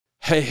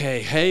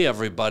Hey,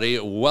 everybody.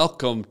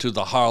 Welcome to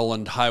the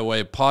Harland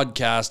Highway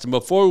podcast. And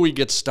before we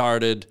get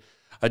started,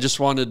 I just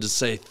wanted to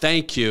say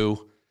thank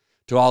you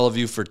to all of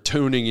you for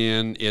tuning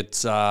in.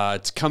 It's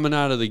coming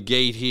out of the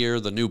gate here,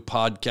 the new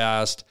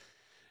podcast,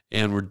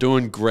 and we're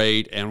doing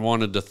great, and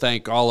wanted to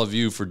thank all of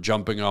you for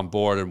jumping on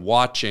board and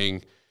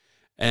watching.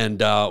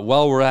 And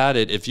while we're at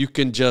it, if you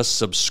can just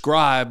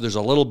subscribe, there's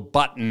a little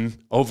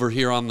button over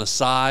here on the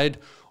side,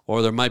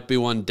 or there might be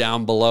one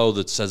down below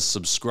that says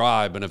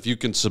subscribe. And if you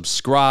can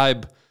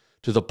subscribe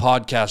to the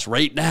podcast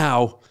right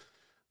now,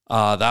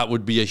 that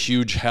would be a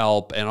huge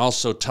help. And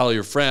also tell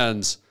your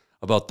friends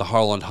about the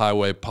Harland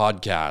Highway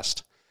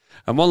podcast.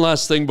 And one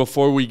last thing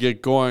before we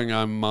get going,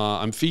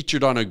 I'm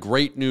featured on a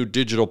great new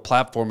digital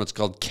platform. It's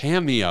called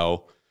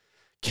Cameo,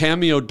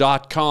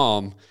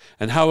 cameo.com.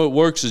 And how it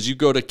works is you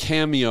go to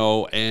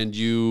Cameo and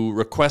you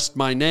request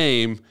my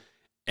name,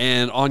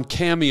 and on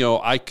Cameo,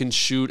 I can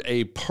shoot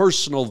a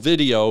personal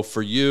video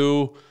for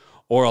you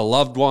or a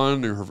loved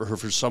one or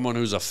for someone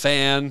who's a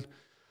fan.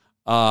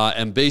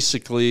 And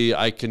basically,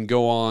 I can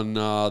go on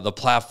the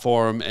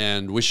platform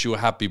and wish you a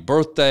happy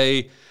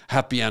birthday,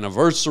 happy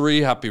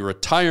anniversary, happy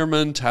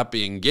retirement,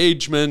 happy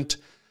engagement,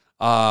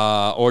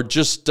 or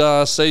just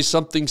say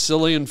something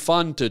silly and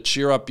fun to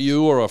cheer up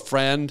you or a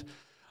friend.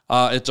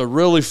 It's a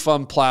really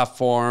fun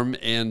platform,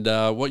 and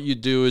what you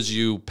do is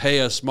you pay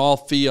a small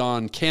fee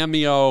on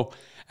Cameo,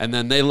 and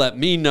then they let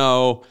me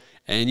know,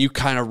 and you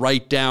kind of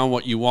write down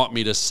what you want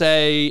me to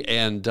say,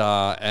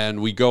 and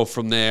we go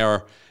from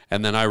there,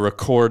 and then I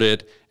record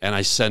it, and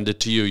I send it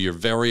to you, your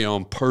very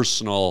own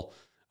personal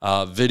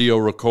video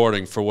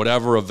recording for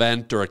whatever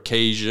event or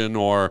occasion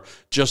or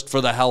just for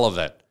the hell of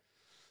it.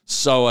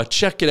 So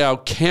check it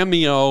out,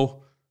 cameo.com,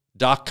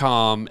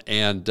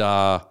 and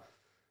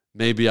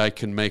maybe I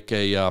can make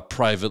a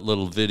private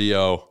little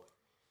video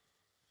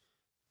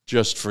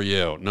just for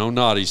you. No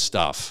naughty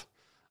stuff.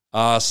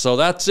 So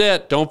that's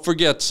it. Don't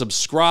forget,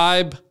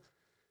 subscribe,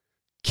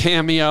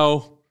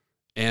 Cameo,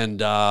 and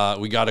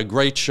we got a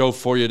great show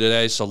for you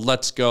today. So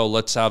let's go.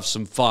 Let's have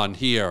some fun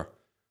here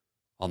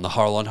on the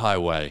Harland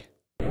Highway.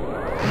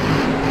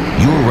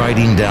 You're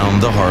riding down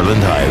the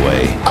Harland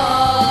Highway.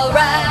 All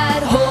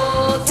right,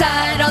 hold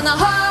tight on the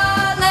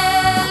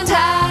Harland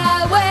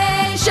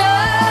Highway Show.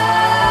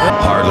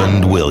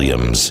 Harland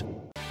Williams.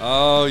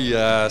 Oh,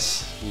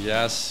 yes.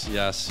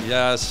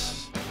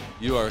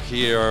 You are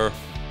here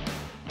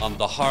on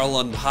the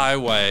Harland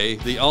Highway,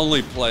 the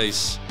only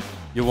place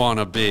you want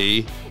to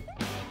be.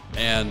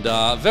 And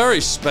very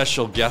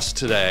special guest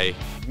today.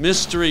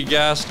 Mystery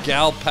guest,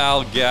 gal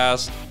pal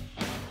guest.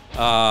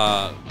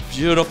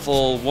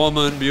 Beautiful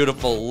woman,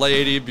 beautiful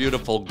lady,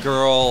 beautiful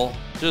girl.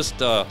 Just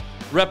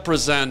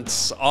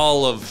represents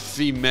all of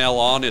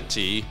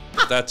female-onity,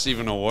 if that's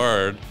even a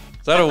word.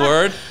 Is that a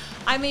word?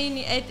 I mean,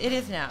 it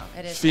is now.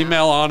 It is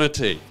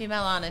Female-onity.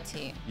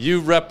 Female-onity. You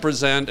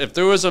represent, if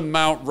there was a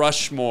Mount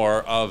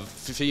Rushmore of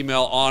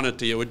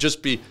female-onity, it would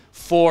just be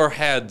 4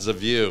 heads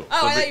of you.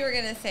 Oh, I thought you were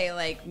going to say,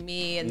 like,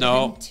 me and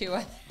then 2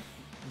 others.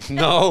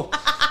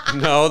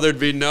 No, there'd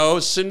be no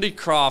Cindy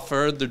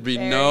Crawford. There'd be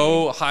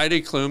no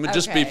Heidi Klum. It'd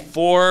just be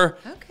 4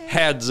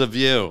 heads of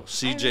you,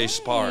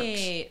 CJ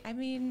Sparxx. I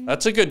mean,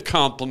 that's a good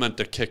compliment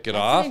to kick it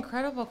off. That's an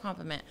incredible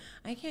compliment.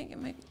 I can't get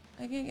my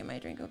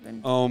drink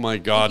open. Oh my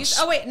God!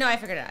 Oh wait, no, I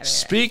figured it out.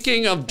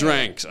 Speaking of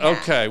drinks,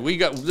 okay, we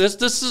got this.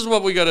 This is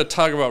what we got to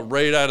talk about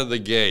right out of the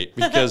gate,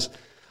 because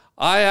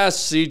I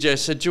asked CJ, I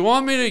said, "Do you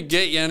want me to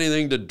get you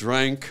anything to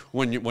drink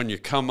when you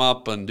come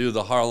up and do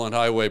the Harland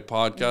Highway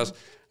podcast?"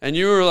 Mm-hmm. And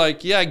you were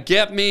like, "Yeah,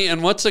 get me."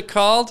 And what's it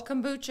called?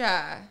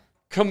 Kombucha.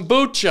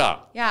 Kombucha.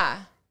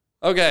 Yeah.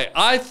 Okay,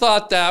 I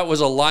thought that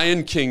was a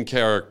Lion King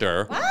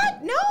character.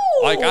 What? No.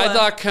 Like, I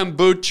thought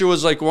kombucha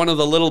was like one of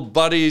the little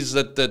buddies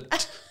that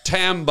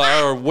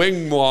Tamba or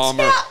Wingwam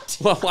or,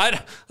 well,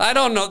 I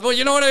don't know. Well,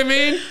 you know what I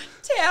mean?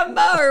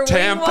 Tamba or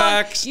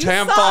Tampax,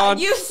 tampon.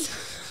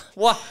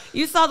 What?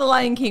 You saw The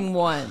Lion King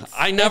once.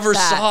 I never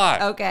saw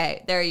it.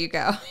 Okay, there you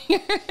go.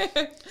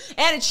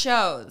 And it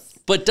shows.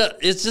 But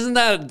isn't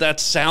that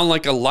sound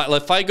like a lot?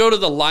 If I go to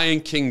the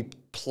Lion King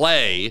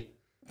play,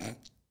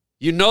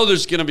 you know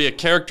there's going to be a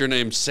character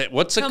named,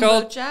 what's it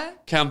called?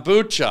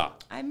 Kombucha.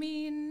 I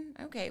mean,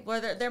 okay.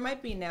 Well, there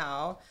might be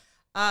now.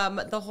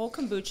 The whole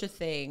kombucha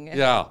thing.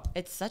 Yeah.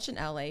 It's such an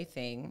LA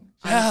thing.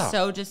 Yeah. I'm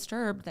so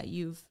disturbed that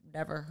you've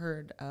never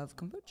heard of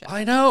kombucha.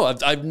 I know.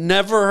 I've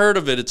never heard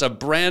of it. It's a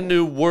brand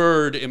new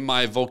word in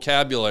my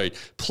vocabulary.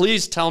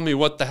 Please tell me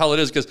what the hell it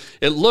is, because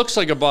it looks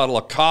like a bottle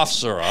of cough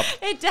syrup.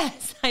 It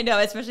does. I know,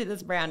 especially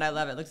this brand. I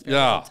love it. It looks very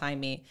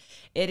old-timey.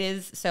 It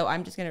is. So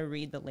I'm just going to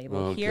read the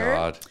label here.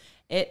 God.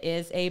 It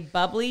is a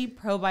bubbly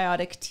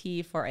probiotic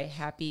tea for a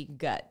happy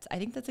gut. I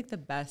think that's like the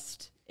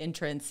best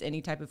entrance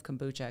any type of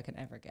kombucha can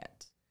ever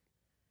get.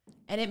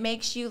 And it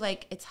makes you,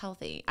 like, it's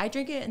healthy. I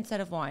drink it instead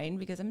of wine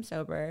because I'm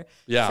sober.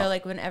 Yeah. So,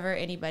 like, whenever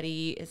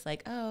anybody is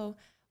like, oh,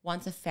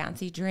 wants a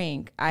fancy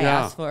drink, I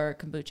ask for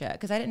kombucha.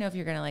 Because I didn't know if you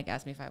were going to, like,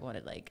 ask me if I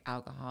wanted, like,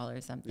 alcohol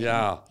or something.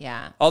 Yeah.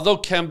 Yeah. Although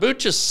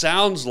kombucha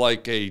sounds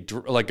like a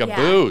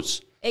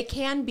booze. It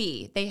can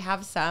be. They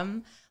have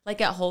some, like,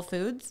 at Whole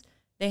Foods.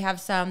 They have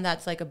some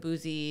that's like a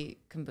boozy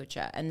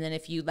kombucha. And then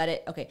if you let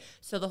it,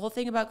 so the whole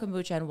thing about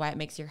kombucha and why it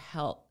makes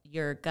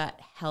your gut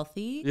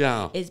healthy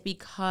is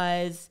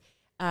because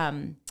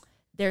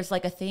there's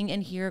like a thing in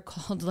here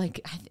called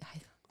like,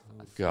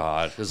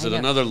 God, is it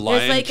another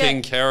Lion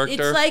King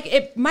character? It's like,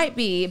 it might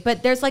be,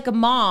 but there's like a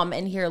mom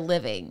in here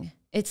living.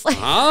 It's like,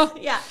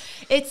 yeah,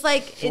 it's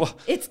like,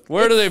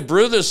 where do they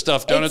brew this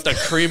stuff? Down at the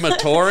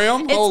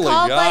crematorium? Holy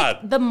God.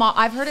 Like the mom.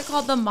 I've heard it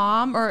called the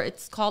mom, or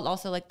it's called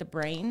also like the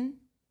brain.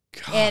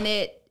 God. And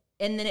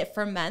then it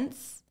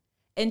ferments.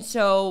 And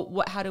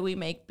so how do we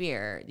make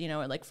beer? You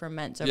know, it like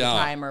ferments over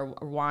time, or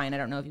wine. I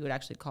don't know if you would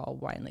actually call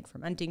wine like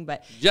fermenting,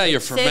 but you're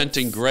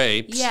fermenting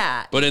grapes.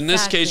 Yeah. But in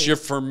this case, you're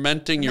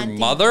fermenting your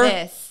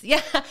mother?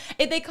 Yeah.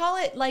 They call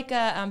it like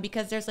a,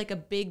 because there's like a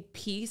big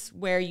piece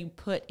where you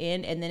put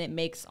in and then it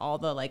makes all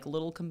the like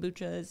little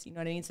kombuchas, you know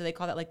what I mean? So they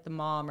call that like the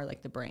mom or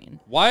like the brain.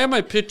 Why am I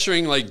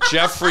picturing like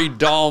Jeffrey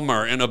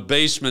Dahmer in a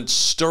basement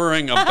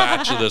stirring a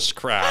batch of this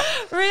crap?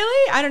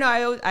 Really? I don't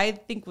know. I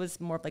think it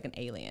was more of like an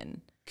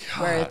alien.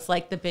 God. Where it's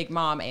like the big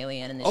mom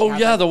alien. And then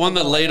like the one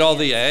that laid all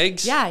the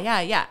eggs?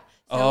 Yeah.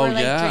 So we're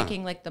like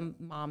drinking like the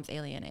mom's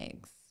alien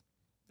eggs.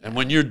 And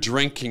when you're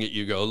drinking it,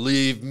 you go,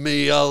 "Leave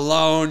me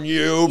alone,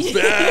 you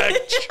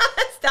bitch."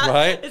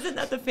 Right? Isn't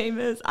that the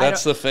famous?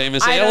 That's the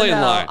famous alien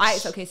line.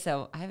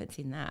 So I haven't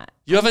seen that.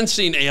 You haven't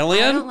seen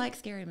Alien? I don't like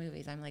scary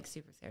movies. I'm like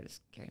super scared of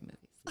scary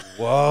movies.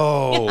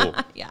 Whoa.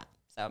 Yeah.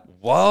 So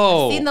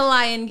whoa. I've seen The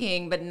Lion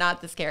King, but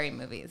not the scary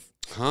movies.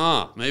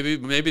 Huh.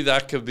 Maybe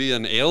that could be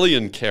an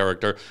alien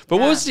character. But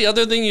what was the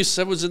other thing you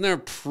said was in there?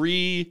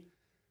 Probiotics.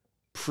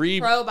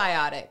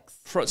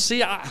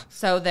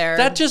 So there.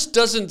 That just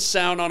doesn't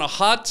sound on a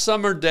hot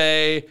summer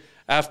day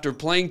after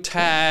playing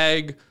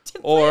tag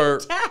or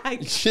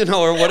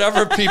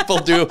whatever people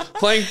do,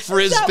 playing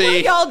frisbee. Is that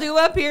what y'all do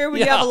up here when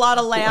you have a lot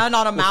of land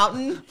on a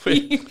mountain?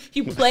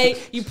 you play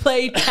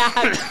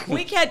tag.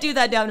 We can't do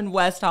that down in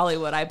West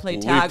Hollywood. I play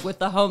tag with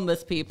the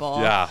homeless people.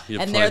 Yeah,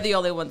 they're the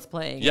only ones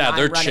playing. Yeah,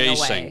 they're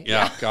chasing. Away.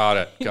 Yeah, got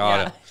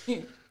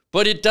it.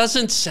 But it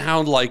doesn't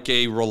sound like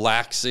a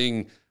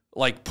relaxing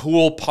like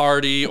pool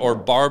party or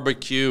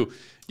barbecue.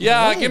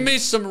 Yeah, give me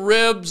some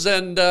ribs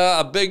and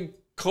a big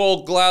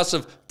cold glass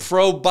of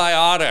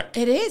probiotic.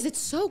 It is. It's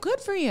so good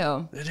for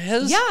you. It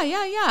is?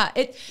 Yeah.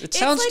 It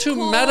sounds like too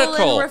cool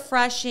medical. And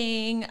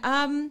refreshing.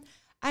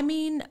 I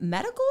mean,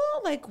 medical?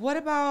 Like, what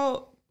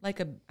about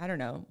like I don't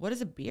know. What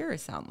does a beer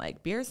sound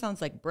like? Beer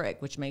sounds like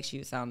brick, which makes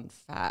you sound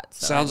fat.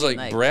 So sounds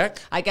like brick?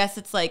 I guess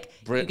it's like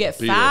you get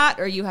fat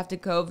or you have to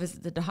go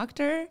visit the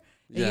doctor.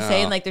 Are you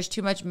saying like there's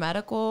too much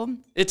medical?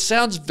 It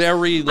sounds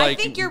very like...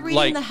 I think you're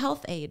reading the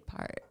health aid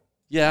part.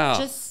 Yeah.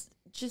 Just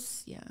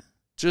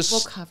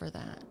we'll cover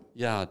that.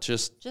 Yeah,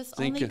 just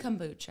only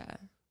kombucha.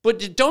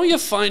 But don't you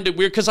find it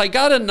weird? Because I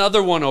got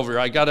another one over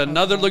here. I got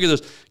another, look at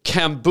this,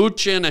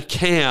 kombucha in a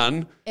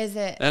can. Is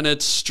it? And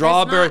it's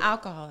strawberry. There's not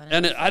alcohol in it.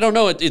 And I don't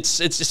know, it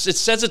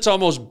says it's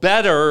almost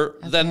better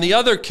than the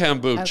other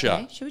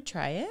kombucha. Okay, should we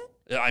try it?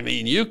 I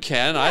mean, you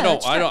can. Yeah,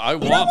 I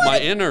want my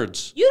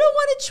innards. You don't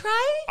want to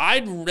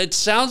try? It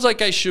sounds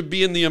like I should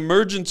be in the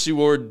emergency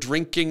ward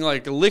drinking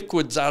like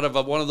liquids out of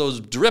one of those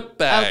drip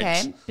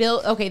bags.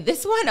 Okay,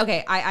 this one.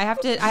 Okay, I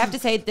have to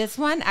say this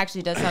one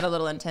actually does sound a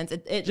little intense.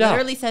 It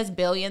literally says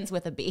billions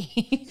with a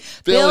B.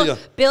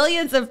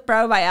 Billions of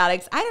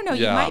probiotics. I don't know.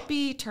 You might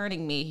be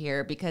turning me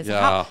here because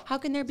how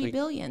can there be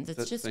billions?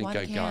 It's just one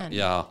can.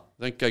 I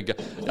think I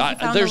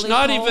got. There's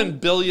not even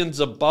billions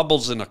of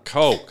bubbles in a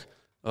Coke.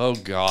 Oh,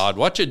 God.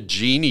 Watch a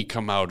genie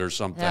come out or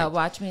something. Yeah,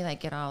 watch me like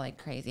get all like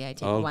crazy. I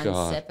take one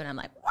sip and I'm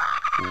like,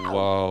 wow.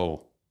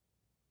 Whoa.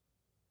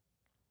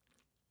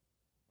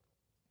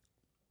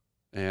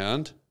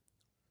 And?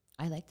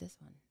 I like this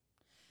one.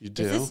 You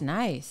do? This is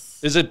nice.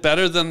 Is it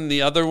better than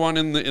the other one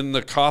in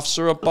the cough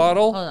syrup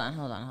bottle?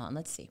 Hold on.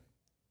 Let's see.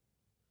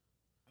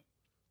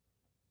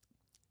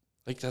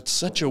 Like, that's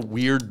such a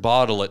weird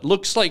bottle. It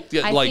looks like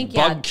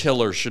Bug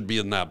Killer should be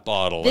in that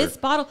bottle. This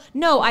bottle?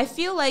 No, I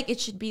feel like it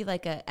should be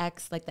like a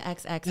X, like the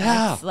XXX.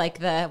 Yeah. Like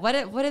the, what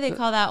do they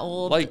call that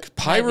old? Like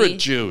pirate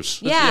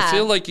juice. Yeah. I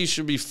feel like you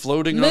should be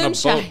floating on a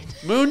boat.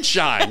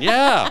 Moonshine,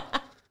 yeah.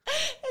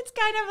 It's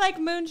kind of like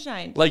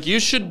moonshine. Like you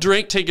should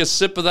take a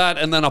sip of that,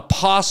 and then a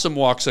possum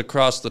walks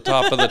across the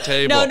top of the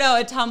table. No,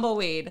 a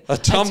tumbleweed. A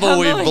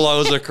tumbleweed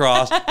blows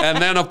across,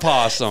 and then a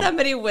possum.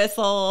 Somebody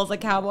whistles, a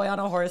cowboy on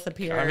a horse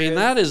appears. I mean,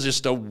 that is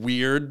just a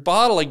weird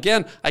bottle.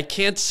 Again, I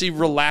can't see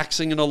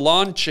relaxing in a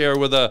lawn chair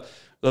with a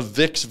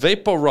Vicks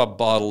Vapor Rub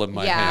bottle in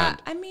my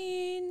hand. I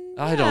mean,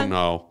 I don't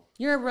know.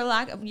 You're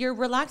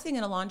relaxing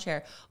in a lawn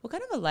chair. What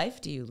kind of a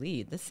life do you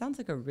lead? This sounds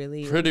like a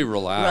pretty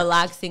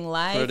relaxing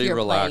life. Pretty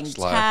relaxed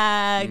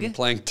life.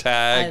 Playing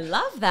tag. I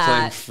love that.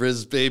 Playing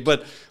frisbee.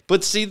 But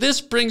see,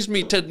 this brings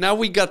me to now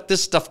we got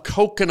this stuff,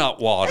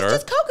 coconut water.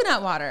 It's just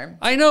coconut water.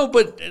 I know,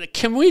 but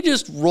can we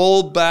just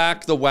roll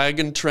back the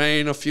wagon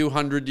train a few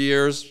hundred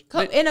years?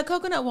 In a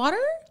coconut water?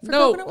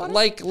 Coconut water?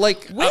 like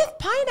with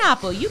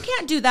pineapple. You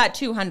can't do that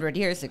 200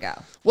 years ago.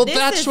 Well,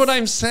 that's what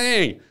I'm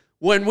saying.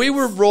 When we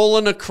were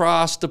rolling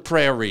across the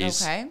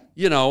prairies,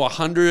 you know,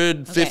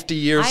 150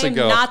 years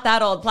ago. I am not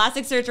that old.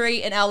 Plastic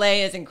surgery in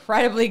LA is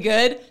incredibly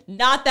good.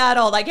 Not that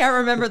old. I can't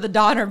remember the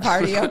Donner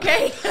Party,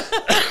 okay?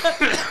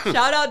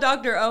 Shout out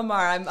Dr.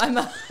 Omar. I'm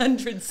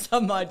 100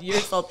 some odd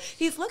years old.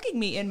 He's looking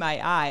me in my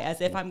eye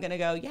as if I'm going to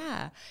go,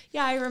 yeah,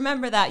 I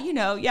remember that. You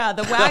know,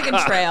 the wagon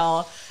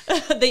trail,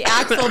 the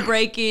axle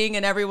breaking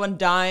and everyone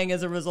dying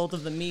as a result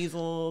of the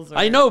measles.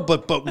 I know,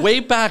 but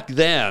way back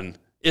then,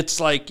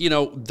 it's like, you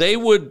know, they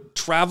would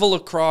travel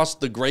across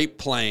the Great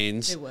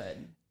Plains. They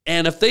would.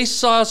 And if they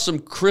saw some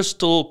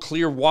crystal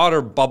clear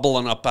water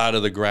bubbling up out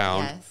of the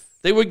ground,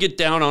 they would get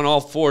down on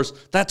all fours.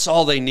 That's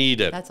all they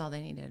needed. That's all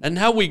they needed. And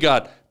now we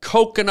got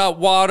coconut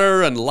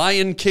water and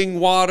Lion King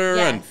water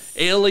and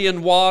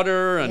alien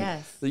water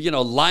and, you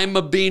know,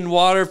 lima bean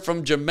water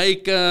from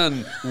Jamaica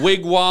and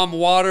wigwam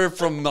water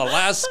from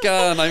Alaska.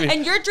 And I mean,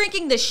 and you're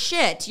drinking the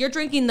shit. You're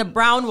drinking the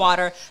brown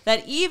water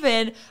that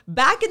even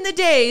back in the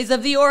days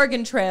of the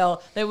Oregon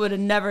Trail, they would have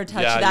never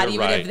touched that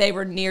even if they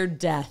were near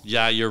death.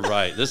 Yeah, you're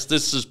right.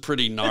 This is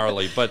pretty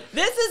gnarly, but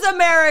this is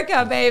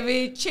America,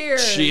 baby.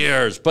 Cheers.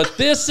 Cheers. But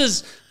this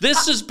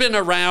has been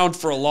around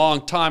for a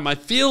long time. I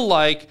feel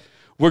like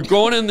we're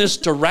going in this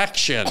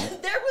direction. There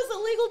was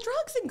illegal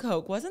drugs in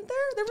Coke, wasn't there?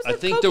 I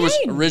think there was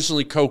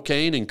originally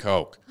cocaine in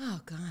Coke.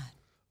 Oh God.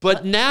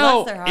 But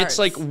now it's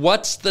like,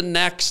 what's the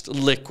next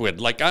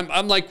liquid? Like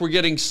I'm like, we're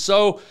getting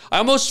so, I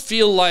almost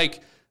feel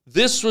like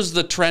this was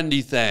the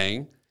trendy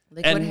thing.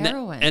 Liquid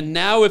heroin. And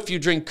now if you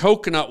drink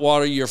coconut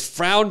water, you're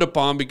frowned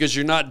upon because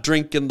you're not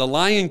drinking the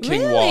Lion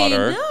King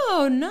water.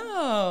 No,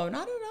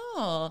 not at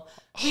all.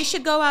 We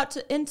should go out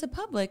into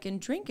public and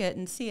drink it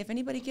and see if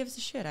anybody gives a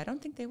shit. I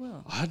don't think they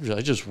will. I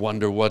just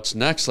wonder what's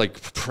next,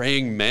 like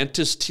praying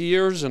mantis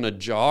tears in a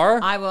jar?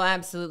 I will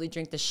absolutely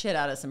drink the shit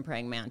out of some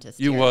praying mantis tears.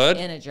 You would?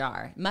 In a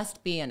jar.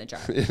 Must be in a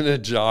jar. In a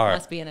jar.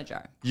 Must be in a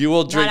jar. You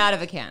will drink. Not out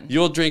of a can. You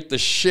will drink the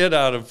shit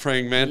out of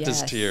praying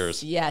mantis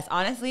tears. Yes.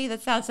 Honestly,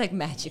 that sounds like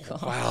magical.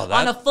 Wow.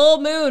 On a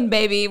full moon,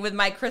 baby, with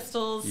my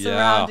crystals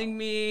surrounding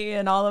me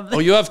and all of that. Oh,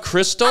 you have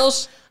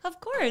crystals? Of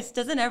course.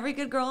 Doesn't every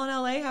good girl in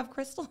LA have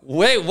crystals?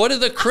 Wait, what do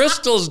the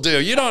crystals do?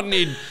 You don't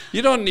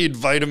need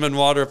vitamin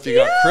water if you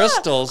got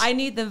crystals. I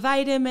need the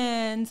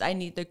vitamins. I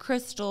need the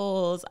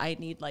crystals. I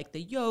need like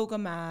the yoga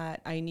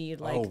mat. I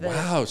need like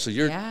wow. So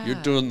you're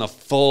doing the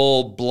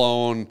full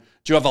blown. Do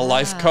you have a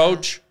life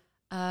coach?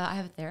 I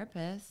have a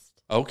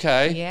therapist.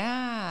 Okay.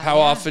 Yeah. How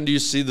often do you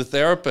see the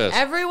therapist?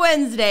 Every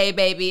Wednesday,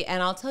 baby.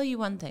 And I'll tell you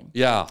one thing.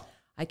 Yeah.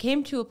 I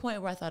came to a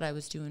point where I thought I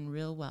was doing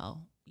real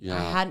well.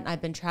 Yeah.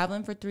 I'd been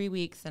traveling for 3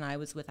 weeks and I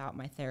was without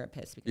my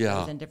therapist because I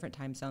was in different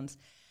time zones.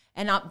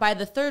 And by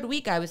the third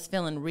week, I was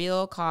feeling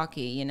real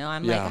cocky. You know,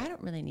 I'm like, I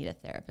don't really need a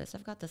therapist.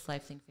 I've got this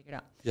life thing figured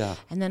out. Yeah.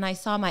 And then I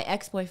saw my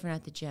ex-boyfriend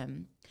at the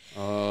gym.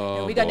 Oh,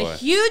 and we got in a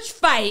huge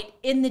fight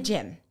in the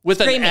gym.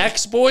 With an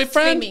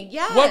ex-boyfriend? Screaming,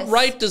 yes. What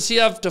right does he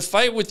have to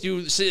fight with you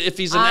if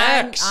he's an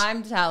ex?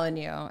 I'm telling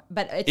you.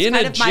 But it's in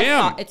kind a of gym.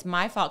 my fault. It's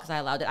my fault because I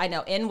allowed it. I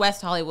know. In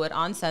West Hollywood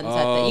on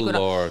Sunset. Oh,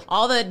 Lord.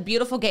 All the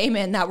beautiful gay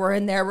men that were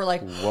in there were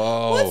like,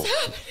 whoa. What's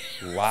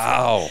happening?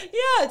 Wow.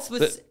 Yeah, it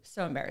was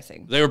so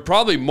embarrassing. They were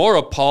probably more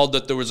appalled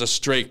that there was a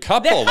straight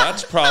couple.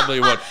 That's probably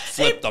what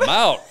flipped them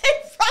out.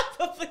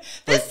 Probably.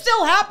 This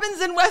still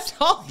happens in West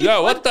Hollywood. Yeah,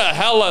 what the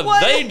hell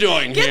are they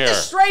doing here? Get the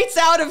straights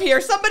out of here.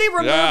 Somebody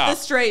remove the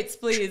straights,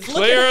 please.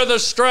 Clear the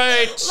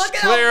straights. Look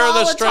at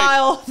how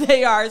volatile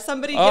they are.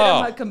 Somebody get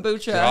them a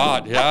kombucha.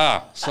 God,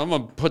 yeah.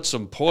 Someone put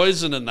some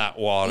poison in that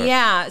water.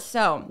 Yeah,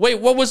 so. Wait,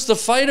 what was the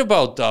fight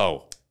about,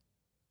 though?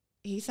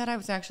 He said I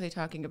was actually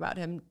talking about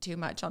him too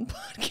much on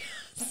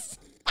podcasts.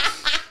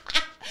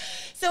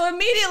 So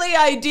immediately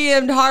I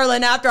DM'd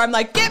Harland after. I'm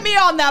like, get me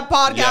on that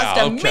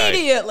podcast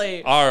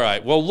immediately. All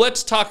right. Well,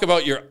 let's talk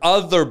about your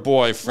other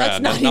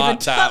boyfriend and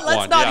not that one.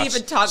 Let's not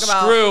even talk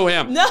about. Screw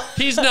him. No.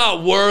 He's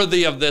not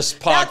worthy of this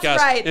podcast.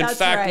 That's right. In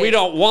fact, we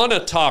don't want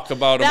to talk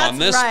about him on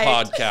this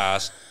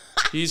podcast.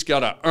 He's got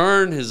to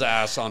earn his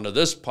ass onto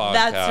this podcast.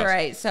 That's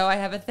right. So I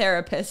have a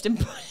therapist in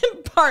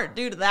part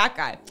due to that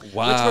guy, which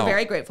we're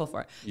very grateful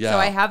for. Yeah. So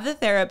I have the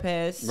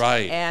therapist.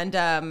 Right. And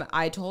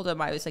I told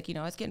him, I was like,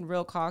 I was getting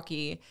real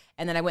cocky.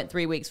 And then I went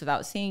 3 weeks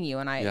without seeing you.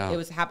 And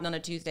it happened on a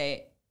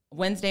Tuesday.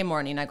 Wednesday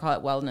morning, I call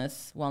it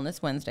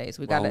Wellness Wednesdays.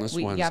 We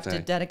have to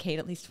dedicate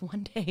at least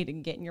one day to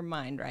getting your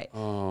mind right.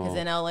 Because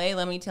in LA,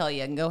 let me tell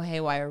you, it can go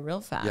haywire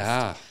real fast.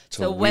 Yeah.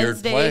 So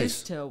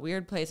Wednesdays to a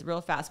weird place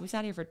real fast. We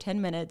sat here for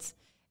 10 minutes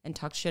and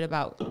talk shit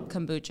about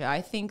kombucha. I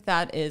think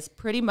that is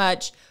pretty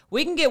much,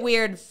 we can get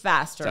weird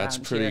fast around here.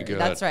 That's pretty good.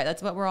 That's right.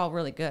 That's what we're all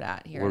really good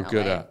at here. We're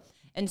good at.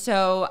 And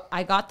so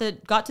I got to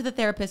the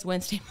therapist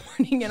Wednesday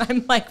morning, and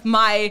I'm like,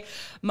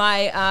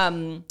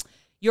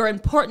 your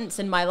importance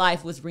in my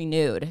life was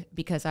renewed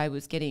because I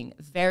was getting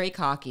very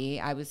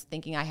cocky. I was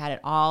thinking I had it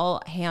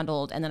all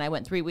handled, and then I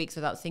went 3 weeks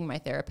without seeing my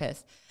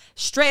therapist.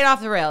 Straight off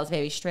the rails,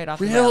 baby. Straight off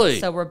the rails.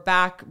 So we're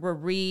back.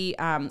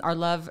 Our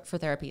love for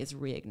therapy is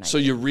reignited. So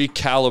you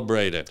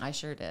recalibrated. I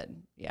sure did.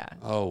 Yeah.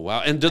 Oh,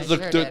 wow. And did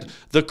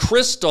the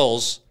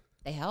crystals,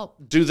 They help.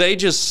 Do they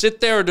just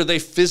sit there, or do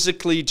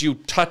you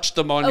touch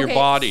them on your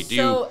body?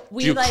 Do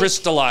you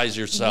crystallize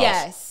yourself?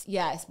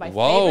 Yes. My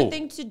favorite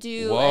thing to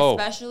do,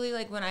 especially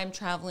like when I'm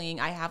traveling,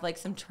 I have like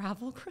some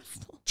travel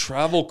crystals.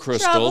 Travel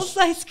crystals?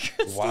 Travel-sized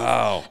crystals.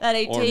 Wow. That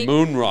I take. Or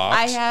moon rocks.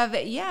 I have,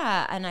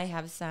 and I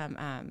have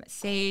some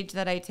sage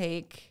that I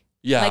take.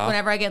 Yeah. Like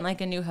whenever I get in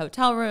like a new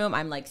hotel room,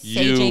 I'm like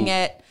saging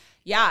it.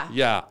 Yeah.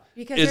 Yeah.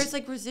 Because there's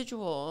like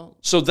residual.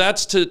 So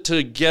that's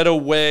to get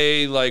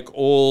away like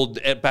old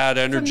bad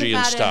energy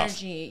and stuff.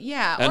 Energy.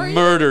 Yeah. And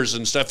murders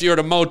and stuff. If you're at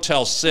a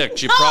Motel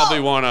 6, you probably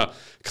want to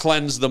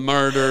cleanse the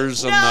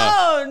murders and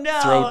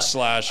the throat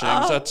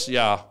slashings. That's,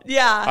 Yeah.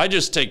 I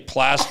just take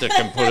plastic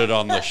and put it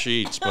on the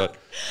sheets. But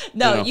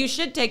you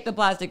should take the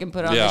plastic and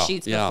put it on the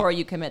sheets before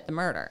you commit the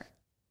murder.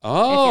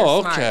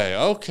 Oh,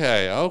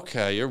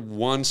 okay. You're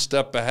one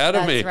step ahead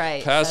of me.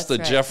 Right. Past the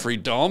Jeffrey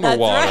Dahmer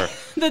water. Right.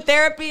 The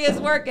therapy is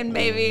working,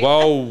 baby.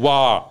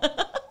 Whoa.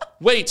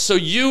 Wait, so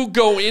you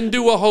go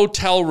into a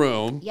hotel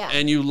room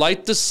and you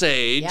light the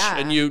sage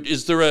and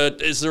is there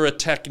a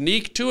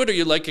technique to it? Are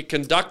you like a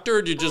conductor?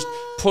 Or do you just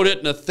put it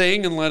in a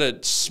thing and let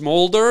it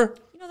smolder?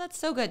 That's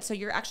so good. So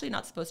you're actually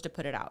not supposed to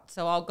put it out.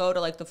 So I'll go to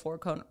like the four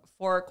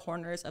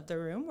corners of the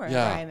room wherever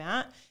I'm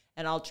at.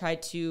 And I'll try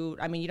to,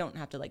 you don't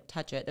have to like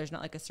touch it. There's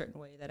not like a certain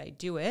way that I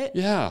do it.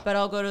 Yeah. But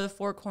I'll go to the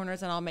four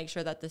corners and I'll make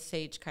sure that the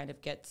sage kind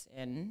of gets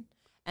in.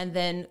 And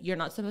then you're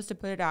not supposed to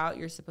put it out.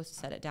 You're supposed to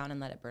set it down and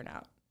let it burn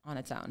out on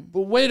its own.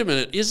 But wait a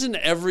minute. Isn't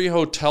every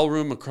hotel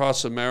room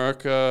across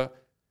America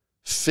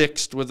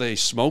fixed with a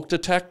smoke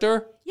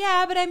detector?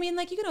 Yeah, but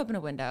like you can open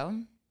a window.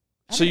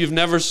 So you've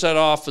never set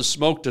off a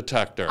smoke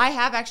detector? I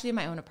have actually in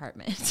my own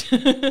apartment.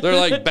 They're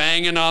like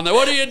banging on there.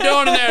 What are you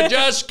doing in there?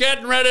 Just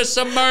getting rid of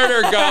some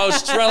murder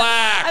ghosts.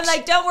 Relax. I'm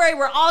like, don't worry.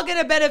 We're all going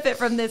to benefit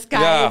from this,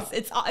 guys.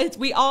 Yeah.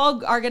 We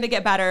all are going to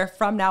get better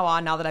from now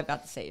on, now that I've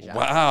got the sage out.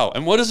 Wow.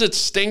 And what does it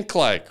stink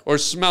like or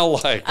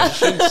smell like? I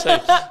shouldn't say.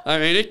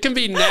 It can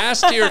be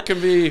nasty or it can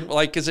be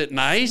like, is it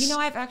nice?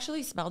 I've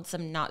actually smelled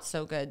some not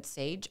so good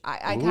sage.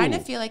 I kind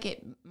of feel like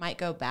it might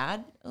go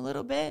bad a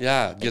little bit.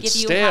 Yeah, it gets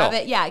stale.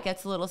 It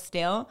gets a little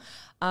stale.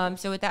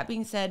 So with that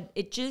being said,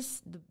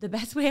 the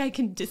best way I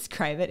can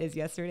describe it is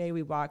yesterday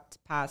we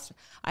walked past,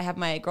 I have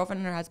my girlfriend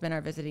and her husband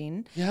are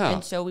visiting. Yeah.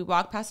 And so we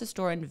walked past a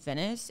store in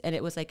Venice and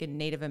it was like a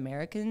Native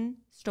American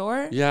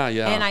store. Yeah.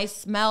 And I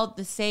smelled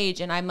the sage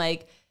and I'm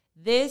like,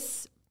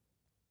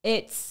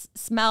 it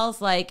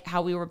smells like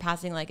how we were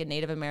passing like a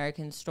Native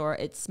American store.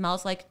 It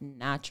smells like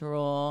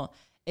natural.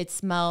 It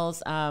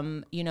smells,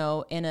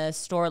 in a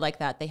store like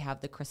that, they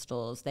have the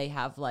crystals. They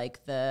have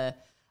like the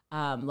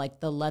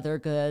leather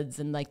goods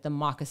and like the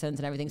moccasins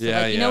and everything. So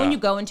when you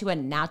go into a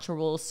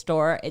natural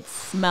store, it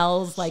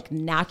smells like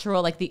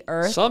natural, like the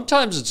earth.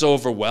 Sometimes it's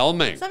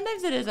overwhelming.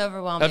 Sometimes it is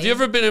overwhelming. Have you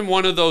ever been in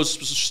one of those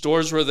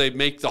stores where they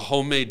make the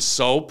homemade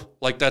soap?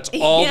 Like that's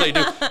all they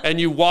do. And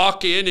you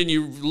walk in and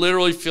you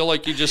literally feel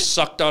like you just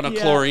sucked on a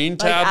chlorine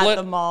tablet. Like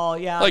at the mall,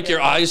 Like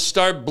your eyes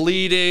start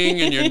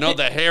bleeding and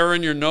the hair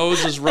in your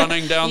nose is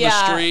running down the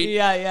street.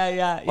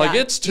 Yeah. Like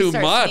it's too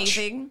much.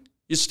 Sneezing.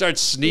 You start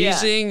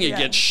sneezing, you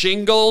get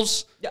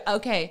shingles.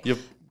 Okay. You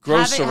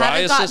gross psoriasis.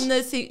 Haven't gotten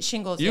the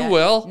shingles yet. You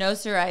will. No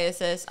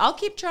psoriasis. I'll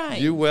keep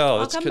trying. You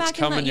will. It's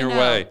coming your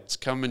way. It's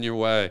coming your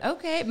way.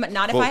 Okay, but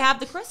not if I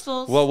have the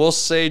crystals. Well, we'll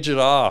sage it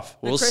off.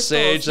 We'll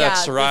sage that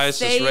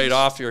psoriasis right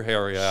off your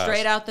hairy ass.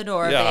 Straight out the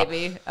door,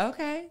 baby.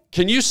 Okay.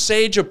 Can you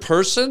sage a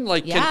person?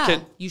 Like,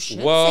 you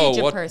should sage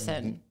a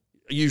person.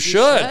 You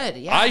should.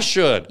 Yeah. I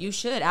should. You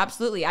should,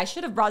 absolutely. I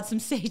should have brought some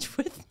sage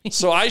with me.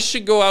 So I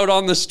should go out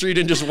on the street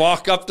and just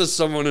walk up to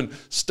someone and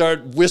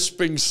start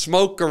wisping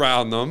smoke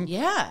around them.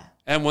 Yeah.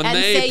 And when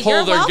they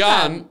pull their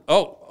gun,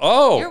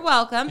 you're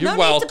welcome. You're no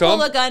welcome. Need to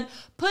pull a gun.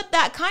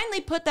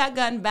 Kindly put that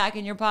gun back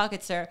in your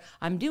pocket, sir.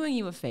 I'm doing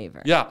you a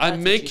favor. Yeah,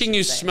 I'm making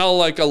you smell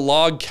like a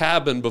log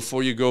cabin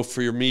before you go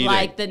for your meeting.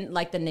 Like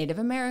the Native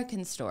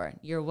American store.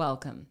 You're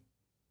welcome.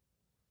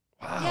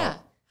 Wow. Yeah.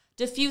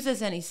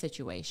 Diffuses any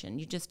situation.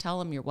 You just tell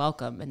them you're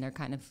welcome, and they're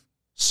kind of.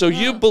 So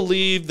you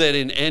believe that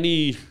in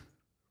any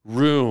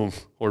room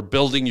or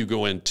building you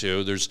go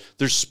into, there's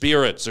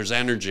spirits, there's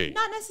energy.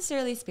 Not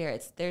necessarily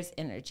spirits. There's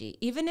energy.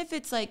 Even if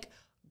it's like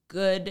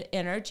good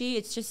energy,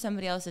 it's just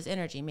somebody else's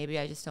energy. Maybe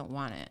I just don't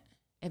want it.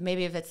 And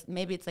maybe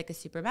it's like a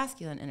super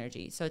masculine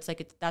energy. So it's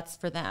like that's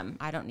for them.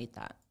 I don't need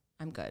that.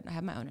 I'm good. I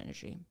have my own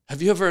energy.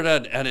 Have you ever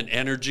had an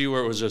energy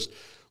where it was just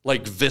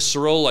like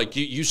visceral, like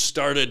you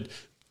started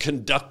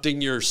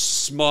conducting your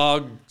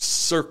smog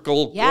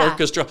circle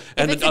orchestra,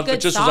 and it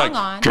just was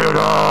like, get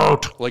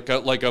out, like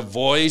a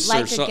voice,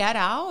 like or something. Get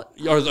out,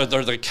 or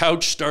the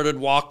couch started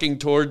walking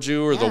towards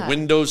you, or the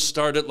windows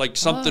started like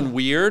something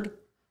weird,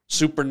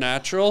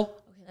 supernatural.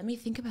 Okay, let me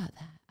think about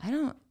that. I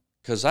don't.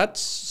 Because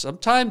that's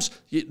sometimes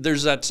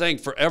there's that saying,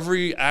 for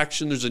every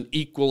action there's an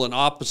equal and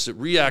opposite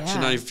reaction.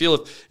 And I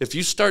feel if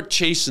you start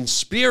chasing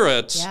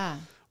spirits,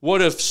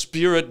 what if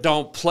spirit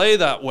don't play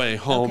that way,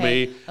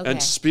 homie,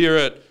 and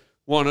spirit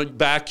want to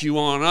back you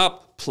on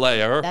up,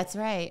 player. That's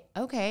right.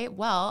 Okay.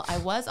 Well, I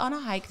was on a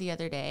hike the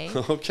other day.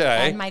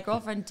 Okay. And my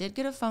girlfriend did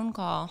get a phone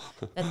call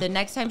that the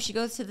next time she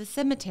goes to the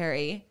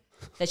cemetery,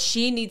 that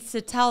she needs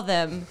to tell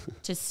them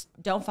to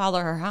don't follow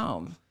her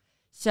home.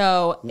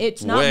 So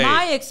it's not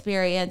my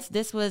experience.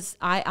 This was,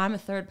 I'm a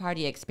third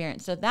party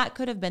experience. So that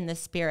could have been the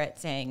spirit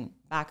saying,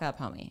 back up,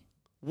 homie.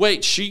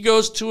 Wait, she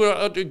goes to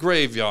a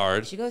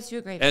graveyard. She goes to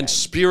a graveyard. And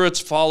spirits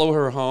follow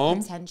her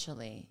home?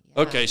 Potentially.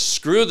 Yeah. Okay,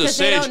 screw the sage. Because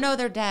they don't know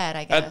they're dead,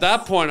 I guess. At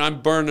that point,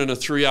 I'm burning a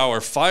 3-hour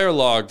fire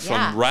log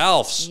from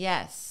Ralph's.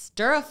 Yes.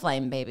 Stir a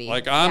flame, baby.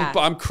 Like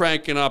I'm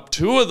cranking up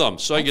 2 of them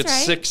so I get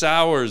 6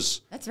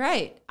 hours. That's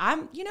right.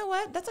 You know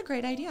what? That's a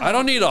great idea. I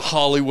don't need a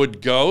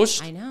Hollywood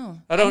ghost. I know.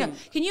 I don't.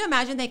 Can you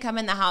imagine they come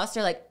in the house?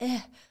 They're like,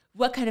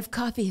 what kind of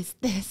coffee is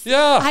this?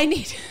 Yeah. I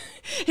need.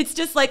 It's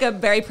just like a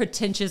very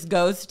pretentious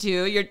ghost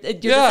too. You're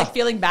just like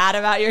feeling bad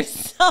about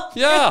yourself.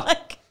 Yeah.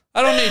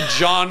 I don't need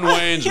John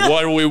Wayne's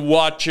What Are We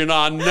Watching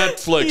on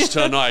Netflix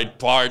Tonight,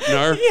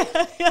 partner.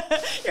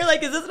 Yeah. You're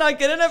like, is this not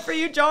good enough for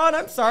you, John?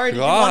 I'm sorry. Did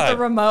you want the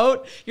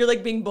remote? You're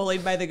like being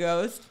bullied by the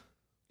ghost.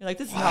 You're like,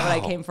 this is not what I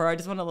came for. I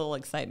just want a little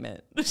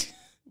excitement.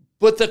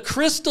 But the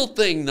crystal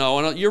thing, though,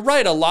 and you're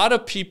right, a lot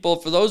of people,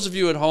 for those of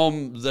you at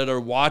home that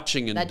are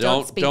watching and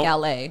don't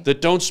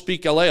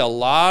speak LA, a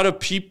lot of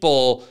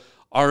people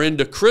are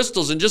into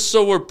crystals. And just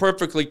so we're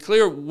perfectly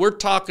clear, we're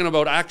talking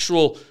about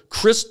actual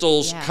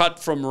crystals cut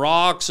from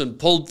rocks and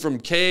pulled from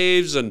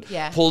caves and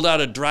pulled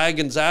out of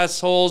dragons'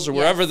 assholes or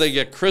wherever they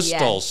get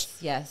crystals.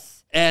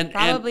 Yes. And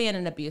probably in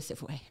an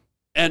abusive way.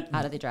 And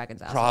out of the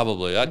dragon's asshole.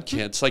 Probably. That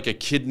can't. It's like a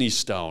kidney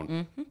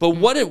stone. But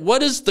what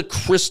does the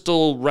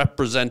crystal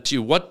represent to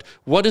you? What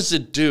does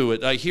it do?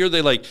 I hear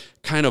they like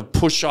kind of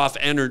push off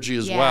energy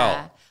as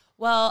well.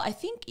 Well, I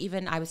think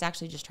even I was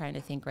actually just trying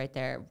to think right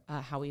there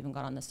how we even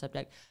got on this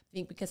subject. I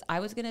think because I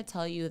was going to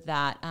tell you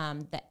that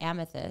the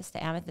amethyst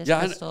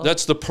crystal.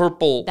 That's the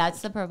purple.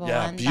 That's the purple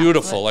one. Yeah,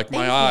 beautiful, like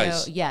my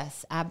eyes.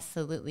 Yes,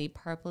 absolutely.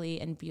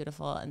 Purpley and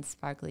beautiful and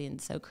sparkly and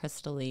so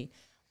crystally,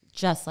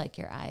 just like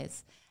your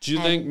eyes. Do you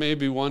think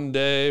maybe one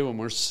day when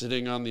we're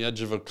sitting on the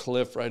edge of a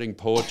cliff writing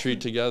poetry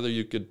together,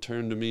 you could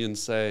turn to me and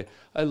say,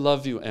 I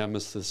love you,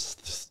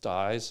 amethyst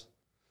eyes?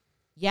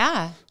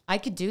 Yeah, I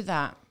could do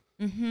that.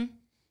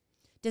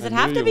 Does it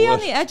have to be on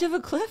the edge of a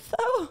cliff,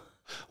 though?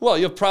 Well,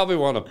 you'll probably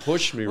want to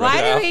push me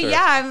right after.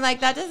 Yeah, I'm like,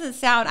 that doesn't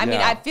sound... I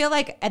mean, I feel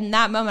like in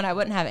that moment, I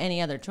wouldn't have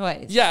any other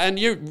choice. Yeah, and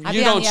you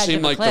don't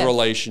seem like the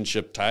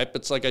relationship type.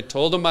 It's like I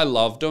told him I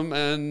loved him,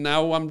 and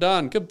now I'm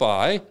done.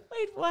 Goodbye.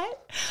 Wait,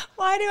 what?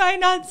 Why do I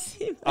not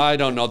see that? I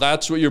don't know.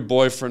 That's what your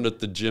boyfriend at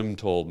the gym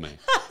told me.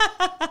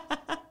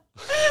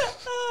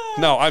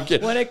 No, I'm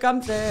kidding. When it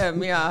comes to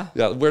him, yeah.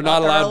 Yeah, we're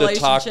not allowed to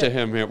talk to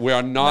him here. We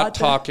are not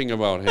talking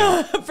about him.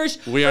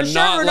 We're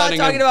not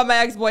talking about my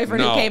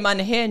ex-boyfriend who came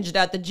unhinged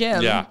at the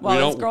gym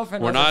while his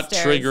girlfriend was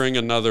upstairs. We're not triggering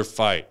another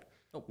fight.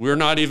 Nope. We're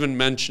not even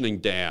mentioning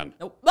Dan.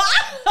 Nope.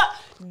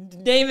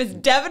 Name is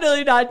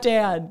definitely not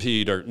Dan.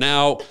 Peter.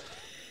 Now,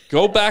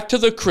 go back to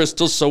the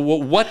crystals. So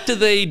what do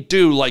they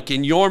do? Like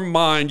in your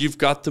mind, you've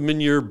got them in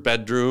your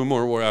bedroom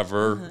or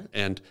wherever.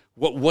 And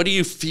what are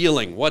you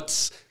feeling?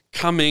 What's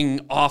coming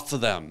off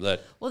of them?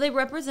 Well, they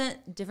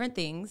represent different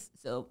things.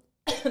 So,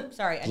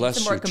 sorry, I need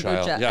some more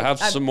kombucha. Child. Yeah, have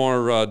some more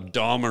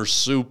Dahmer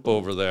soup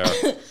over there.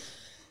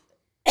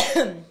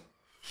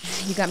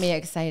 You got me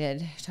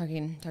excited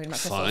talking about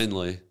crystals.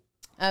 Finally.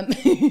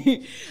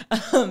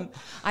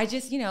 I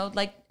just,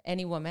 like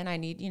any woman, I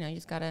need, you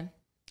just gotta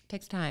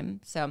takes time.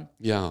 So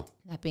yeah.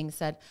 That being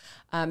said,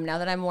 now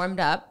that I'm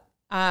warmed up.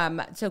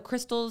 So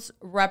crystals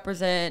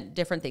represent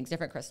different things,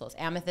 different crystals.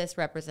 Amethyst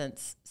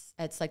represents,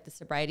 it's like the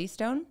sobriety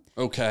stone.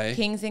 Okay.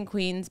 Kings and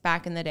queens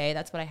back in the day.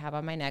 That's what I have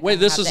on my neck. Wait,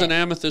 this is an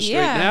amethyst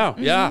right now.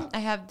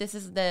 Yeah. This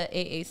is the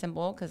AA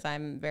symbol because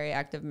I'm a very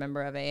active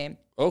member of AA.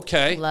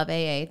 Okay. Love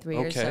AA, 3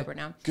 years sober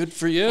now. Good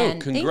for you.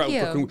 Thank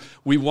you.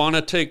 We want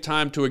to take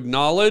time to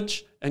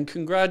acknowledge and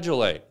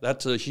congratulate.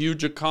 That's a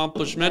huge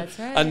accomplishment. That's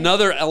right.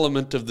 Another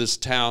element of this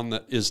town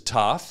that is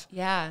tough.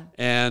 Yeah.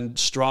 And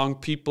strong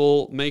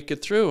people make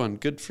it through, and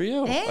good for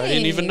you. Thanks. I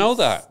didn't even know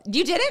that.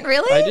 You didn't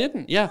really? I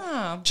didn't, yeah.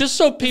 Oh. Just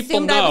so people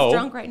Assumed know. I was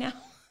drunk right now.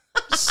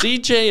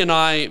 CJ and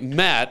I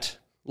met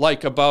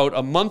like about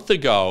a month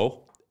ago,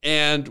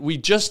 and we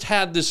just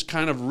had this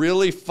kind of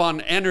really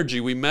fun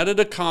energy. We met at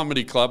a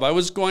comedy club. I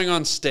was going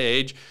on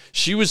stage.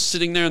 She was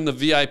sitting there in the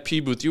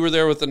VIP booth. You were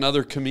there with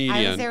another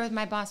comedian. I was there with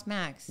my boss,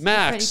 Max.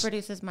 He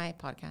produces my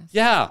podcast.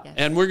 Yeah. Yes.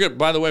 And we're going to,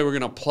 by the way, we're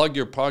going to plug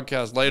your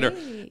podcast later.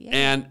 Hey,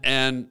 yeah.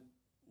 And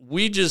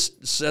we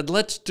just said,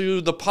 let's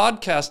do the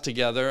podcast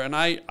together. And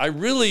I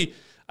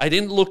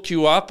didn't look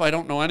you up. I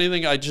don't know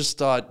anything. I just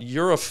thought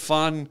you're a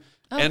fun,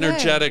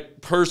 energetic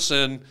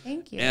person.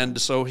 Thank you.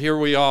 And so here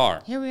we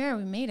are. Here we are.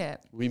 We made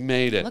it. We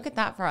made it. Look at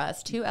that for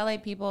us. 2 LA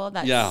people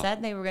that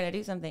said they were going to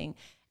do something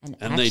and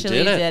they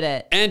actually did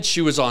it. And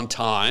she was on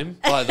time,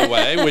 by the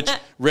way, which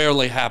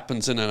rarely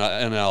happens in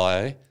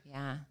LA.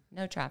 Yeah.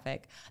 No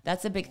traffic.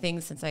 That's a big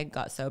thing since I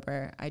got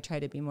sober. I try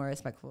to be more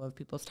respectful of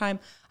people's time.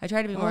 I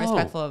try to be more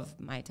respectful of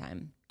my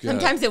time. Good.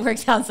 Sometimes it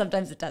works out,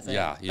 sometimes it doesn't.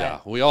 Yeah.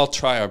 We all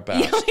try our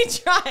best. Yeah, we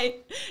try.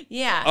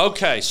 Yeah.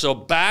 Okay, so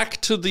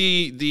back to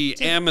the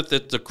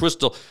amethyst, the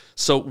crystal.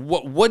 So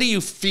what are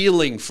you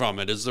feeling from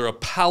it? Is there a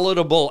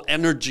palatable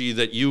energy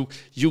that you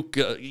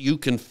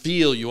can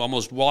feel? You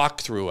almost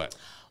walk through it.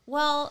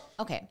 Well,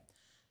 okay.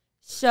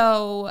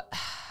 So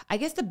I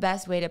guess the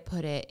best way to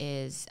put it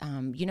is,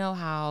 you know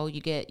how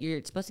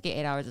you're supposed to get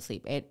 8 hours of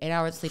sleep. 8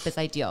 hours of sleep is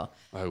ideal.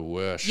 I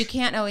wish. You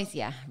can't always,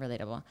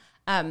 relatable.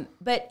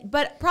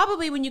 But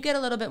probably when you get a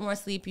little bit more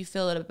sleep, you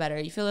feel a little bit better.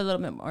 You feel a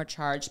little bit more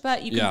charged,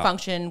 but you can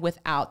function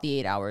without the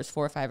 8 hours,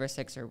 4 or 5 or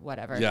 6 or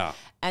whatever. Yeah.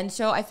 And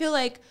so I feel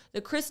like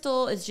the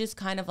crystal is just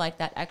kind of like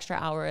that extra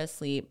hour of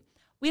sleep.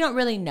 We don't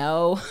really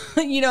know,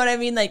 you know what I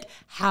mean? Like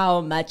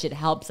how much it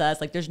helps us.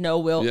 Like there's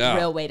no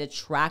real way to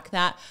track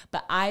that,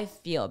 but I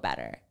feel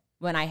better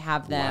when I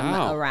have them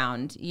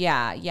around.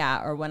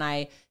 Yeah. Or when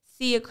I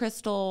see a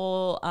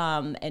crystal,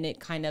 and it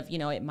kind of,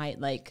 it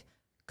might like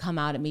come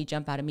out at me,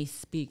 jump out at me,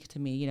 speak to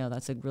me.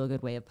 That's a real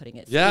good way of putting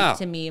it. Speak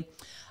to me.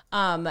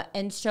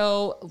 And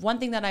so one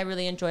thing that I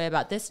really enjoy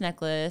about this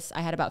necklace,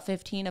 I had about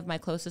 15 of my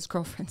closest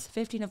girlfriends.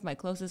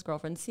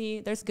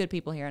 See, there's good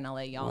people here in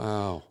LA,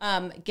 y'all.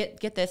 Wow.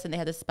 Get this. And they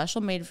had this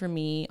special made for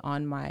me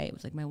on it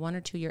was like my 1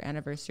 or 2 year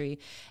anniversary.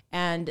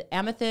 And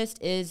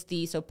amethyst is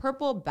so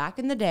purple back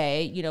in the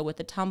day, with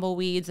the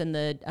tumbleweeds and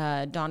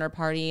the Donner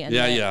Party. And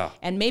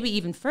and maybe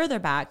even further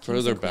back,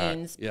 Kings and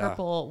Queens,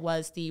 purple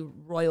was the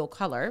royal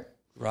color.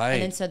 Right.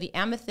 And then so the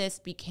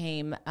amethyst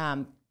became,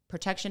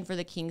 protection for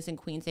the kings and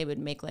queens. They would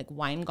make like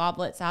wine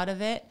goblets out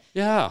of it.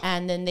 Yeah.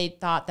 And then they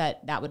thought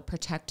that would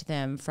protect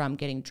them from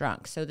getting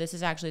drunk. So this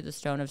is actually the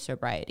stone of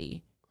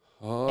sobriety.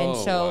 Oh, and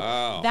so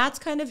wow. That's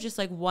kind of just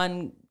like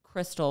one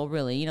crystal,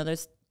 really.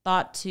 There's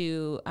thought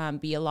to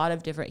be a lot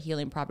of different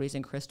healing properties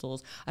in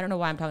crystals. I don't know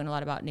why I'm talking a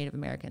lot about Native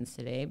Americans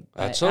today. But,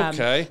 that's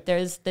okay.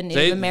 There's the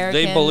Native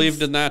Americans. They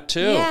believed in that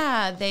too.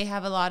 Yeah, they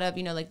have a lot of,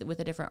 like with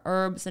the different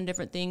herbs and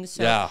different things.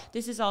 So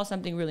this is all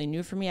something really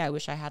new for me. I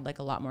wish I had like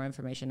a lot more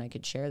information I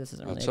could share. This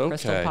isn't really a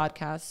crystal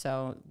podcast,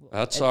 so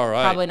that's all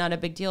right. Probably not a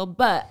big deal,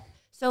 but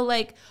so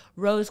like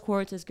rose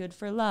quartz is good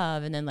for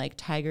love, and then like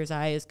tiger's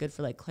eye is good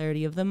for like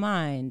clarity of the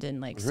mind, and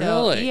like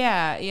really?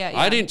 Yeah.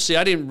 I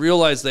didn't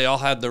realize they all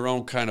had their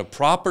own kind of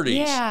properties.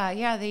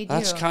 Yeah, they do.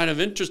 That's kind of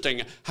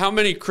interesting. How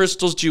many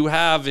crystals do you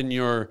have do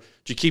you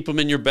keep them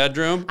in your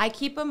bedroom? I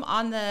keep them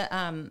on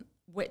the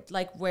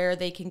where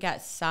they can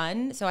get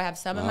sun. So I have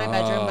some in my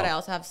bedroom, but I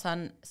also have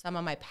some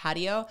on my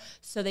patio,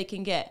 so they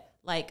can get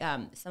like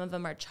some of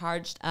them are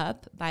charged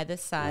up by the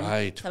sun.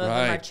 Right. Some of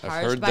them are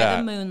charged by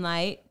the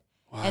moonlight.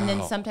 Wow. And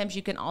then sometimes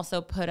you can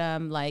also put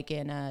them like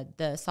in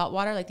the salt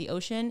water, like the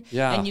ocean,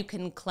 and you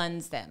can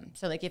cleanse them.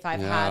 So like if I've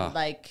had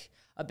like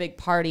a big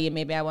party and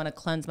maybe I want to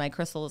cleanse my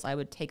crystals, I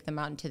would take them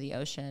out into the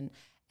ocean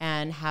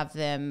and have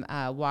them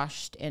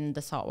washed in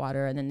the salt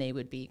water, and then they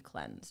would be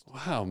cleansed.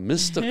 Wow,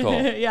 mystical.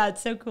 Yeah,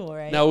 it's so cool,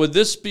 right? Now, would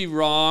this be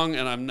wrong?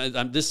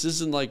 And this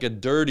isn't like a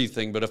dirty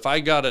thing, but if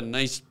I got a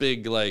nice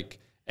big like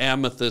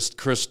amethyst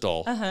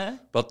crystal,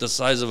 about the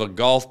size of a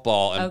golf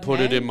ball, and put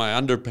it in my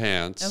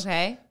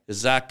underpants,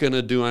 is that going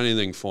to do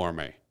anything for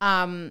me?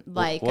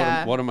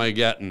 What am I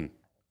getting?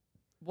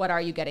 What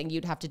are you getting?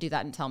 You'd have to do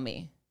that and tell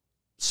me.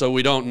 So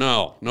we don't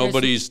know.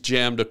 Nobody's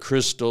jammed a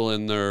crystal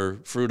in their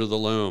Fruit of the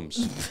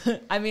Looms.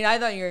 I mean, I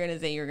thought you were going to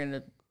say you were going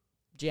to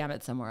jam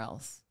it somewhere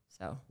else.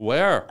 So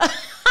where?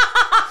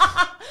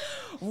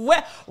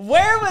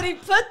 Where would he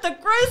put the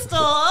crystal?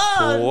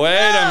 Oh, wait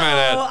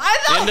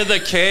a minute. Into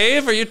the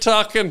cave? Are you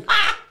talking?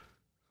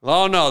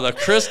 Oh, no, the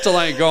crystal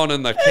ain't going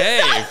in the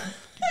cave.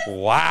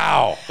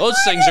 Wow. Those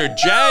things are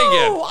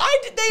jagged.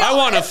 I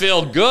want to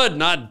feel good,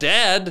 not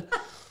dead.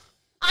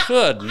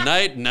 Good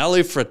night,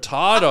 Nelly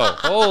Furtado.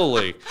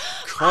 Holy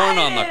corn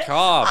on the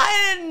cob.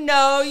 I didn't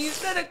know. You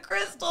said a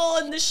crystal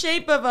in the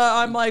shape of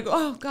I'm like,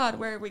 oh, God,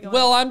 where are we going?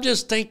 Well, I'm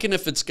just thinking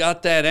if it's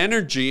got that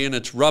energy and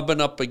it's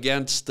rubbing up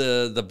against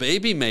the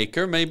baby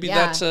maker, maybe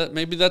that's a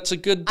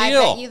good deal. I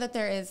bet you that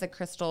there is a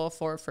crystal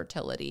for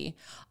fertility.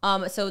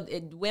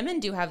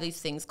 Women do have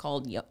these things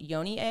called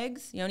yoni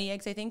eggs,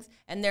 I think,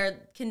 and they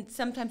can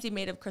sometimes be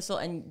made of crystal,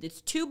 and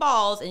it's 2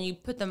 balls, and you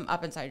put them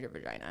up inside your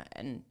vagina,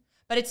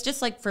 but it's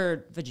just like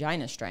for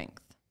vagina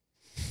strength.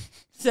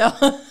 So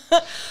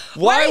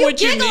why would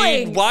you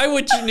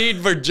need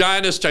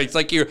vagina strength?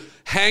 Like you're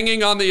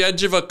hanging on the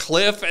edge of a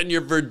cliff and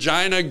your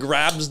vagina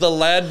grabs the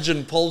ledge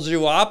and pulls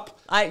you up?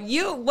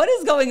 What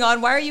is going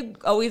on? Why are you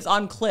always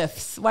on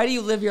cliffs? Why do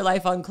you live your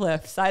life on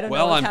cliffs? I don't know.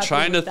 Well, I'm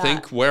trying to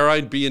think where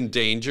I'd be in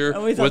danger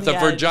with a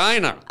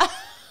vagina.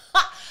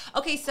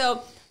 Okay,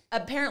 so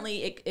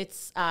apparently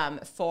it's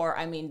for,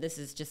 this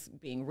is just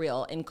being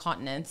real,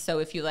 incontinence. So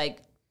if you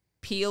like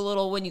pee a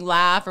little when you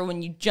laugh or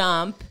when you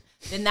jump,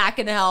 then that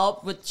can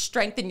help with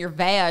strengthen your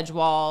vag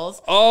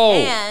walls. Oh.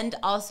 And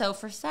also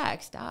for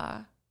sex.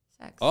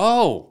 Sex.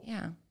 Oh.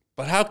 Yeah.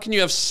 But how can you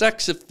have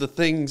sex if the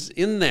thing's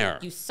in there?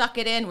 You suck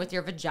it in with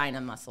your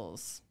vagina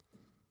muscles.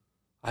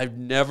 I've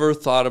never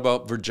thought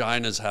about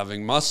vaginas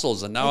having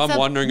muscles, and now I'm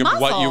wondering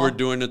what you were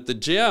doing at the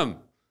gym.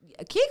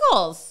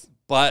 Kegels.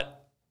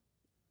 But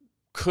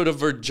could a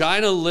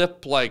vagina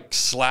lip like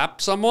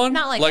slap someone?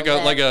 Not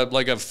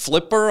like a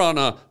flipper on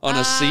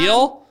a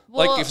seal?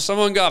 Well, like if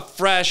someone got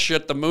fresh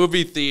at the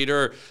movie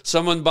theater,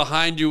 someone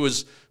behind you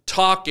was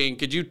talking,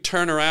 could you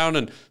turn around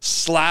and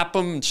slap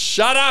them?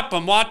 Shut up!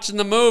 I'm watching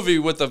the movie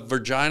with a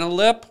vagina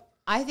lip.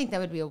 I think that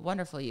would be a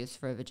wonderful use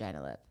for a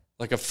vagina lip.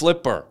 Like a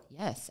flipper.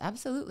 Yes,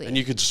 absolutely. And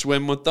you could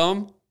swim with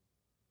them?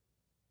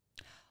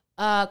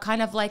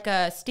 Kind of like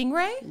a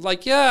stingray?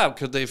 Like, yeah,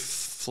 could they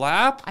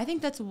flap? I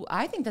think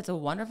that's a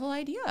wonderful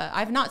idea.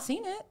 I've not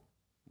seen it.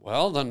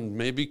 Well, then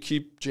maybe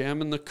keep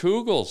jamming the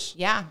Kegels.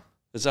 Yeah.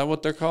 Is that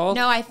what they're called?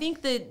 No, I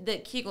think the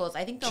Kegels,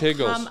 I think they'll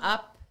come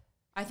up.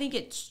 I think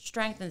it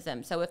strengthens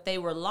them. So if they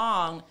were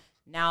long,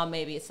 now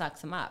maybe it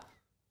sucks them up.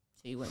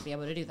 So you wouldn't be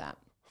able to do that.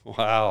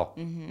 Wow.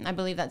 I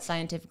believe that's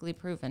scientifically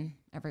proven.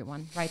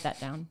 Everyone, write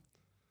that down.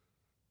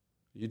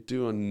 You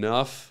do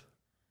enough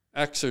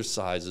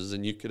exercises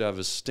and you could have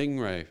a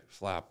stingray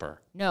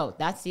flapper. No,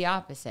 that's the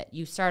opposite.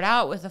 You start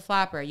out with a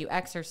flapper, you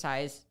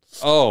exercise.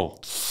 Oh.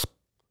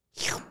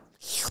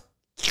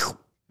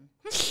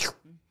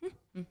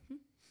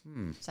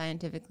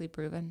 Scientifically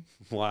proven.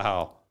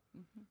 Wow.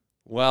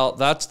 Well,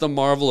 that's the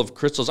marvel of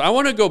crystals. I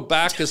want to go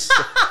back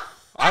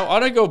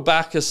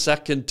a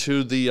second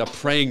to the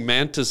praying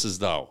mantises,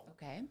 though.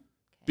 Okay.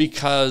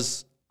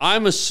 Because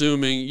I'm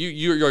assuming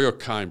you're a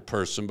kind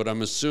person, but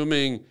I'm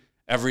assuming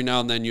every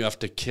now and then you have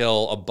to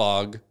kill a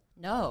bug.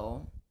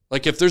 No.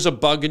 Like if there's a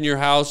bug in your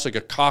house, like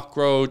a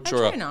cockroach I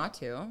try not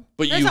to.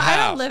 But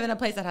I don't live in a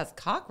place that has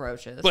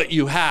cockroaches. But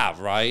you have,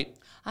 right?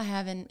 I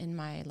have in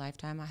my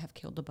lifetime. I have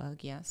killed a bug,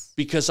 yes.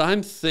 Because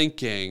I'm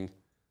thinking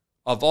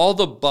of all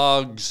the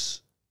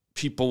bugs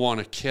people want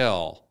to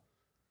kill,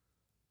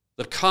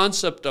 the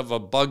concept of a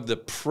bug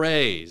that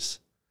prays,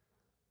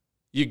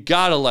 you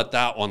got to let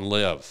that one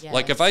live. Yes.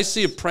 Like if I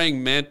see a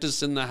praying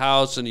mantis in the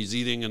house and he's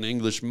eating an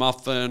English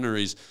muffin or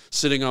he's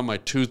sitting on my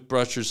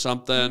toothbrush or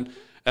something,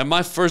 and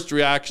my first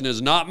reaction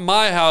is, not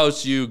my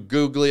house, you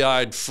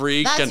googly-eyed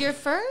freak. That's your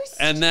first?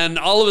 And then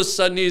all of a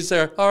sudden he's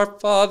there, our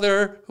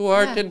Father who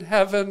art in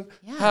heaven,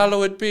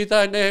 hallowed be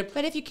thy name.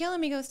 But if you kill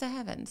him, he goes to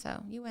heaven,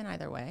 so you win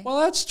either way. Well,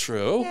 that's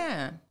true.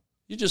 Yeah.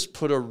 You just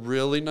put a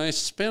really nice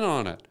spin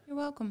on it. You're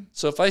welcome.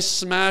 So if I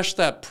smash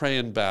that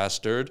praying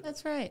bastard,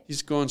 that's right.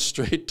 He's going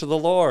straight to the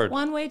Lord.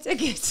 One-way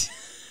ticket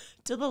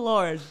to the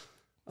Lord.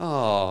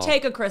 Oh.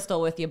 Take a crystal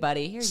with you,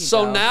 buddy. Here you go.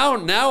 So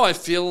now I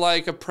feel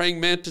like a praying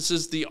mantis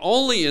is the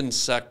only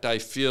insect I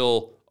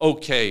feel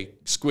okay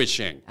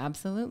squishing.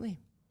 Absolutely.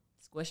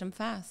 Squish them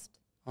fast.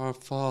 Our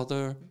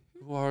Father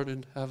who art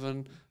in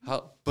heaven.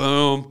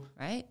 Boom.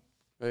 Right?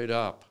 Right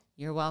up.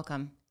 You're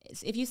welcome.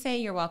 If you say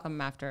you're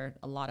welcome after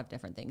a lot of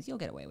different things, you'll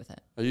get away with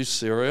it. Are you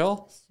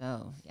serial?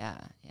 So, yeah.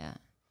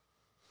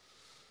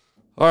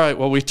 All right,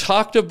 well, we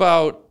talked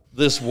about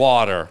this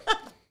water.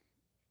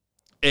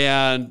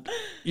 And,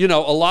 a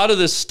lot of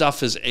this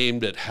stuff is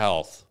aimed at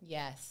health.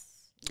 Yes.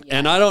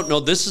 And I don't know,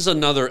 this is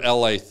another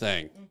LA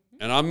thing.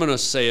 And I'm going to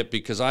say it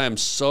because I am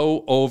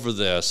so over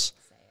this.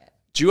 Say it.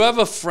 Do you have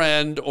a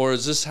friend, or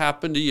has this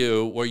happened to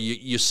you, where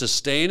you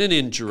sustain an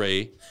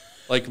injury,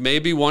 like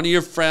maybe one of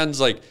your friends,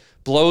 like,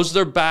 blows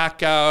their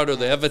back out, or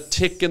they have a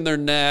tick in their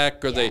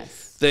neck, or they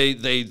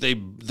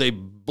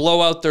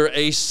blow out their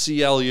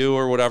ACLU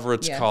or whatever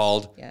it's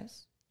called.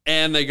 Yes.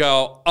 And they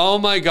go, oh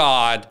my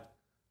God,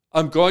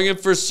 I'm going in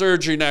for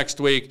surgery next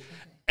week,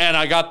 and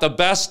I got the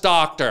best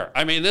doctor.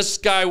 I mean, this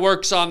guy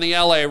works on the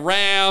LA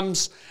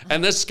Rams,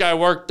 and this guy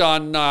worked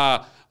on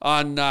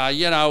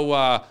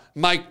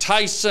Mike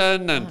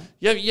Tyson. And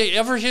you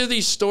ever hear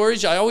these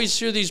stories? I always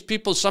hear these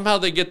people, somehow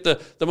they get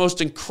the most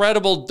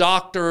incredible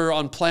doctor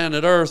on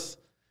planet Earth,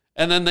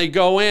 and then they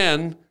go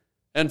in,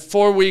 and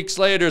 4 weeks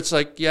later, it's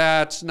like,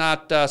 yeah, it's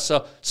not.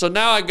 So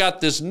now I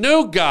got this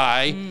new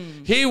guy.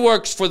 He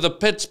works for the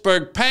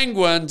Pittsburgh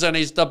Penguins, and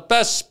he's the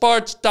best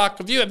sports doc.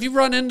 Have you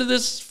run into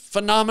this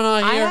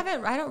phenomenon here?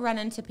 I don't run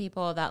into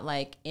people that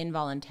like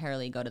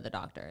involuntarily go to the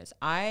doctors.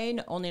 I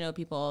only know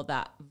people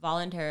that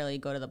voluntarily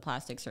go to the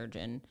plastic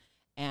surgeon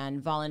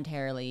and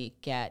voluntarily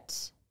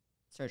get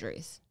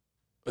surgeries.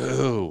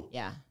 Ooh.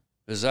 Yeah.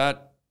 Is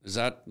that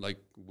like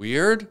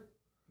weird?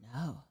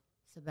 No.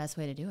 It's the best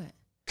way to do it.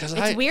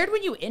 It's weird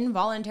when you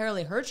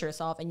involuntarily hurt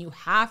yourself and you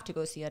have to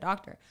go see a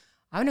doctor.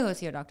 I want to go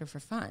see a doctor for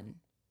fun.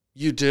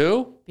 You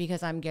do?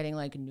 Because I'm getting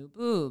like new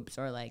boobs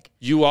or like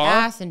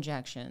gas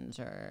injections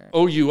or...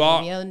 Oh, you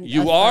are?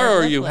 You are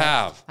or you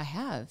have? I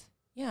have.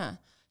 Yeah.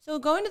 So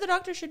going to the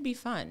doctor should be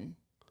fun.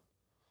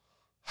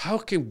 How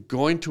can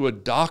going to a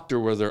doctor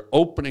where they're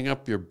opening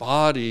up your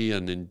body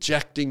and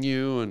injecting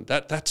you and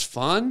that's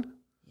fun?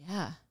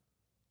 Yeah.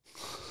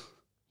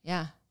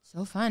 Yeah.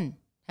 So fun.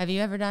 Have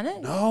you ever done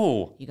it?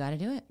 No. You got to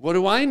do it. What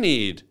do I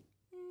need?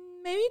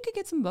 Maybe you could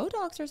get some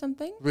Botox or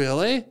something.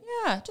 Really?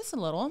 Yeah, just a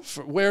little.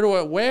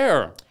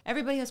 Where?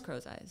 Everybody has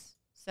crow's eyes.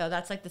 So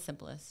that's like the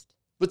simplest.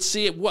 But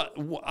see,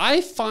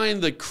 I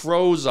find that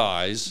crow's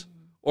eyes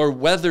or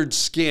weathered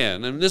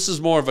skin, and this is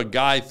more of a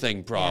guy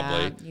thing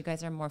probably. Yeah, you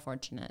guys are more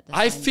fortunate.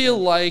 I feel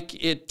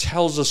like it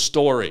tells a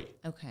story.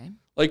 Okay.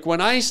 Like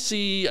when I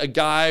see a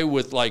guy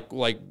with like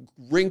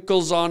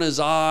wrinkles on his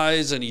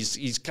eyes and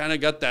he's kind of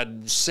got that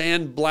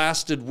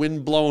sand-blasted,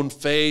 wind-blown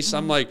face,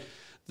 I'm like,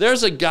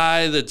 there's a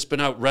guy that's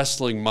been out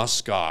wrestling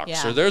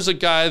muskox, or there's a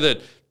guy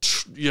that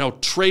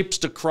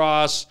traipsed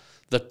across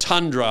the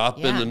tundra up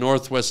in the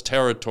Northwest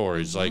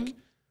Territories. Like,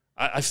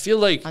 I feel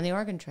like on the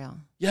Oregon Trail.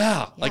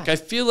 Yeah, like I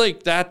feel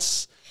like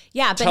that's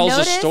but tells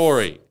a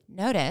story.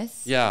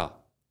 Notice. Yeah.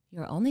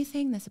 You're only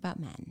saying this about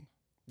men.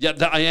 Yeah,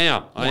 I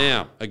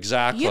am.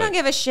 Exactly. You don't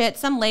give a shit.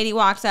 Some lady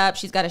walks up.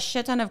 She's got a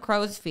shit ton of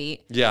crow's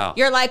feet. Yeah.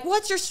 You're like,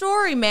 what's your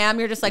story, ma'am?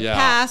 You're just like,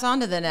 pass on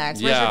to the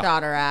next. Where's your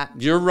daughter at?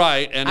 You're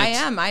right. And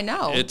I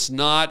know. It's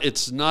not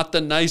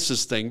the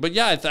nicest thing. But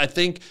yeah, I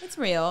think it's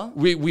real.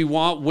 We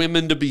want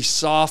women to be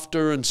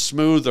softer and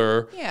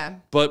smoother. Yeah.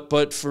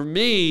 But for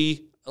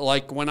me,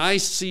 like when I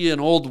see an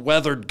old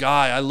weathered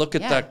guy, I look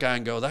at that guy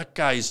and go, that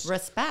guy's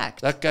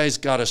respect. That guy's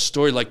got a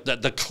story, like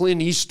the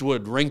Clint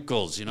Eastwood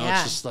wrinkles,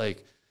 It's just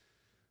like,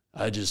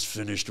 I just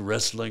finished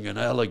wrestling an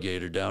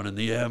alligator down in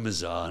the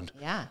Amazon.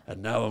 Yeah.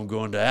 And now I'm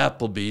going to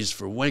Applebee's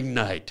for wing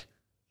night.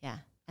 Yeah.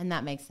 And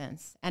that makes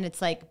sense. And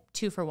it's like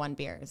 2-for-1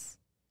 beers.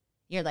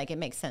 You're like, it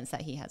makes sense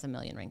that he has a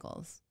million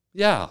wrinkles.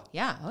 Yeah.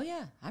 Yeah. Oh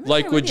yeah. I'm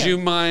like, would you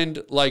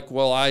mind, like,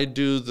 while I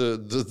do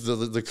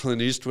the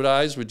Clint Eastwood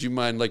eyes, would you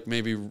mind, like,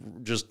 maybe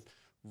just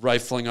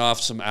rifling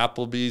off some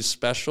Applebee's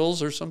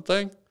specials or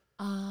something?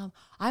 I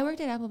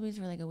worked at Applebee's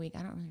for like a week. I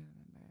don't really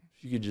remember.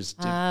 You could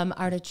just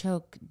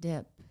artichoke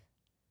dip.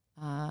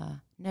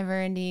 Never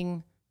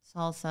ending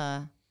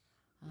salsa.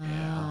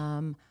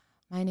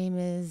 My name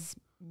is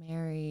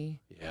Mary.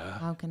 Yeah.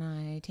 How can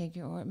I take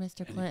your order,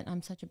 Mr. Clint?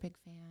 I'm such a big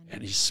fan.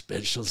 Any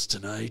specials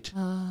tonight?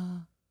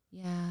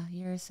 Yeah,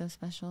 you're so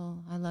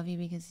special. I love you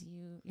because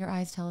your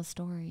eyes tell a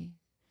story.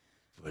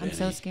 I'm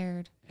so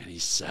scared. Any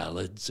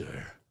salads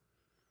or?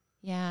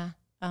 Yeah.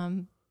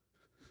 Our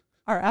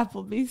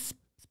Applebee's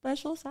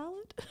special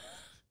salad.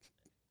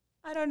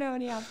 I don't know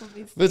any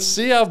Applebee's. But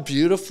see how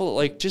beautiful,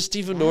 like, just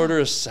even to order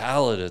a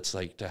salad, it's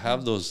like to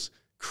have those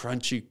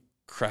crunchy,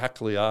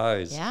 crackly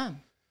eyes. Yeah.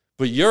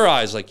 But your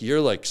eyes, like,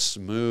 you're like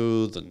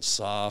smooth and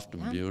soft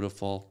and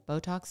beautiful.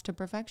 Botox to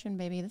perfection,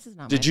 baby. This is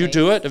not Did you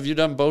do it? Have you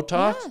done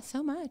Botox? Yeah,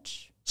 so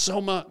much. So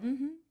much.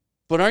 Mm-hmm.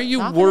 But are you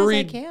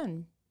worried? As I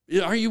can.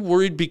 Are you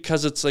worried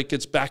because it's like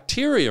it's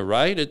bacteria,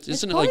 right?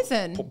 Isn't it like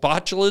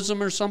botulism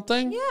or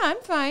something? Yeah,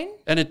 I'm fine.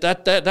 And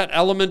that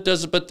element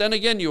does it. But then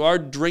again, you are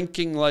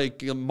drinking like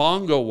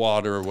Mongo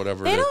water or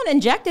whatever. They don't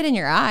inject it in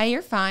your eye.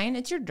 You're fine.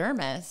 It's your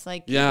dermis.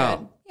 Like, yeah. You're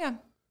good. Yeah.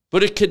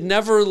 But it could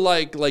never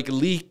like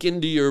leak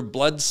into your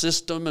blood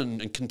system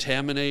and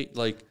contaminate.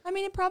 Like, I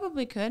mean, it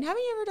probably could.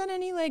 Haven't you ever done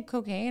any like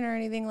cocaine or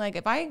anything? Like,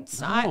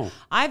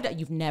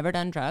 you've never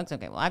done drugs.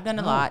 Okay, well, I've done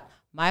a lot.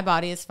 My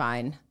body is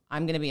fine.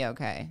 I'm going to be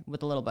okay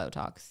with a little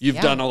Botox. You've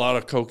done a lot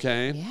of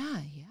cocaine?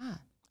 Yeah.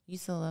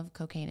 Used to love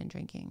cocaine and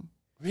drinking.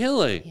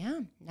 Really?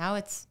 Yeah. Now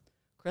it's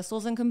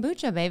crystals and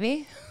kombucha,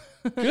 baby.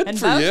 Good and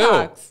for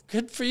Botox. you.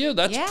 Good for you.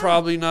 That's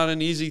probably not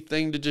an easy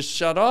thing to just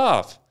shut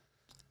off.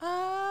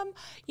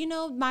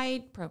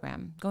 My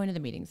program, going to the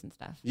meetings and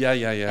stuff. Yeah.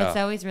 It's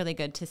always really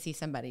good to see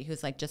somebody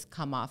who's like just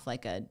come off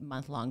like a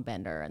month-long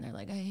bender and they're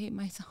like, I hate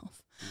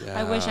myself. Yeah.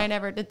 I wish I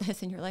never did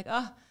this. And you're like,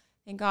 oh,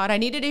 thank God. I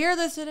needed to hear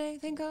this today.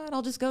 Thank God.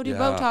 I'll just go do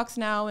Botox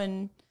now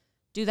and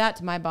do that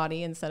to my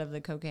body instead of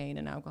the cocaine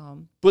and alcohol.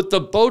 But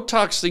the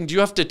Botox thing, do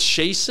you have to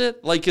chase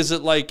it? Like, is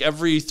it like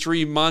every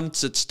 3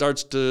 months it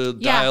starts to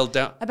dial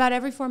down? About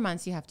every 4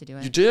 months you have to do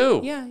it. You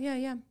do?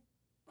 Yeah.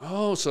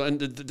 Oh, so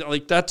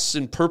like that's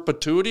in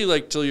perpetuity,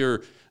 like till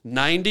you're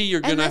 90,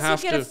 you're going to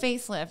have to get a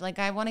facelift. Like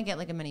I want to get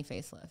like a mini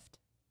facelift.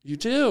 You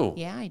do?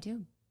 Yeah, I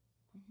do.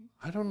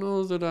 I don't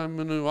know that I'm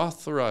going to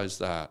authorize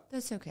that.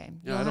 That's okay.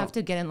 You'll have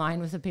to get in line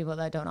with the people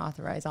that don't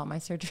authorize all my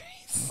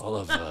surgeries.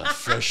 I'll have a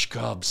fresh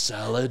Cobb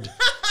salad,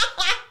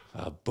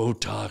 a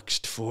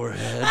Botoxed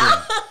forehead,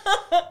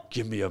 and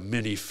give me a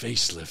mini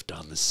facelift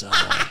on the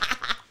side.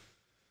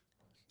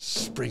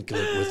 Sprinkle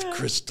it with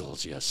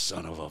crystals, you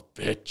son of a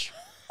bitch.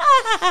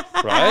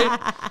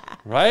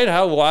 Right?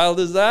 How wild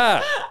is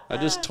that? I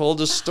just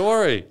told a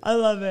story. I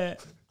love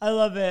it.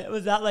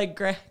 Was that like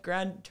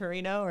Gran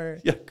Torino or?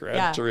 Yeah,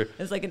 Gran Torino.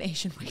 It's like an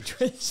Asian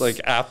waitress. It's like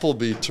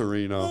Applebee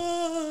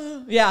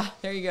Torino. Yeah,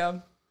 there you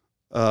go.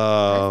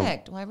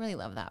 Perfect. Well, I really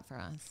love that for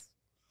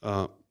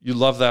us. You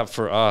love that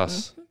for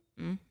us.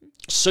 Mm-hmm.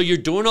 So you're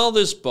doing all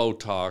this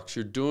Botox.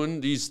 You're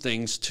doing these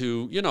things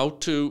to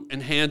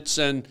enhance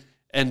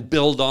and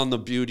build on the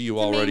beauty you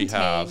already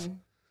have.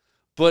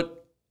 But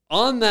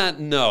on that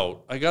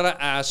note, I got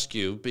to ask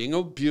you, being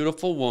a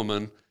beautiful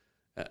woman,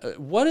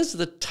 what is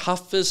the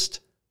toughest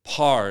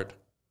part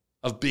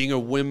of being a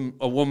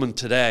woman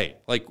today?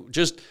 Like,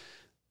 just,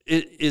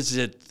 is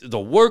it the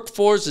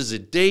workforce? Is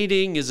it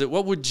dating?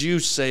 What would you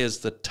say is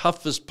the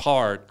toughest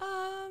part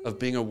of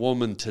being a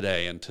woman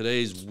today in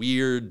today's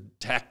weird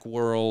tech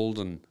world?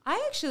 And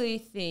I actually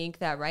think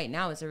that right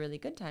now is a really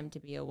good time to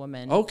be a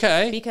woman.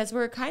 Okay. Because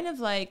we're kind of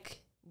like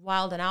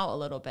wilding out a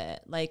little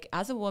bit. Like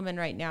as a woman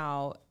right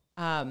now,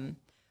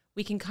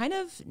 we can kind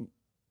of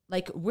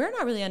like, we're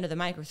not really under the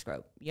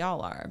microscope.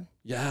 Y'all are.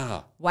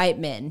 Yeah. White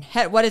men.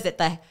 What is it?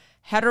 The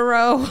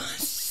hetero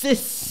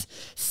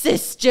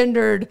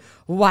cisgendered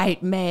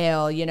white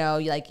male, you know,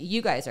 like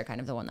you guys are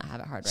kind of the one that have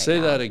it hard right now. Say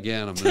that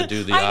again. I'm going to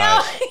do the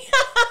eyes.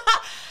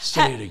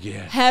 Say it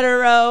again.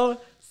 Hetero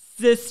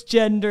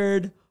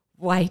cisgendered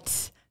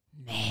white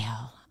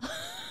male.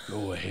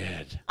 Go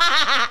ahead.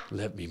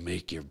 Let me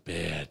make your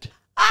bed.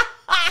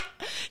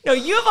 No,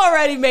 you've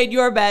already made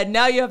your bed.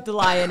 Now you have to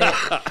lie in it.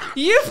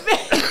 You've made...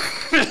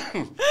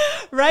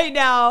 Right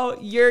now,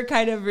 you're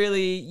kind of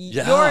really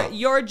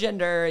your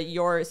gender,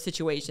 your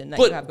situation that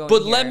you have going.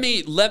 But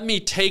here. let me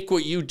take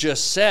what you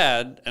just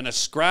said and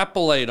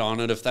extrapolate on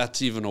it, if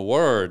that's even a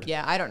word.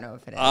 Yeah, I don't know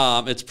if it is.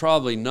 It's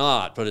probably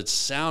not, but it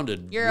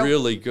sounded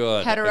really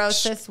good. Hetero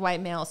cis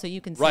white male, so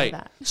you can say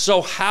that.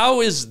 So how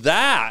is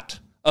that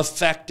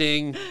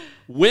affecting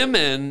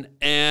women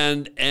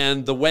and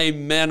the way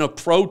men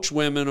approach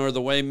women or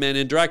the way men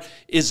interact?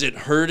 Is it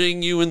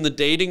hurting you in the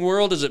dating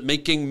world? Is it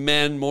making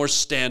men more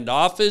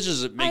standoffish?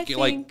 Is it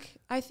making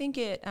I think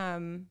it,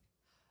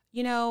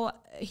 you know,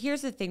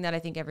 here's the thing that I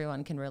think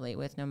everyone can relate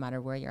with no matter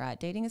where you're at.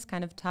 Dating is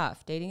kind of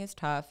tough. Dating is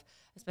tough,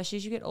 especially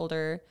as you get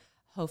older.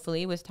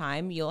 Hopefully with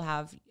time, you'll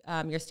have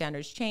your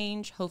standards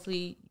change.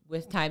 Hopefully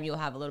with time, you'll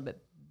have a little bit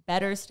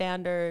better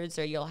standards,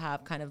 or you'll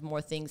have kind of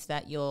more things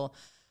that you're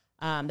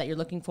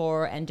looking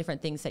for and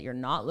different things that you're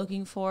not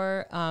looking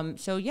for.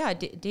 So yeah,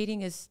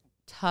 dating is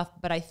tough,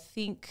 but I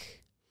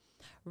think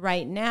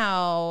right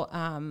now,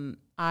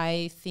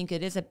 I think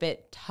it is a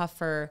bit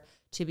tougher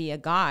to be a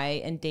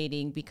guy and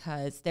dating,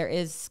 because there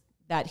is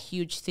that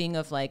huge thing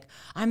of like,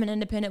 I'm an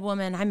independent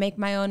woman. I make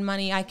my own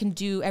money. I can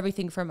do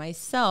everything for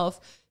myself.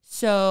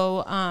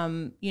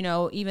 So, you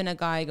know, even a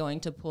guy going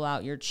to pull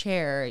out your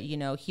chair, you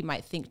know, he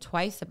might think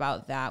twice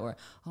about that, or,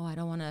 oh, I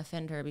don't want to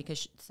offend her,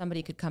 because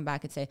somebody could come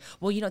back and say,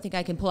 well, you don't think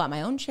I can pull out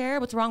my own chair?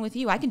 What's wrong with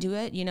you? I can do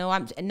it. You know,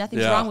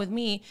 nothing's wrong with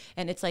me.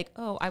 And it's like,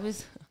 oh, I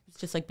was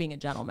just like being a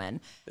gentleman.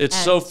 It's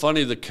so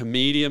funny, the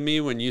comedian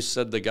me, when you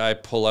said the guy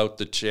pull out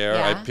the chair,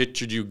 I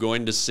pictured you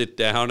going to sit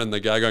down and the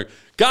guy going,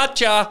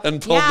 gotcha,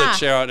 and pulled the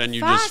chair out, and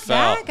you just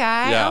fell. That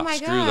guy. Yeah, oh my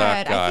screw God.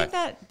 that guy. I think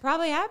that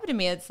probably happened to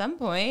me at some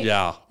point.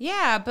 Yeah.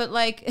 Yeah, but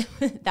like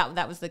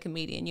that was the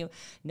comedian.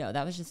 No,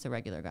 that was just a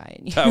regular guy.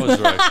 That was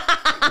right.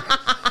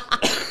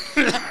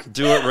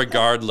 Do it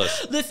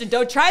regardless. Listen,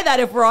 don't try that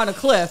if we're on a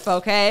cliff,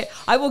 okay?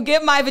 I will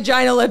get my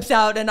vagina lips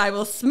out and I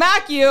will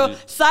smack you,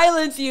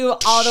 silence you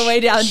all the way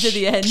down to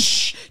the end,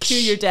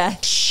 to your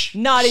death.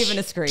 Not even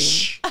a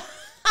scream.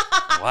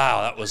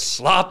 Wow, that was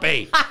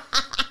sloppy.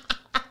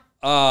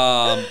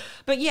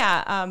 But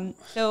yeah,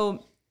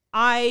 so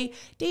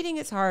dating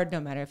is hard no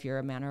matter if you're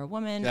a man or a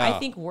woman. Yeah. I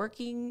think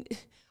working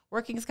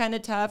is kind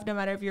of tough no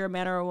matter if you're a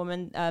man or a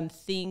woman.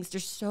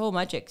 There's so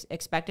much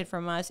expected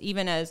from us,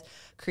 even as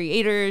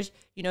creators.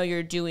 You know,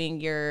 you're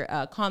doing your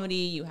comedy,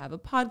 you have a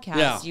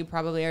podcast, you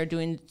probably are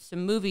doing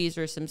some movies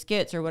or some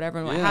skits or whatever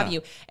and what have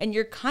you. And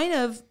you're kind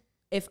of,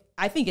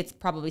 I think it's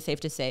probably safe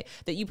to say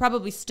that you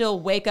probably still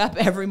wake up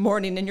every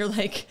morning and you're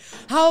like,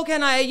 how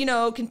can I, you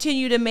know,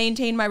 continue to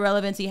maintain my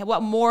relevancy?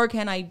 What more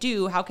can I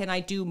do? How can I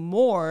do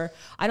more?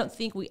 I don't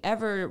think we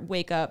ever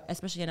wake up,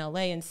 especially in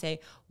LA, and say,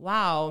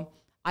 wow,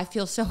 I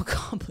feel so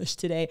accomplished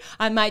today.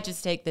 I might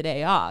just take the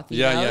day off.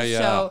 You know?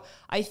 So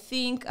I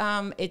think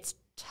it's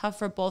tough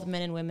for both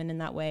men and women in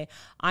that way.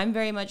 I'm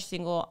very much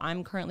single.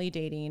 I'm currently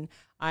dating.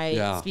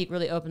 I speak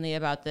really openly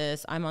about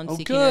this. I'm on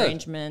seeking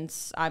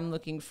arrangements. I'm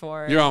looking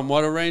for... You're on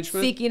what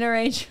arrangement? Seeking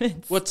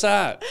arrangements. What's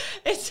that?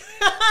 It's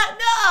no.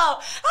 How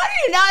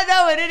do you not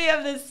know what any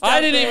of this stuff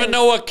I didn't even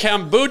know what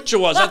kombucha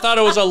was. I thought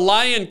it was a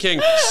Lion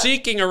King.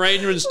 Seeking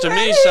arrangements to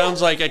me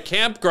sounds like a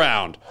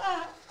campground.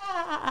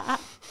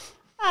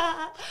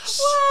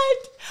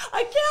 What? A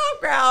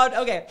campground.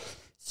 Okay.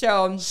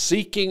 So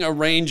seeking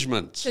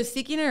arrangements. So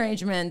seeking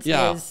arrangements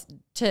is,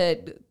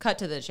 to cut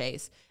to the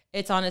chase,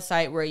 it's on a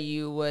site where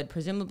you would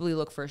presumably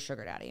look for a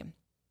sugar daddy.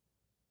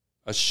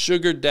 A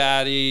sugar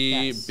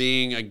daddy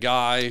being a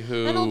guy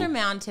who... An older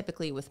man,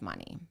 typically with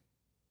money.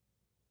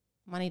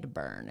 Money to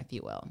burn, if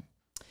you will.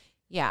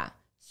 Yeah.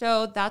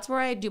 So that's where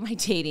I do my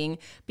dating,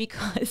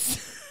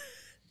 because...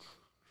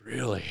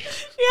 Really?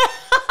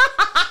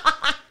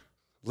 Yeah.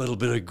 Little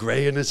bit of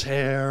gray in his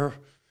hair,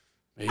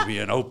 maybe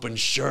an open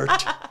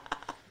shirt.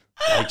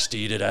 Likes to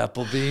eat at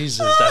Applebee's.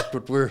 Is that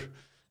what we're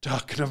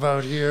talking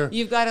about here?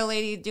 You've got a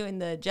lady doing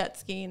the jet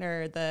skiing,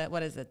 or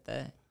what is it?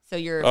 So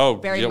you're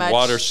very much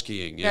water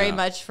skiing. Yeah. Very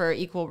much for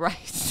equal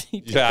rights.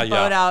 You take the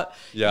boat out.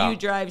 Yeah. You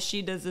drive.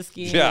 She does the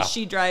skiing. Yeah.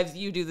 She drives.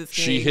 You do the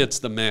skiing. She hits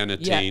the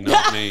manatee,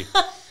 not me.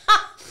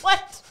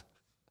 What?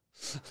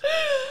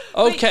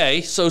 Okay,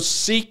 so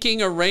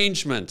seeking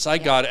arrangements. I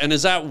got it. And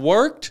has that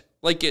worked?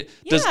 Like,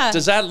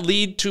 does that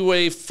lead to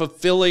a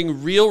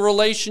fulfilling real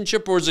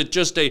relationship, or is it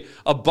just a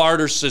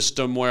barter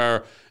system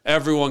where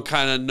everyone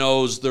kind of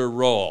knows their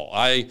role?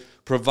 I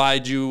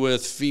provide you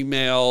with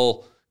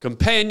female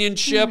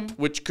companionship,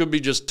 which could be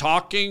just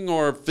talking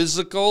or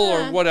physical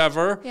or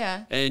whatever.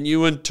 Yeah. And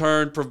you in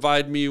turn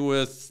provide me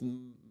with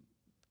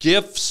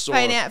gifts or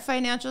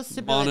financial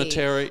stability.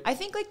 Monetary. I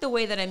think like the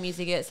way that I'm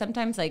using it,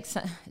 sometimes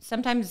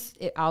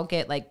I'll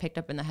get like picked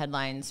up in the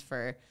headlines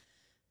for,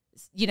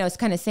 you know, it's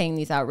kind of saying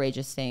these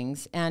outrageous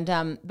things.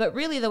 And, but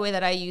really the way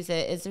that I use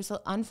it is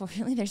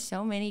unfortunately, there's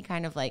so many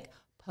kind of like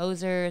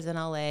posers in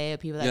LA,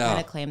 people that kind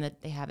of claim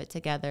that they have it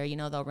together. You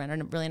know, they'll rent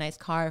a really nice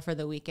car for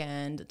the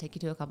weekend, take you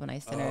to a couple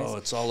nice dinners. Oh,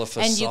 it's all a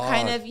facade. And you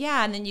kind of,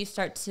 and then you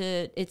start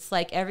to, it's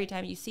like every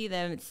time you see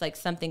them, it's like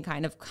something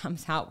kind of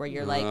comes out where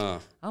you're like,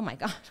 oh my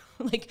God,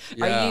 like,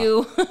 are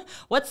you,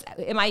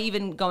 am I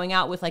even going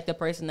out with like the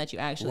person that you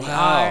actually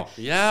are?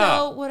 Yeah.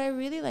 So what I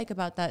really like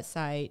about that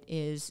site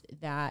is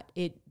that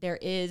there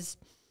is,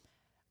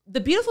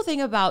 the beautiful thing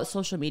about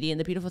social media and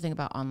the beautiful thing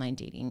about online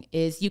dating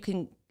is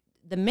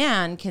the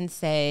man can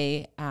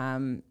say,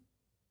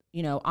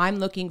 you know, I'm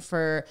looking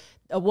for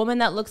a woman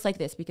that looks like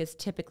this, because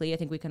typically I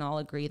think we can all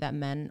agree that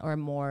men are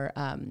more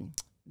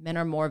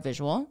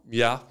visual.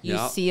 You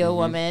see a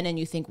woman and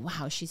you think,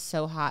 wow, she's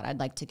so hot, I'd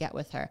like to get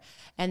with her.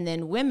 And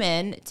then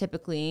women,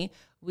 typically,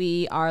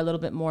 we are a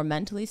little bit more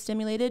mentally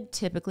stimulated,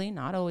 typically,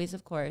 not always,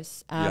 of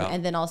course.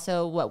 And then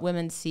also what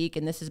women seek,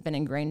 and this has been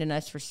ingrained in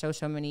us for so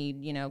many,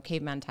 you know,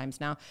 caveman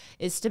times now,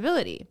 is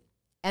stability.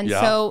 And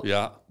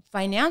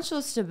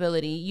financial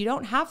stability, you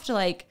don't have to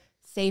like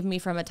save me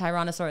from a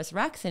Tyrannosaurus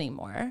Rex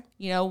anymore.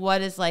 You know,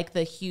 what is like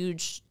the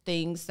huge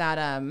things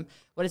that,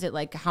 what is it,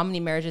 like how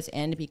many marriages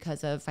end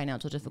because of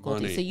financial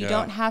difficulty? Money, so you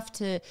don't have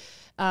to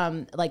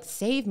like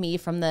save me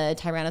from the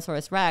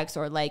Tyrannosaurus Rex,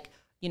 or like,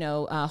 you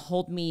know,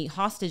 hold me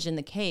hostage in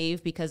the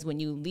cave, because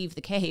when you leave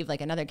the cave, like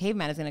another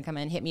caveman is going to come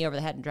in, hit me over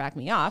the head and drag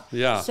me off.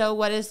 So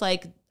what is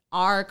like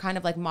our kind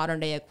of like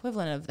modern day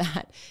equivalent of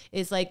that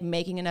is like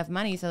making enough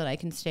money so that I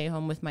can stay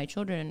home with my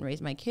children and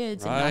raise my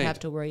kids and not have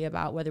to worry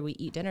about whether we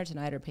eat dinner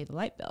tonight or pay the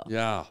light bill.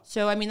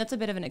 So, I mean, that's a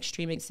bit of an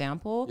extreme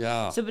example.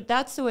 So, but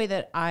that's the way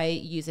that I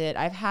use it.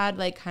 I've had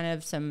like kind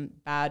of some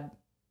bad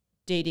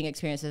dating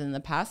experiences in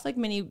the past, like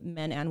many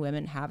men and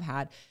women have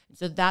had.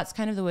 So that's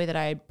kind of the way that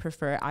I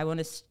prefer. I want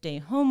to stay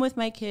home with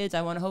my kids.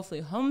 I want to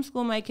hopefully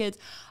homeschool my kids.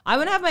 I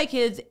want to have my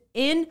kids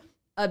in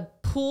a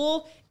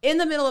pool in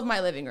the middle of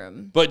my living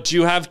room. But do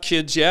you have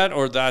kids yet,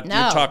 or that you're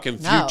talking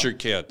future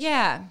kids?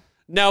 Yeah.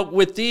 Now,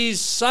 with these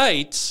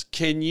sites,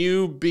 can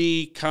you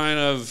be kind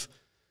of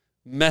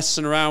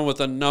messing around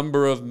with a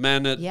number of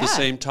men at the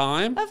same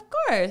time? Of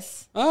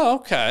course. Oh,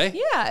 okay.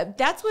 Yeah,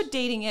 that's what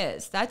dating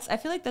is. I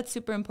feel like that's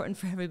super important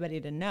for everybody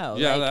to know.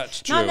 Yeah, like,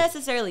 that's true. Not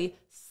necessarily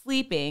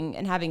sleeping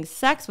and having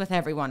sex with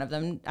every one of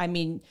them. I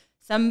mean,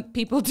 some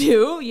people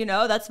do, you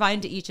know, that's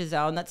fine, to each his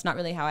own. That's not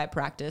really how I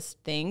practice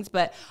things,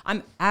 but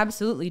I'm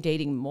absolutely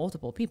dating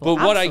multiple people.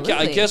 But what I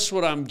guess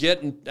what I'm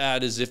getting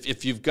at is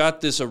if you've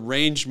got this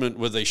arrangement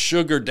with a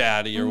sugar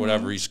daddy or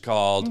whatever he's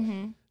called,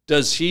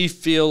 does he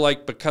feel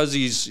like because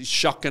he's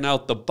shucking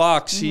out the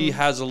bucks, he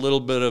has a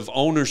little bit of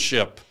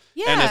ownership?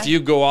 And if you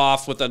go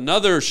off with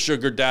another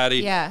sugar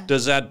daddy,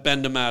 does that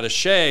bend him out of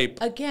shape?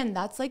 Again,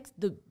 that's like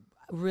the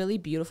really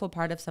beautiful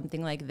part of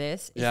something like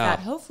this is that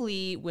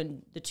hopefully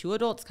when the two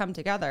adults come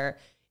together,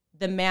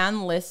 the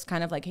man lists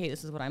kind of like, hey,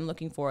 this is what I'm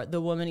looking for.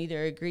 The woman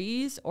either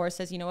agrees or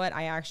says, you know what,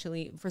 I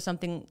actually, for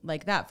something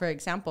like that, for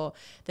example,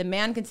 the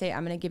man can say,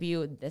 I'm going to give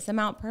you this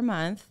amount per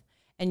month,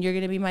 and you're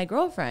going to be my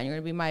girlfriend. You're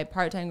going to be my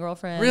part-time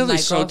girlfriend. Really?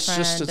 So it's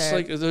just, it's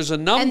like there's a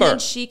number. And then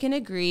she can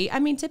agree. I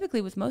mean,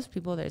 typically with most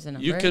people, there's a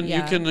number. You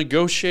can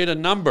negotiate a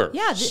number.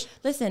 Yeah.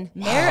 Listen,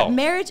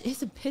 marriage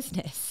is a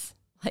business.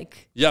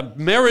 Like,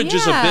 marriage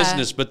is a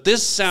business, but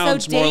this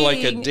sounds more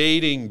like a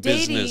dating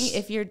business.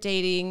 If you're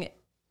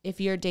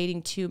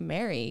dating to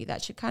marry,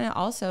 that should kind of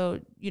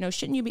also, you know,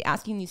 shouldn't you be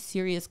asking these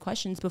serious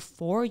questions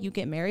before you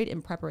get married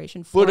in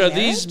preparation for marriage? But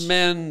are these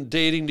men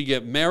dating to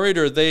get married,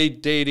 or are they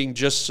dating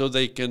just so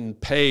they can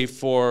pay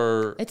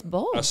for a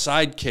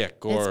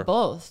sidekick? Or it's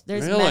both.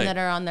 There's men that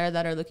are on there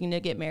that are looking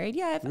to get married.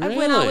 Yeah, I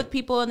went out with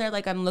people and they're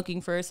like, I'm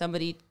looking for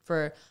somebody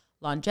for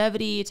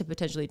longevity to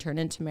potentially turn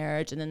into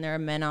marriage. And then there are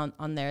men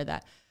on there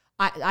that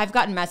I've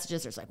gotten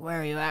messages. There's like,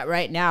 where are you at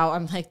right now?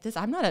 I'm like,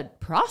 I'm not a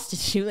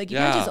prostitute. Like, you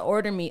can't just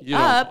order me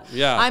up.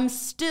 I'm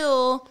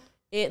still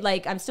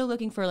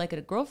looking for like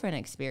a girlfriend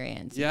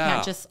experience. You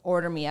can't just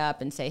order me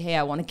up and say, hey,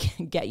 I want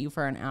to get you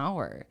for an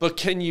hour. But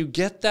can you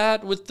get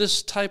that with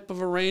this type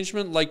of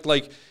arrangement?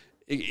 Like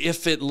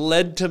if it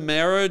led to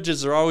marriage,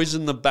 is there always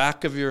in the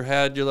back of your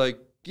head, you're like,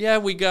 yeah,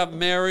 we got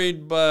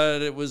married,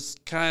 but it was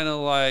kind of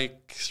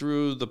like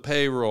through the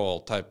payroll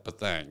type of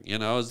thing. You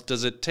know,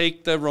 does it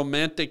take the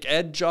romantic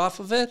edge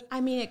off of it?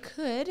 I mean, it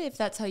could, if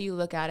that's how you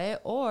look at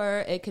it,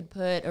 or it could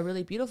put a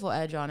really beautiful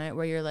edge on it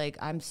where you're like,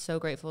 I'm so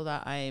grateful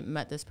that I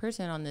met this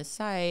person on this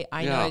site.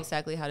 I know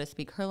exactly how to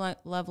speak her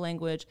love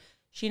language.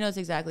 She knows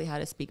exactly how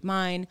to speak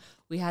mine.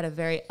 We had a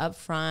very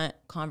upfront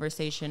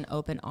conversation,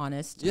 open,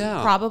 honest,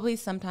 probably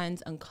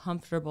sometimes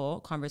uncomfortable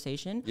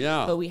conversation.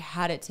 But we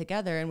had it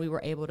together and we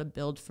were able to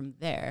build from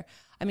there.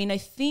 I mean, I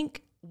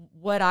think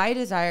what I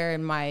desire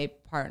in my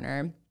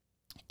partner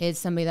is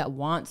somebody that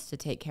wants to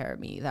take care of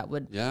me, that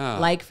would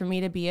like for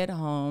me to be at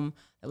home,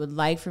 that would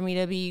like for me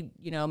to be,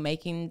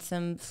 making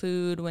some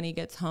food when he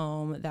gets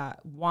home,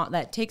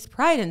 that takes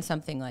pride in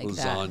something like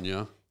that.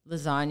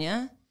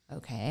 Lasagna.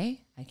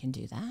 Okay, I can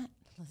do that.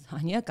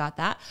 Lasagna, got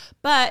that.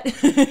 But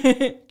give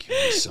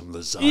me some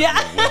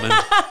lasagna,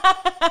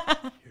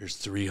 woman. Here's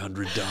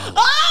 $300.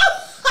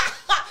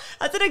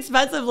 That's an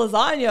expensive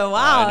lasagna.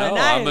 Wow,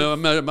 I know.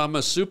 Nice. I'm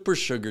a super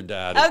sugar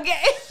daddy.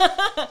 Okay.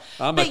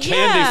 I'm a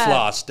candy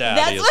floss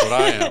daddy is what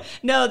I am.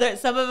 No,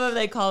 some of them,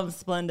 they call them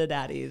Splenda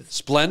daddies.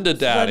 Splenda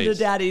daddies. Splenda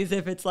daddies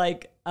if it's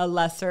like a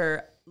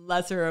lesser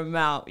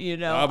amount,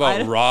 How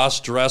about Ross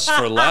Dress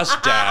for Less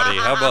daddy?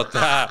 How about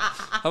that?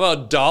 How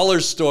about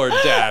dollar store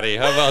daddy?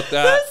 How about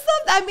that?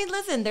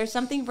 Listen, there's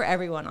something for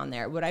everyone on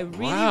there. What I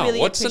really, really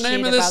what's the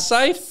name of this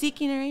site?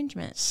 Seeking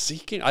Arrangement.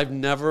 I've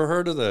never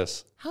heard of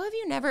this. How have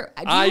you never?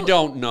 I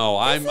don't know.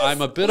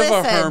 I'm a bit of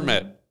a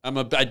hermit.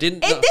 I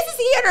didn't. This is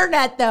the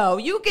internet, though.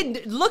 You can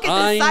look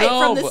at the site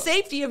from the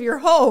safety of your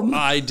home.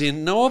 I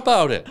didn't know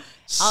about it.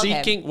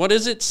 Seeking, what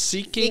is it?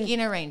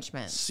 Seeking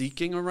Arrangements.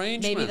 Seeking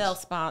Arrangements. Maybe they'll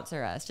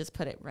sponsor us. Just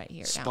put it right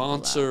here.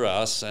 Sponsor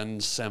us and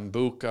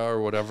Sambuca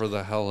or whatever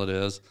the hell it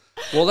is.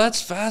 Well,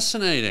 that's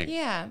fascinating.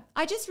 Yeah.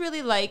 I just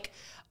really like,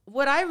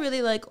 what I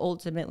really like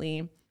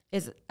ultimately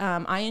is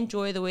I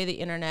enjoy the way the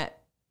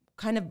internet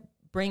kind of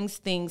brings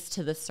things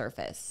to the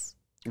surface.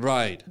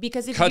 Right.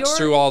 Because if cuts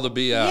through all the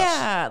BS.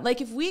 Yeah.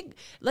 Like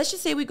let's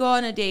just say we go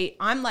on a date.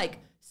 I'm like,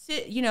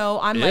 this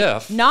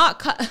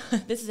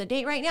is a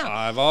date right now.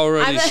 I've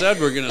already said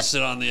we're going to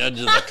sit on the edge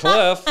of the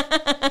cliff.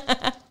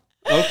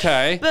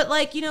 Okay. But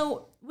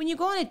when you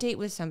go on a date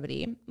with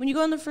somebody, when you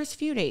go on the first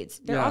few dates,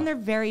 they're on their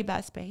very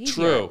best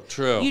behavior.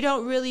 True. You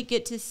don't really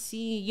get to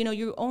see,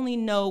 you only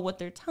know what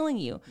they're telling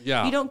you.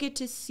 Yeah. You don't get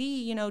to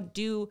see,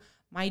 do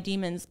my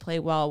demons play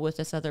well with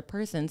this other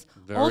person's.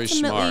 Very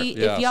smart, yes.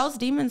 If y'all's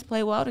demons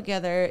play well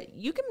together,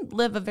 you can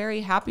live a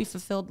very happy,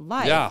 fulfilled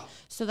life. Yeah.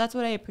 So that's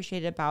what I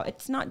appreciate about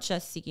it's not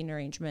just Seeking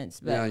Arrangements,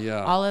 but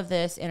yeah. all of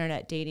this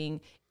internet dating.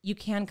 You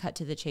can cut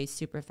to the chase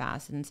super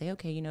fast and say,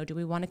 okay, do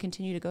we want to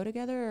continue to go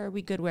together, or are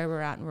we good where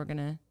we're at and we're going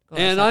to go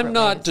our And I'm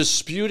not ways?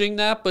 disputing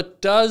that,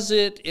 but does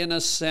it, in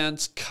a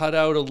sense, cut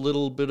out a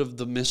little bit of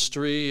the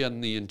mystery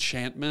and the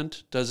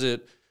enchantment? Does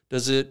it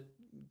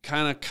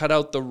kind of cut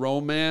out the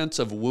romance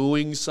of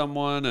wooing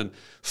someone and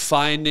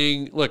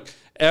finding, look,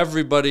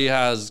 everybody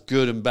has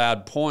good and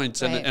bad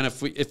points. Right. And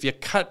if you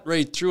cut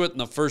right through it in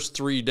the first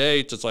 3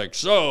 dates, it's like,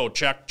 so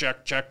check.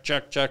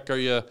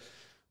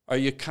 Are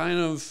you kind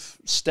of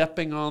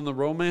stepping on the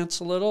romance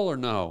a little or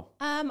no?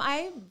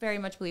 I very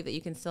much believe that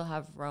you can still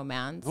have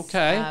romance.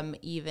 Okay.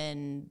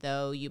 Even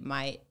though you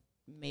might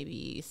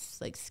maybe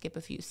skip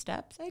a few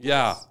steps, I guess.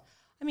 Yeah.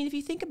 I mean, if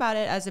you think about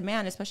it as a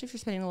man, especially if you're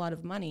spending a lot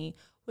of money,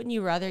 wouldn't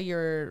you rather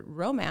your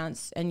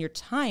romance and your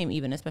time,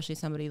 even especially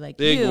somebody like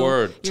Big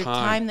word, your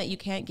time that you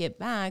can't get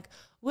back,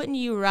 wouldn't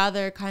you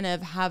rather kind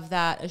of have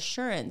that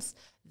assurance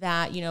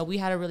that, we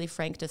had a really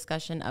frank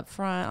discussion up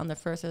front on the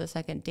first or the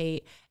second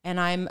date, and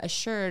I'm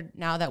assured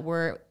now that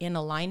we're in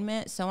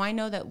alignment, so I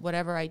know that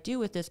whatever I do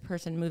with this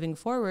person moving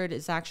forward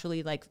is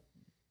actually like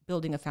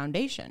building a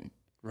foundation.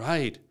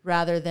 Right.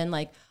 Rather than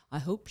I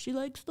hope she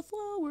likes the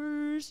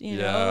flowers,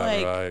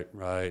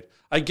 Right.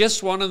 I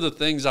guess one of the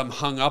things I'm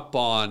hung up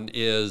on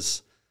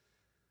is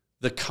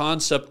the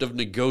concept of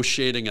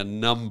negotiating a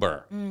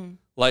number.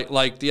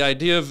 Like the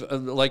idea of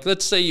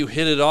let's say you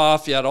hit it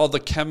off, you had all the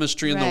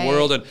chemistry in the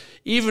world, and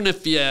even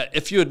if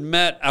you had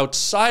met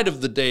outside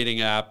of the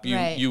dating app,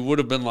 you would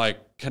have been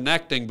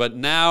connecting, but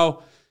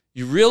now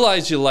you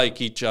realize you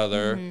like each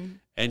other,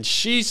 and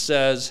she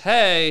says,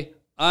 "Hey,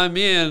 I'm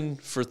in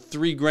for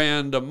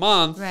 $3,000 a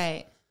month."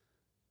 Right.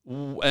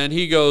 And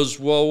he goes,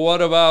 well,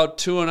 what about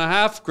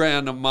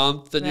 $2,500 a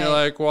month? And you're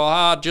like, well,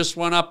 I just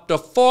went up to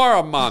 $4,000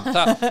 a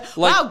month.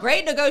 Wow,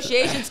 great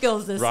negotiation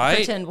skills this right?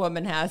 pretend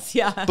woman has.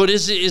 Yeah. But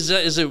is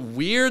it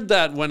weird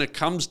that when it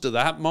comes to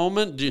that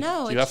moment, do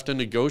you have to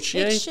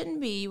negotiate? It shouldn't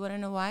be. You want to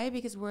know why?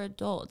 Because we're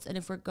adults. And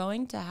if we're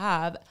going to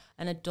have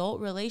an adult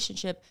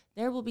relationship,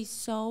 there will be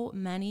so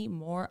many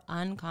more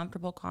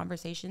uncomfortable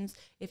conversations.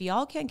 If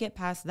y'all can't get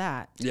past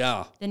that,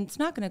 then it's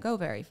not going to go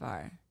very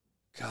far.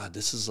 God,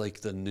 this is like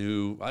the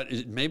new,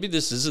 maybe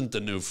this isn't the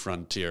new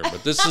frontier,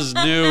 but this is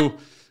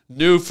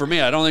new for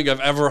me. I don't think I've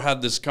ever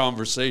had this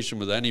conversation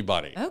with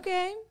anybody.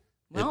 Okay.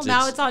 Well,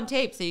 now it's on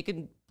tape, so you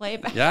can play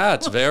it back. Yeah,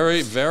 it's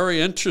very, very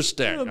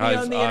interesting. It'll be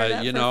on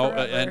the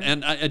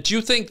internet and do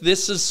you think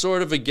this is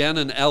sort of, again,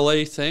 an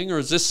LA thing, or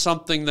is this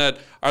something that,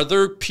 are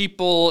there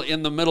people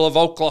in the middle of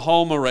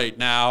Oklahoma right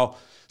now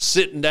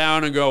sitting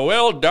down and go,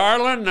 well,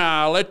 darling,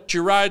 I'll let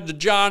you ride the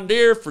John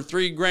Deere for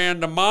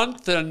 $3,000 a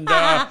month, and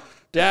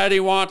Daddy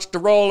wants to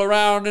roll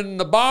around in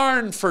the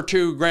barn for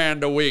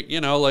 $2,000 a week.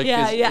 Is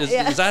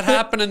that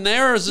happening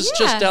there, or is this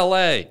just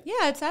LA?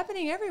 Yeah, it's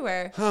happening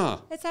everywhere. Huh.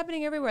 It's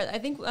happening everywhere. I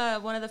think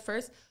one of the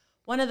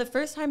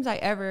first times I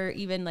ever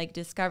even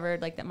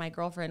discovered that my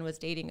girlfriend was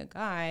dating a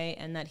guy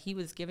and that he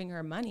was giving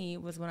her money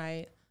was when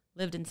I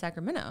lived in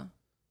Sacramento.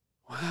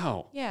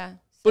 Wow. Yeah.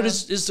 But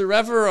is there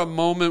ever a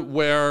moment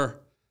where,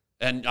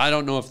 and I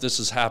don't know if this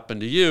has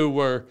happened to you,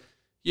 where,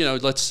 you know,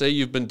 let's say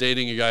you've been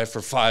dating a guy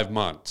for 5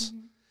 months.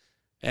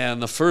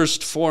 And the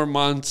first 4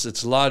 months,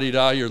 it's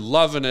la-di-da, you're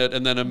loving it.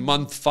 And then in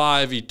month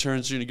 5, he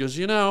turns to you and he goes,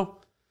 you know,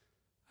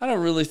 I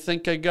don't really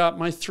think I got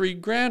my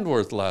 $3,000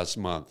 worth last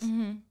month.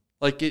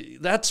 Like,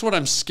 that's what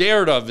I'm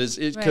scared of. Has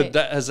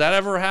that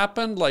ever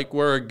happened? Like,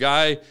 where a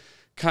guy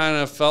kind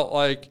of felt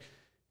like,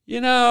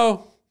 you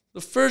know,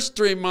 the first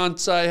 3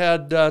 months I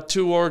had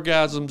 2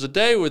 orgasms a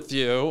day with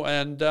you,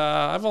 and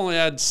I've only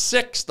had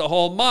 6 the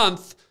whole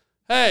month.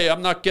 Hey,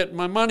 I'm not getting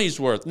my money's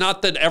worth.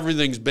 Not that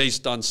everything's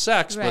based on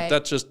sex, but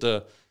that's just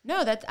a...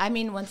 No, I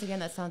mean, once again,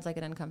 that sounds like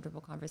an uncomfortable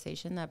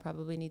conversation that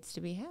probably needs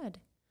to be had.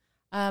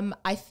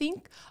 I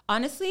think,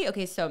 honestly,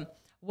 okay, so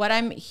what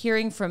I'm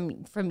hearing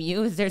from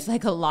you is there's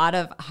like a lot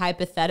of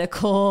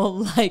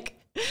hypothetical, like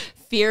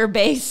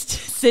fear-based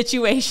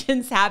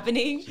situations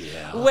happening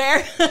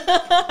where...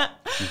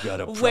 You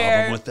got a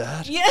problem with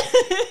that? Yeah.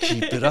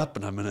 Keep it up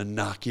and I'm going to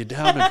knock you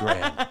down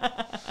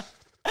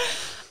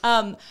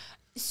 $1,000.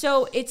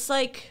 So it's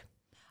like,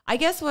 I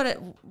guess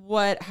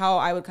how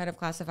I would kind of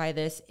classify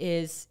this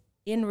is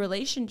in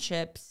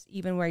relationships,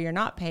 even where you're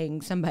not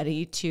paying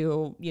somebody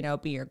to, you know,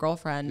 be your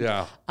girlfriend.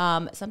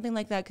 Something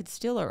like that could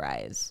still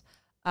arise.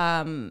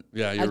 You're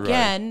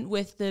again, right.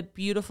 With the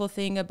beautiful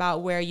thing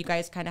about where you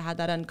guys kind of had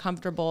that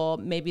uncomfortable,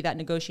 maybe that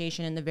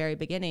negotiation in the very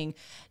beginning.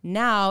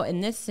 Now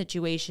in this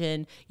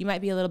situation, you might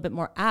be a little bit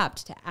more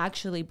apt to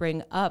actually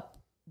bring up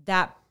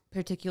that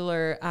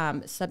particular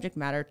subject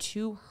matter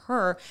to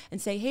her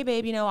and say, hey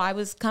babe, you know, I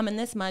was coming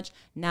this much,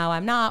 now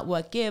I'm not,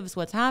 what gives,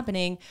 what's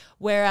happening?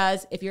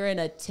 Whereas if you're in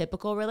a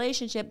typical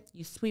relationship,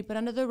 you sweep it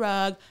under the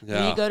rug,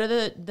 then you go to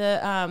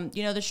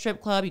the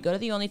strip club, you go to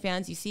the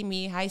OnlyFans, you see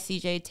me, hi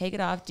CJ, take it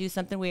off, do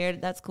something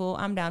weird, that's cool,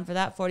 I'm down for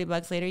that,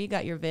 $40 later, you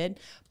got your vid,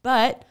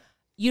 but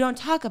you don't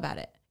talk about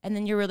it. And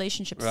then your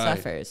relationship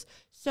suffers.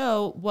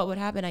 So what would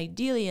happen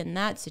ideally in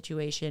that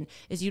situation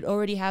is you'd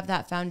already have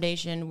that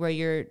foundation where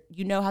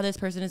you know how this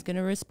person is going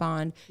to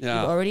respond. You've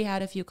already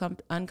had a few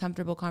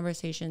uncomfortable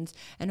conversations,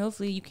 and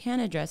hopefully you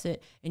can address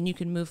it and you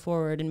can move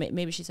forward. And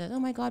maybe she says, oh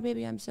my God,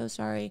 baby, I'm so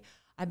sorry.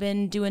 I've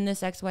been doing this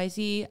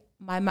XYZ.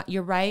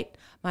 You're right.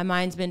 My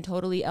mind's been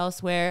totally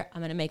elsewhere. I'm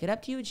going to make it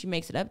up to you. And she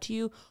makes it up to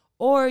you.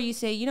 Or you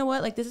say, you know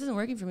what, like this isn't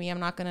working for me. I'm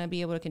not going to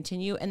be able to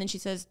continue. And then she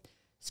says,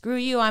 screw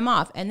you, I'm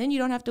off. And then you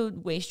don't have to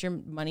waste your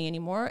money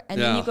anymore. And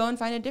then you go and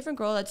find a different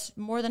girl that's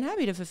more than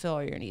happy to fulfill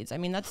all your needs. I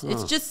mean,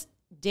 it's just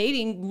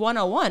dating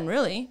 101,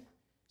 really.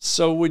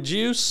 So would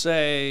you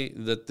say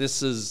that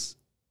this is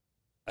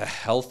a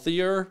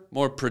healthier,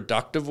 more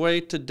productive way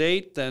to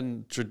date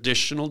than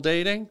traditional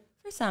dating?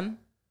 For some.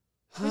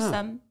 For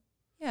some.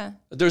 Yeah.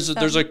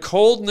 There's a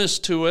coldness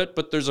to it,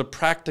 but there's a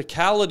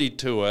practicality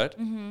to it.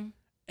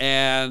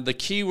 And the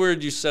key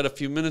word you said a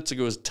few minutes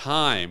ago is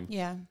time.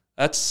 Yeah.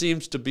 That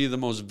seems to be the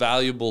most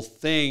valuable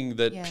thing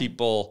that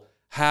people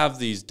have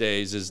these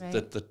days is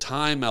that the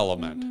time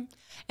element.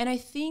 And I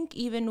think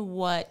even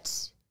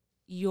what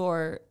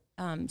you're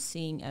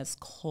seeing as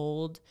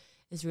cold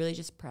is really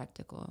just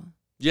practical.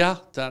 Yeah,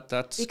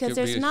 that's because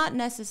there's not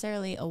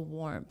necessarily a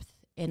warmth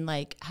in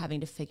like having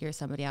to figure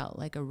somebody out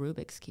like a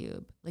Rubik's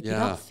Cube. Like you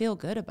don't feel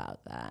good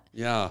about that.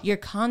 Yeah. You're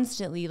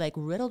constantly like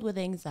riddled with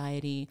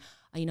anxiety.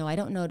 You know, I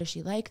don't know, does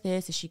she like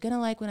this? Is she going to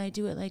like when I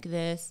do it like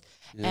this?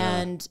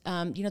 And,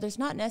 you know, there's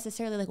not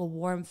necessarily like a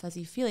warm,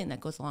 fuzzy feeling that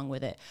goes along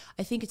with it.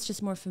 I think it's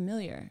just more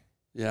familiar.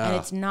 Yeah. And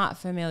it's not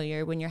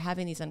familiar when you're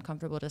having these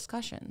uncomfortable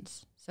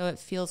discussions. So it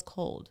feels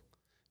cold.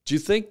 Do you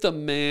think the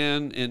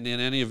man, in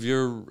any of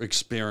your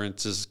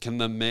experiences, can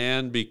the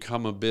man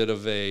become a bit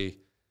of a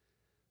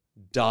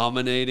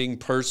dominating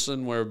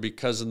person where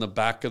because in the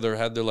back of their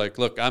head, they're like,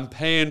 look, I'm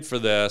paying for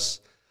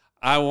this.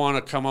 I want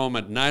to come home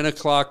at 9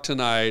 o'clock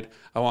tonight.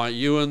 I want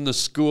you in the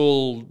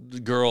school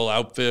girl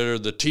outfit or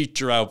the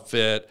teacher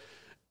outfit.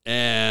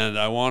 And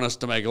I want us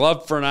to make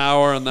love for an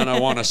hour and then I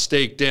want a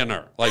steak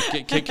dinner.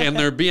 Like, can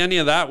there be any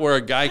of that where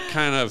a guy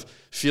kind of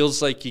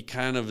feels like he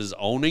kind of is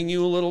owning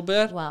you a little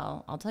bit?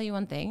 Well, I'll tell you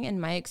one thing.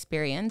 In my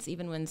experience,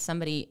 even when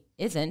somebody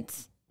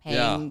isn't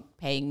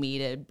paying me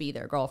to be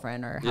their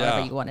girlfriend or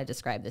however you want to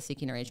describe the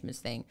seeking arrangements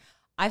thing,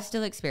 I've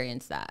still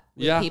experienced that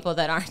with people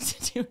that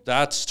aren't doing.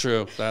 That's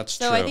true.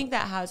 So I think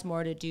that has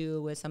more to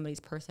do with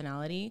somebody's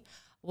personality.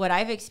 What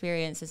I've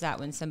experienced is that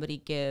when somebody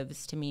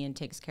gives to me and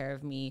takes care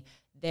of me,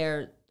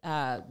 they're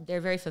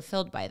very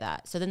fulfilled by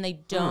that. So then they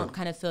don't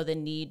kind of feel the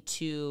need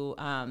to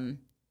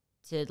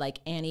like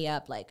ante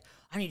up, like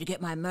I need to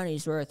get my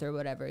money's worth or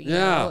whatever. You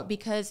know?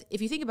 Because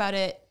if you think about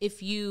it,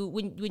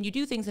 when you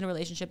do things in a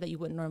relationship that you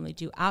wouldn't normally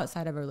do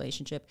outside of a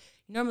relationship,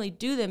 you normally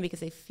do them because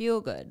they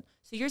feel good.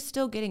 So you're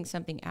still getting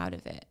something out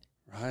of it.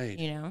 Right.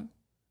 You know?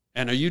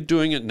 And are you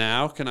doing it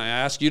now? Can I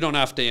ask? You don't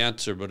have to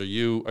answer, but are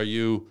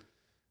you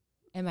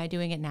Am I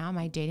doing it now? Am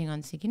I dating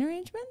on seeking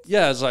arrangements?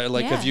 Yeah, it's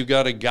like have you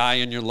got a guy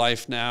in your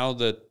life now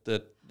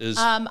that is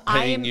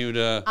paying you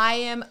to I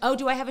am. Oh,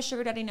 do I have a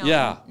sugar daddy? No.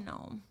 Yeah.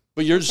 No.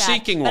 But you're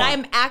seeking one. But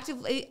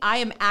I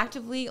am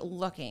actively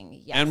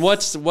looking. Yes. And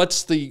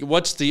what's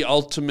the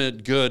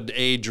ultimate good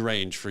age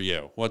range for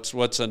you?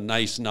 What's a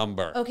nice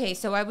number? Okay,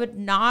 so I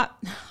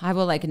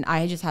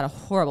just had a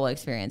horrible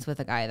experience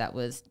with a guy that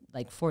was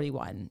like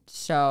 41.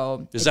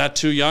 So is that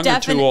too young or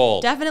too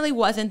old? Definitely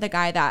wasn't the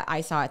guy that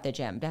I saw at the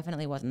gym.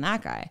 Definitely wasn't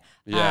that guy.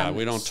 Yeah,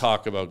 we don't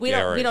talk about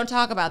Gary. We don't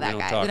talk about that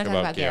guy. We don't talk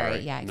about Gary.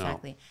 Yeah,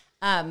 exactly.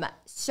 No.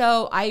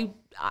 So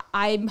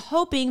I'm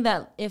hoping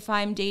that if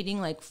I'm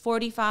dating like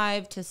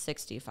 45 to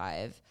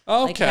 65,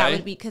 like that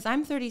would be, because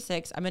I'm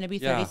 36. I'm going to be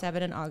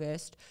 37 in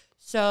August.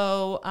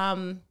 So,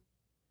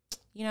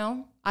 you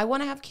know, I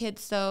want to have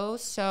kids though.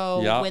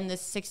 So when the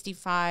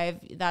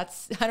 65,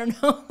 that's, I don't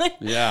know.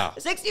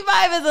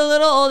 65 is a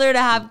little older to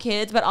have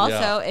kids, but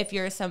also if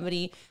you're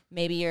somebody,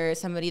 maybe you're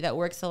somebody that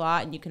works a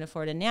lot and you can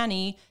afford a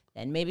nanny,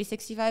 then maybe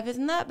 65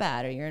 isn't that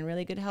bad, or you're in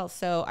really good health.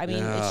 So, I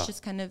mean, it's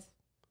just kind of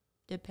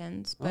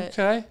depends. But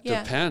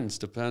depends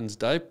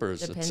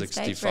diapers at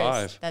 65.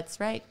 Diapers. That's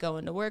right.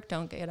 Going to work.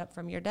 Don't get up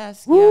from your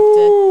desk. Woo!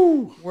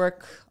 You have to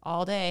work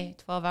all day,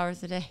 12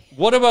 hours a day.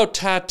 What about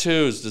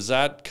tattoos? Does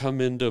that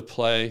come into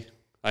play?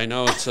 I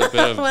know it's a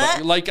bit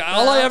of like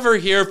all I ever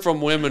hear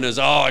from women is,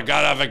 "Oh, I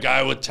gotta have a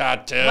guy with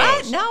tattoos."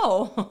 What?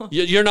 No.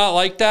 You're not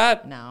like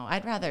that? No,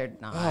 I'd rather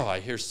not. Oh, I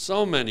hear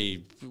so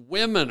many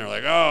women are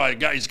like, "Oh,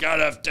 he's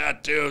gotta have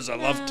tattoos. I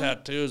love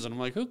tattoos," and I'm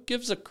like, "Who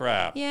gives a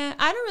crap?" Yeah,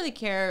 I don't really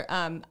care.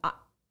 I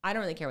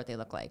don't really care what they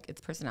look like.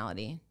 It's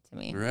personality to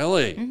me.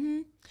 Really?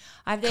 Mm-hmm.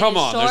 I've dated Come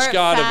on, short, there's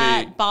gotta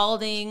fat, be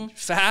balding,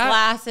 fat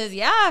glasses.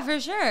 Yeah, for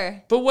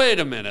sure. But wait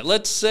a minute.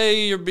 Let's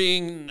say you're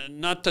being,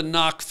 not to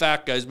knock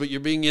fat guys, but you're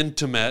being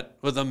intimate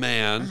with a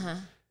man,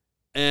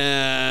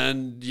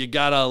 and you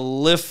gotta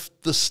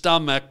lift the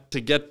stomach to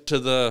get to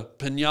the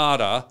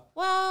piñata.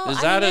 Well, is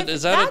that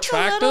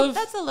attractive?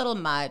 That's a little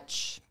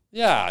much.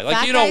 Yeah, like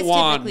fat you don't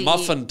want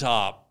muffin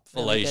top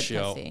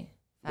fellatio. Really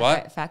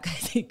what? Fat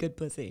guys eat good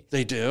pussy.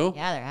 They do?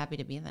 Yeah, they're happy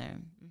to be there.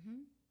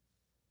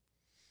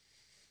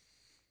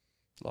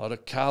 A lot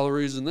of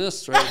calories in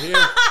this right here.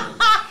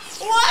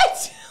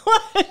 What?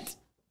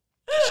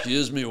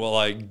 Excuse me while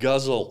I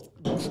guzzle.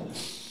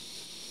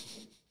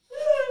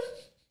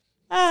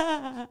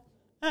 Wow.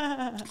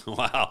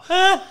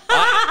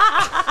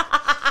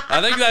 I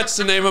think that's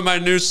the name of my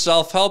new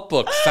self-help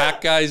book,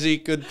 Fat Guys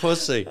Eat Good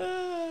Pussy.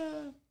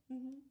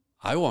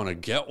 I want to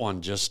get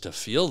one just to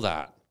feel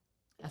that.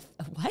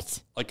 What?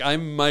 Like I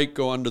might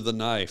go under the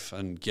knife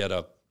and get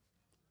a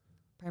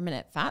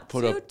permanent fat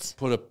suit.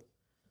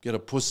 Get a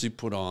pussy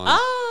put on.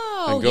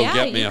 Oh, and go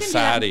get me a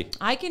fatty.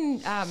 I can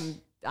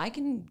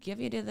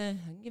give you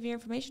your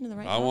information to the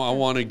right. I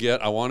want to get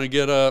a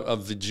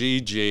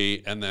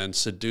vajiji and then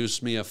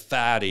seduce me a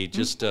fatty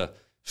just to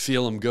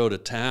feel him go to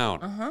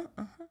town.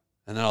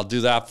 And then I'll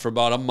do that for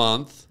about a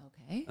month.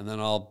 Okay. And then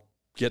I'll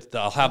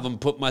have him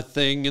put my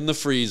thing in the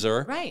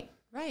freezer. Right.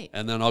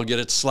 And then I'll get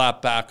it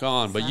slapped back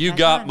on. But you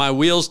got my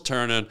wheels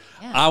turning.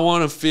 Yeah. I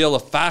want to feel a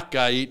fat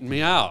guy eating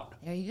me out.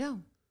 There you go.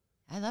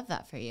 I love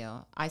that for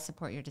you. I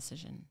support your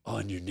decision.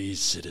 On your knees,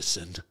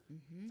 citizen.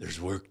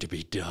 There's work to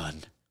be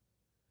done.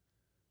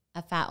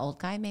 A fat old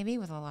guy, maybe,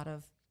 with a lot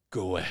of...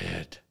 Go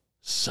ahead.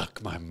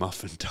 Suck my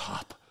muffin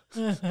top.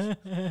 Yeah.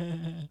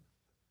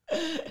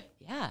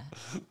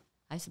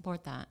 I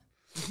support that.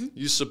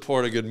 You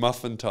support a good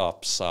muffin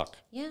top, suck.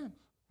 Yeah.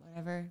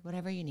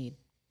 Whatever you need.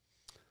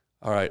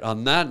 All right.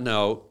 On that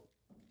note,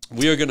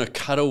 we are going to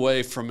cut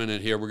away for a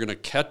minute here. We're going to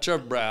catch our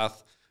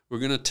breath. We're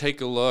going to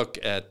take a look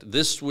at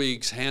this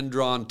week's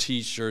hand-drawn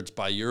T-shirts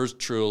by yours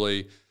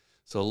truly.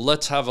 So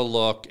let's have a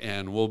look,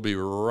 and we'll be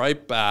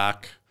right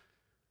back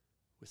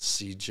with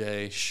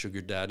CJ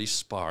Sugar Daddy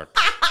Sparxx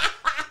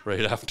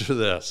right after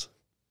this.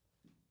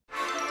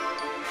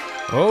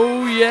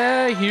 Oh,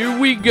 yeah, here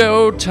we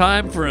go.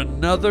 Time for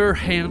another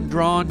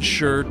hand-drawn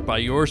shirt by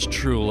yours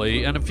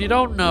truly. And if you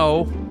don't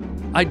know,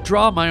 I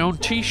draw my own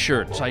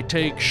T-shirts. I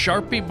take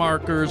Sharpie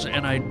markers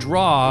and I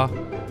draw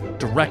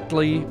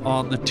directly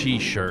on the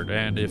T-shirt.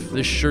 And if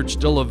this shirt's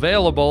still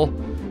available,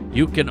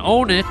 you can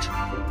own it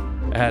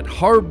at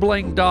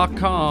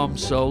harbling.com.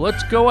 So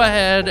let's go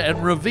ahead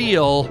and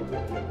reveal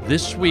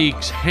this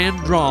week's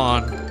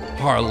hand-drawn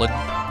Harland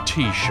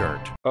T-shirt.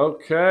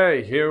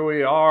 Okay, here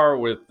we are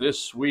with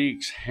this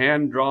week's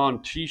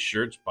hand-drawn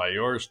T-shirts by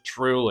yours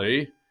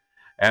truly.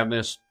 And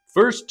this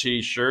first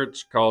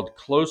T-shirt's called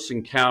Close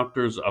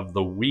Encounters of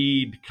the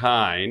Weed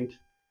Kind.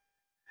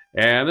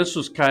 And this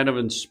was kind of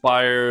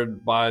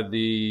inspired by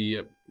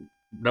the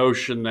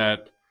notion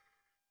that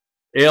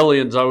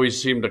aliens always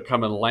seem to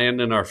come and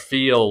land in our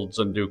fields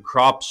and do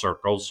crop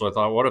circles. So I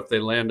thought, what if they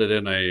landed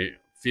in a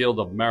field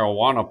of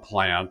marijuana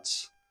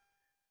plants?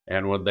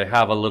 And would they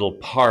have a little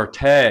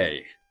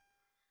party?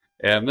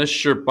 And this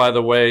shirt, by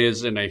the way,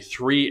 is in a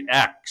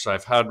 3X.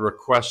 I've had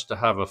requests to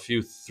have a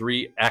few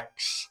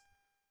 3X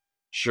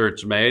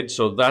shirts made.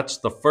 So that's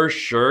the first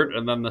shirt.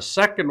 And then the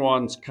second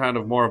one's kind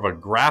of more of a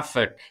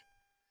graphic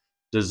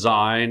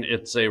design.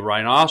 It's a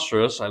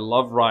rhinoceros. I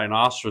love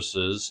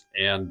rhinoceroses.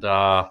 And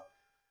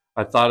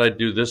I thought I'd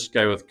do this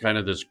guy with kind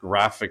of this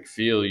graphic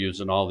feel,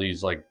 using all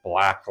these like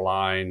black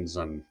lines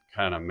and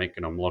kind of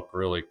making them look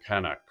really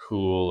kind of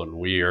cool and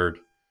weird.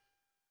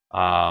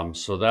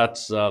 So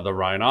that's the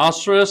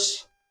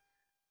rhinoceros.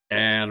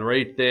 And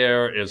right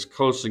there is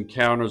Close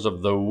Encounters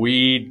of the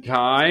Weed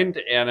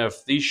kind. And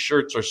if these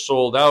shirts are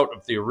sold out,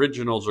 if the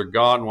originals are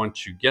gone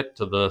once you get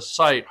to the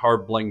site,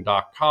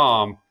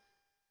 hardbling.com,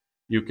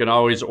 you can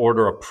always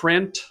order a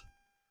print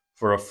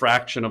for a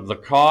fraction of the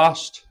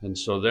cost. And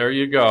so there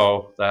you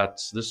go.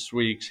 That's this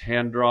week's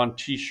hand-drawn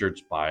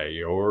t-shirts by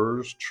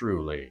yours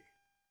truly.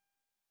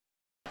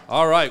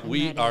 All right,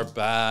 we are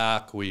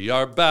back. We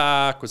are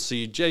back with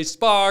CJ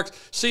Sparxx.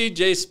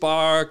 CJ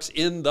Sparxx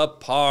in the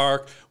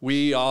park.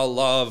 We all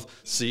love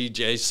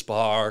CJ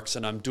Sparxx,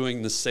 and I'm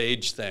doing the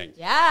sage thing.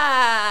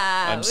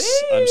 Yeah. I'm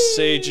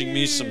saging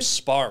me some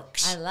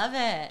sparks. I love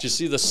it. Do you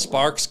see the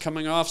sparks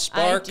coming off,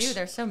 Sparxx? I do.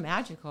 They're so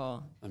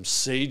magical. I'm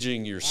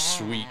saging your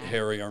sweet,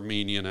 hairy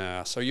Armenian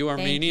ass. Are you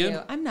Armenian?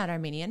 Thank you. I'm not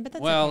Armenian, but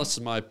that's well, okay. This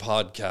is my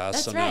podcast,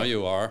 That's so right. now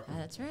you are.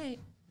 That's right.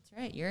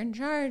 That's right. You're in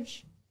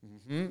charge.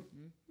 Mm-hmm.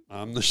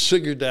 I'm the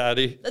sugar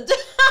daddy.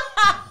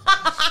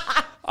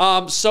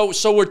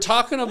 So we're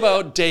talking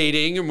about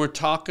dating, and we're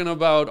talking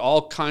about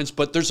all kinds,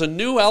 but there's a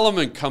new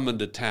element coming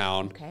to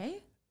town.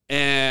 Okay.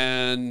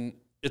 And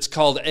it's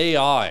called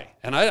AI.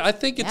 And I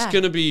think it's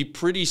going to be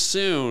pretty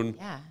soon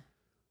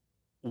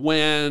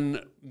when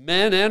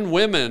men and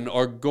women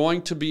are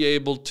going to be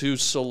able to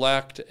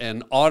select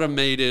an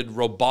automated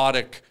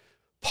robotic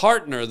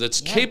partner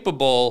that's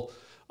capable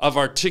of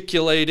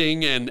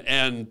articulating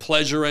and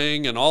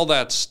pleasuring and all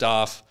that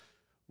stuff.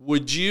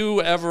 Would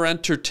you ever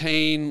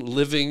entertain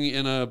living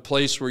in a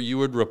place where you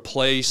would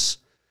replace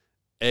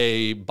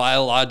a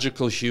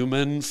biological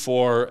human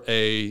for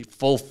a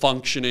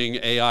full-functioning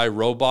AI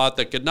robot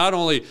that could not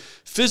only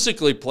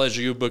physically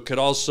pleasure you, but could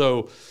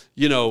also,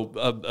 you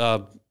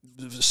know,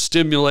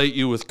 stimulate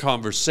you with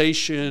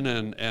conversation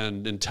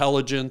and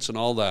intelligence and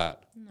all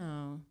that?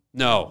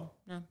 No.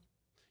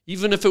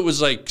 Even if it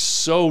was like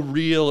so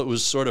real, it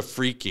was sort of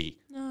freaky.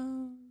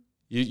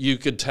 You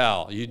could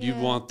tell. You'd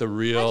want the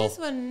real. I just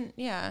wouldn't,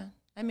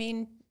 I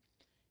mean,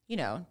 you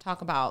know,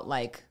 talk about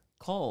like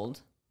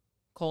cold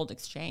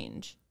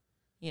exchange.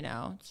 You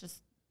know, it's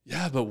just.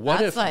 Yeah, but what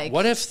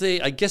if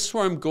they, I guess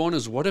where I'm going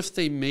is, what if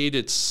they made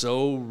it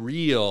so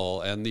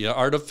real and the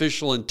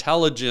artificial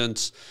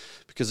intelligence,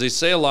 because they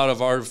say a lot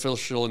of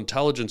artificial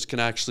intelligence can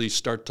actually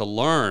start to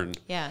learn.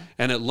 Yeah.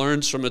 And it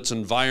learns from its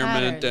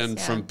environment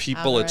and from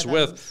people it's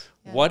with.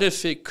 Yeah. What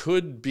if it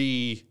could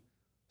be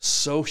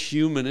so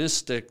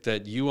humanistic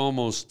that you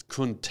almost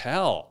couldn't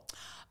tell?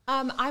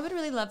 I would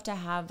really love to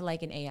have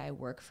like an AI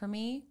work for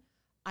me.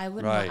 I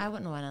wouldn't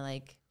want to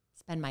like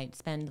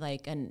spend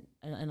like a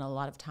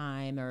lot of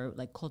time or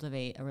like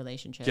cultivate a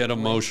relationship. Get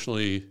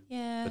emotionally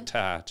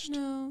attached.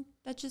 No,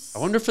 that just. I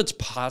wonder if it's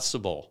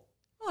possible.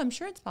 Oh, I'm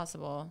sure it's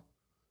possible.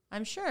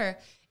 I'm sure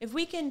if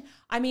we can.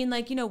 I mean,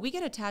 like, you know, we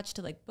get attached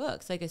to like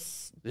books, like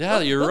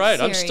you're right.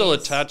 Series. I'm still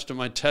attached to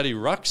my Teddy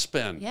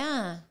Ruxpin.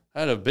 Yeah. I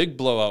had a big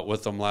blowout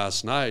with him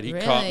last night. He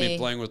caught me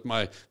playing with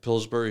my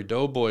Pillsbury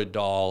Doughboy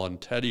doll,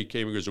 and Teddy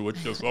came and goes,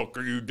 "What the fuck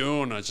are you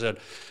doing?" I said,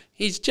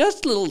 "He's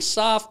just a little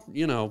soft,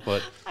 you know."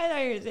 But I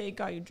thought you were saying he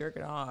caught you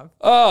jerking off.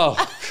 Oh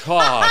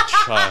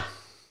God!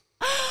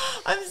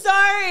 I'm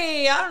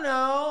sorry. I don't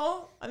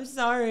know. I'm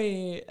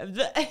sorry.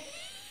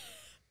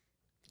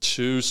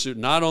 Too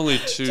soon. Not only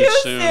too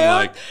soon,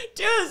 like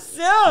too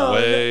soon.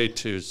 Way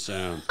too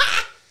soon.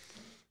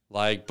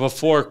 Like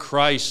before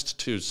Christ,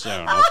 too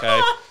soon, okay?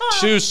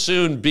 Too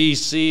soon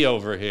BC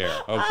over here,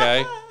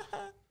 okay?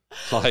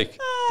 Like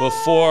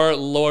before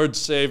Lord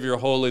Savior,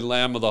 Holy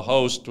Lamb of the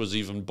Host was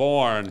even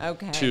born,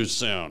 too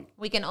soon.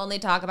 We can only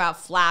talk about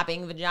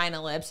flapping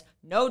vagina lips.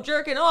 No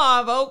jerking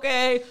off,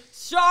 okay?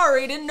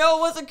 Sorry, didn't know it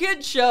was a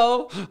kid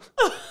show.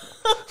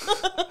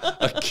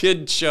 A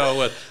kid show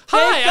with,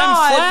 "Hi,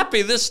 I'm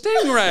Flappy the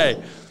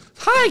Stingray.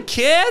 Hi,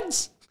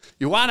 kids.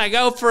 You want to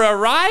go for a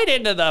ride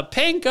into the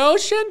pink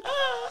ocean?"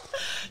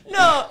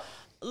 No,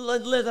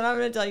 listen, I'm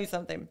going to tell you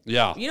something.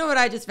 Yeah. You know what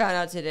I just found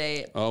out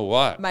today? Oh,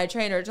 what? My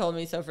trainer told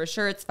me, so for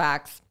sure it's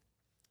facts.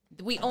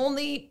 We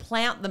only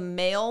plant the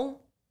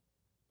male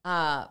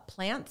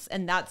plants,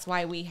 and that's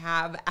why we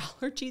have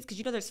allergies, because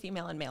you know there's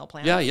female and male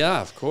plants.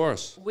 Yeah, of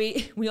course.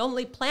 We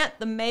only plant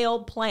the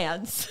male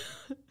plants,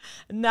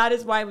 and that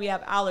is why we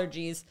have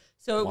allergies.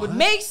 So it would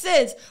make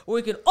sense.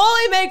 We can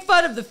only make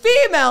fun of the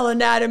female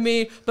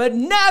anatomy, but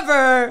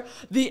never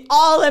the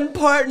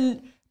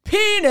all-important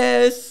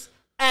penis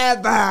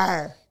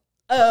ever.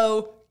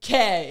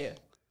 Okay.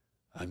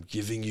 I'm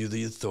giving you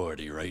the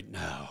authority right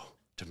now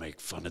to make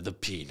fun of the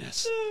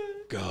penis.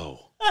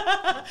 Go.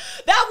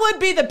 That would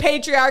be the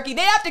patriarchy.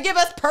 They have to give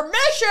us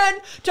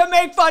permission to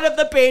make fun of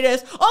the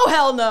penis. Oh,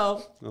 hell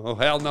no. Oh,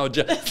 hell no.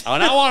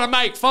 When I want to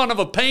make fun of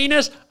a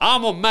penis,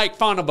 I'm going to make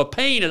fun of a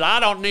penis. I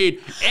don't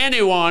need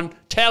anyone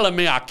telling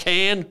me I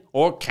can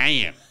or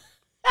can't.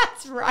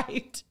 That's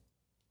right.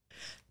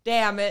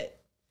 Damn it.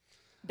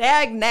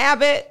 Dag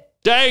nabbit.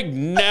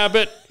 Dang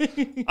nabbit.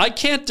 I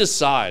can't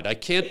decide. I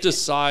can't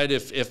decide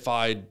if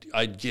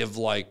I'd give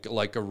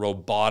like a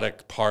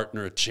robotic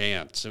partner a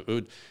chance.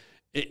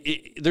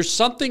 There's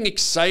something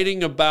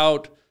exciting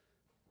about,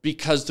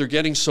 because they're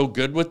getting so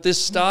good with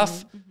this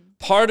stuff.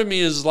 Part of me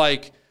is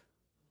like,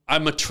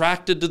 I'm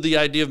attracted to the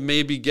idea of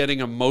maybe getting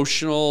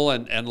emotional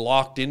and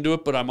locked into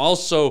it, but I'm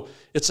also,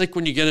 it's like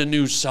when you get a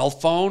new cell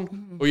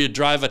phone or you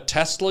drive a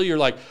Tesla, you're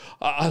like,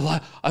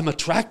 I'm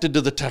attracted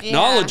to the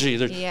technology.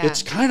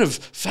 It's kind of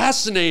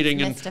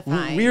fascinating and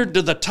weird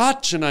to the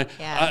touch, and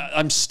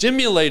I'm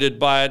stimulated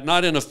by it,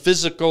 not in a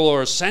physical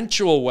or a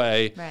sensual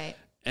way. Right.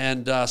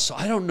 And so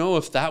I don't know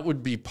if that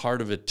would be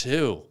part of it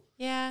too.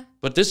 Yeah.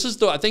 But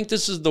I think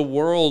this is the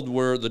world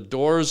where the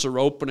doors are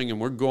opening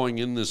and we're going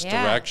in this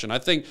direction. I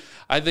think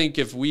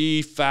if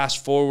we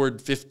fast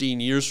forward 15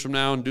 years from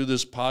now and do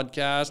this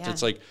podcast,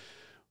 it's like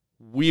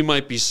we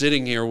might be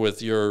sitting here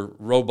with your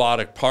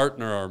robotic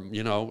partner, or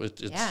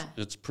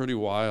it's pretty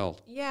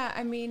wild. Yeah,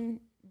 I mean,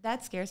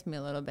 that scares me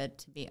a little bit,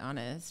 to be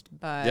honest.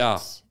 But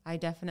I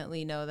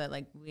definitely know that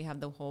like we have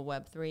the whole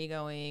Web3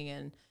 going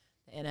and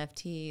the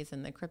NFTs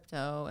and the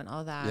crypto and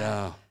all that.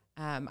 Yeah.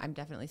 I'm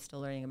definitely still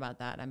learning about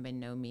that. I'm by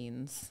no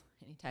means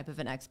any type of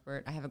an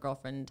expert. I have a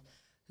girlfriend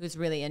who's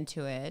really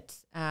into it.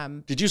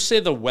 Did you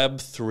say the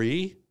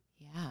Web3?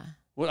 Yeah.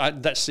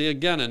 See,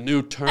 again, a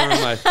new term.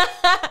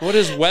 What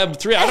is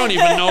Web3? I don't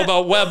even know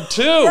about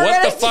Web2.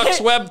 What the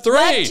fuck's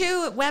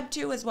Web3?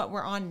 Web2 is what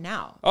we're on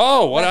now.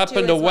 Oh, what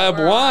happened to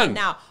Web1?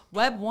 Now,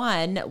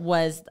 Web1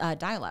 was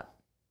dial-up.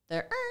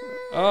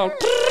 Oh.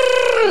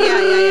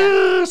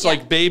 Yeah. It's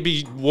like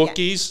baby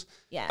Wookiees.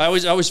 Yeah. I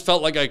always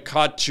felt like I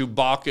caught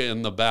Chewbacca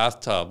in the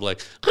bathtub, like.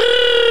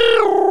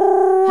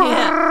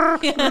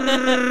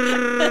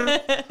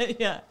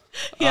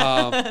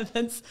 Yeah,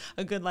 that's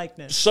a good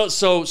likeness. So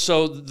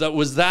that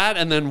was that,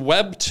 and then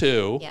Web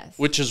 2,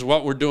 which is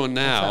what we're doing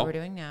now. That's what we're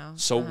doing now.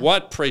 So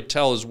what, pray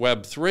tell, is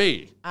Web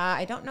 3?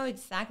 I don't know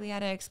exactly how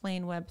to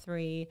explain Web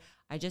 3.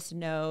 I just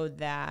know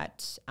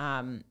that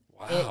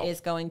it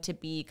is going to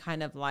be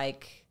kind of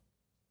like,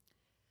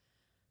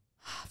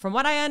 from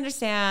what I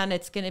understand,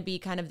 it's going to be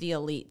kind of the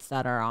elites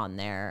that are on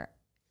there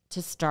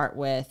to start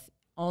with.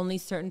 Only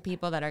certain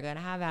people that are going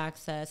to have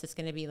access. It's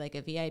going to be like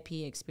a VIP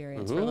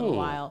experience for a little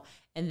while.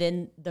 And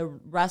then the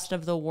rest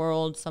of the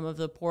world, some of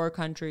the poor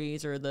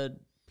countries or the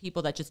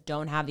people that just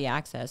don't have the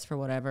access for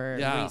whatever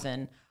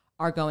reason,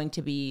 are going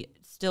to be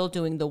still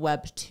doing the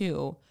Web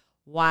 2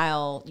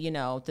 while, the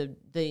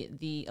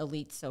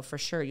elites. So for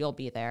sure you'll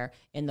be there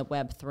in the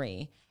Web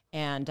 3.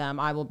 And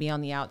I will be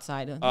on the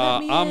outside.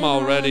 I'm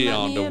already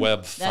on the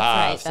Web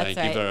 5. Thank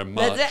you very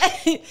much.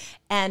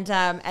 And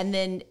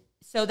then,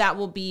 so that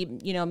will be,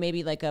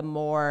 maybe like a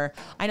more,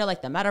 I know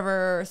like the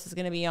metaverse is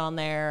going to be on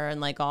there and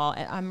like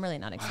I'm really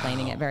not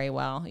explaining it very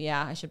well.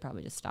 Yeah, I should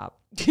probably just stop.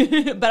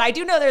 But I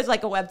do know there's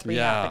like a Web 3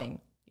 happening.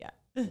 Yeah.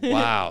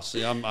 Wow.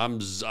 See,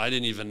 I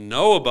didn't even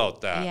know about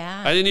that.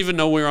 Yeah. I didn't even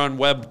know we were on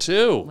Web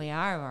 2. We're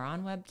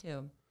on Web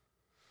 2.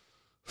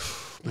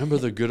 Remember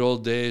the good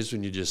old days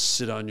when you just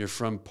sit on your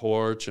front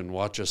porch and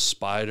watch a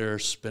spider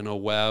spin a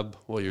web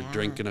while you're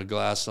drinking a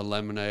glass of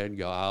lemonade and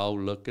go, oh,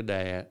 look at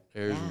that.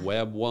 There's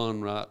Web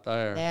 1 right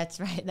there. That's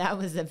right. That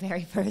was the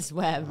very first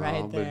web there.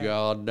 I'll be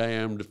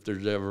goddamned if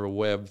there's ever a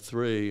Web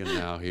 3. And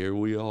now here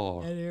we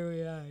are. And here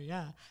we are,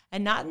 yeah.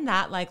 And not in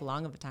that like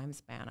long of a time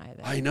span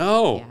either. I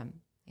know.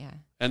 Yeah.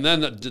 And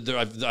then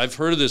I've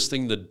heard of this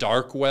thing, the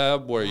dark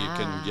web, where you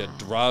can get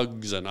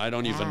drugs, and I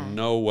don't even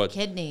know what.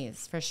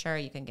 Kidneys, for sure,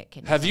 you can get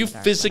kidneys. Have you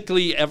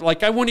physically ever,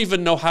 like, I wouldn't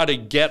even know how to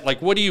get,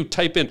 like, what do you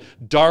type in?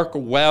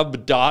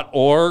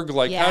 Darkweb.org?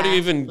 Like, how do you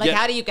even get? Like,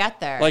 how do you get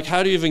there? Like,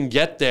 how do you even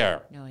get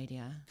there? No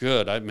idea.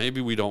 Good.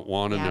 Maybe we don't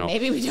want to know.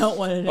 Maybe we don't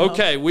want to know.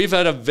 Okay, we've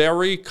had a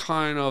very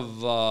kind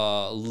of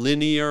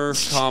linear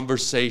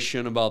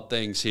conversation about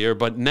things here,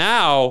 but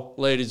now,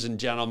 ladies and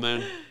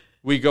gentlemen,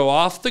 we go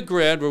off the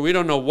grid where we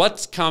don't know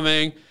what's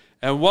coming,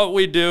 and what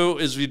we do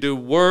is we do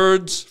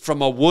words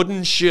from a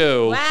wooden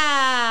shoe.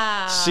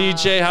 Wow.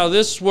 CJ, how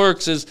this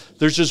works is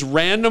there's just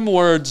random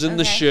words in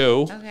the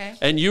shoe,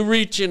 and you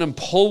reach in and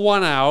pull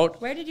one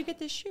out. Where did you get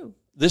this shoe?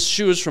 This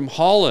shoe is from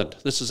Harland.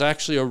 This is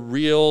actually a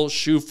real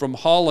shoe from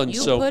Harland.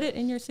 You put it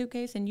in your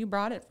suitcase and you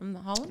brought it from the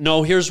Harland?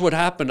 No, here's what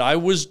happened. I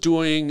was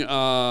doing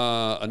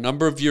a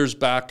number of years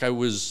back. I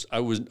was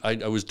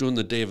doing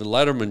the David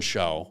Letterman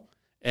show.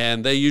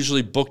 And they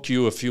usually book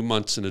you a few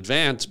months in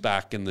advance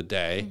back in the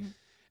day.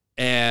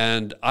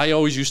 And I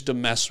always used to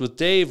mess with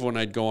Dave when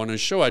I'd go on his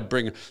show.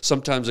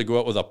 Sometimes I'd go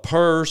out with a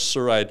purse,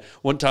 or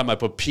one time I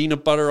put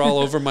peanut butter all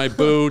over my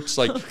boots.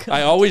 Like,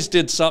 I always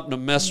did something to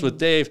mess with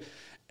Dave.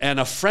 And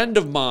a friend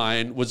of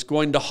mine was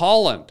going to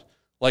Harland,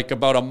 like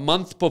about a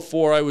month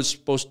before I was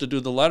supposed to do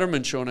the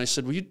Letterman show. And I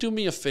said, will you do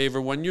me a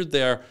favor when you're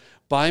there?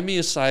 buy me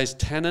a size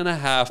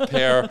 10.5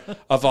 pair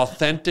of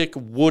authentic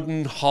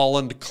wooden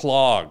Harland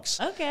clogs.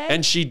 Okay.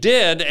 And she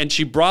did, and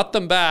she brought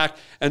them back.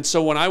 And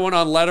so when I went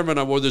on Letterman,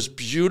 I wore this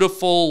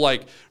beautiful,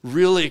 like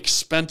really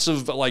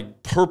expensive,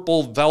 like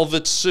purple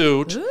velvet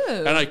suit. Ooh.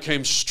 And I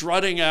came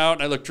strutting out,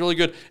 and I looked really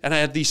good. And I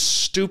had these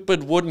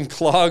stupid wooden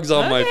clogs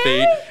on my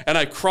feet. And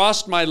I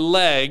crossed my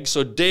leg,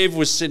 so Dave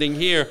was sitting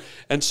here.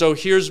 And so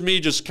here's me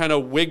just kind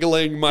of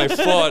wiggling my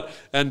foot.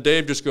 And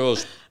Dave just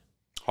goes,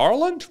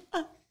 Harland?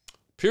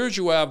 Appears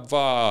you have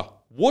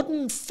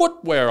wooden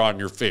footwear on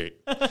your feet.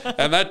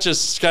 And that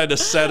just kind of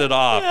set it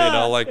off, you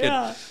know, like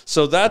it.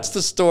 So that's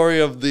the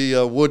story of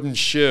the wooden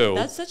shoe.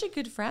 That's such a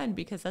good friend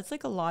because that's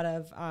like a lot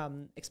of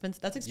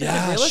expensive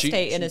real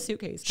estate in a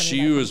suitcase.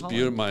 She was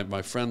beautiful.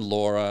 My friend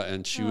Laura,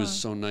 and she was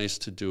so nice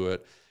to do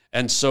it.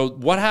 And so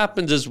what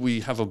happens is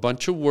we have a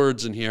bunch of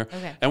words in here.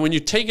 Okay. And when you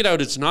take it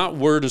out, it's not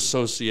word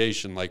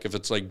association. Like if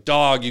it's like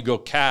dog, you go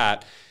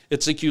cat.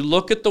 It's like you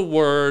look at the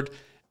word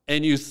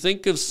and you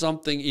think of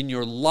something in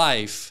your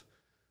life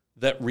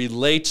that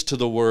relates to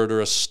the word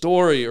or a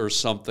story or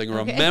something or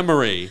a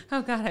memory.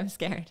 Oh, God, I'm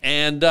scared.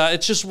 And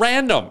it's just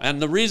random.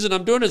 And the reason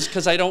I'm doing it is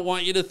because I don't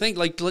want you to think,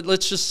 like,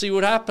 let's just see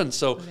what happens.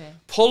 So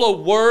pull a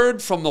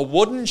word from the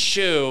wooden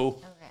shoe,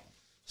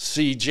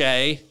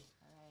 CJ.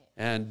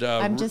 And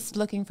I'm just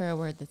looking for a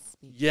word that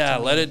speaks. Yeah,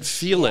 let it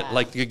feel it.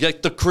 Like you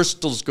get the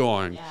crystals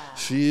going. Yeah.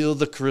 Feel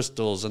the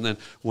crystals. And then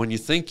when you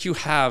think you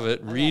have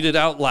it, read it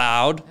out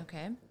loud.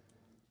 Okay.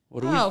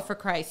 What do we... for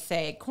Christ's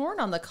sake. Corn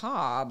on the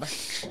cob.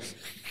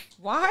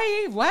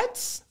 Why?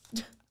 What?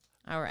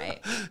 All right.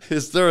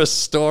 Is there a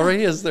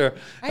story? Is there...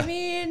 I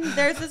mean,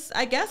 there's this,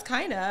 I guess,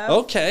 kind of.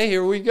 Okay,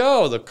 here we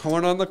go. The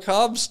corn on the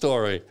cob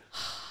story.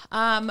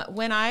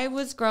 When I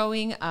was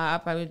growing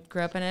up,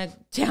 grew up in a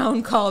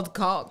town called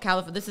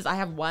California. I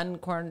have one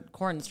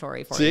corn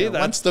story for you. See,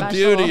 that's the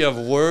beauty of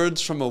words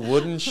from a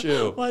wooden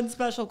shoe. One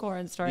special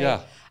corn story.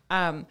 Yeah.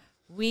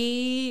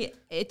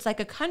 It's like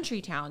a country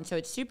town, so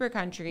it's super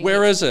country.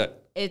 Where is it?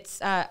 It's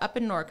up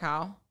in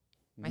NorCal.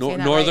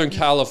 Northern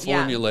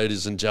California,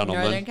 ladies and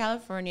gentlemen. Northern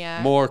California.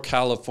 More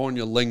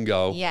California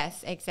lingo.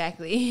 Yes,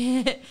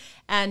 exactly.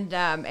 And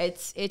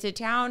it's a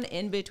town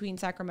in between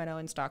Sacramento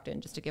and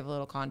Stockton, just to give a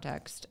little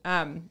context.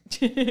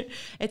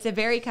 It's a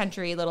very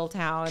country little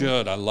town.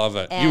 Good, I love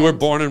it. You were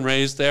born and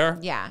raised there?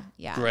 Yeah.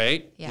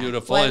 Great,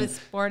 beautiful. Well, I was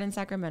born in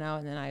Sacramento,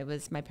 and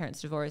then my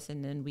parents divorced,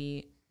 and then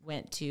we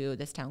went to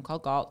this town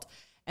called Galt.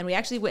 And we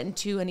actually went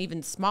into an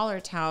even smaller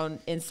town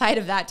inside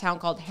of that town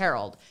called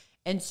Harland.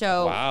 And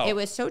so it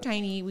was so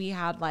tiny. We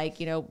had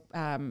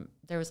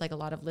there was like a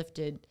lot of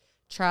lifted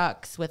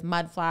trucks with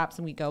mud flaps,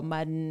 and we go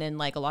mudding, and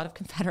like a lot of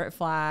Confederate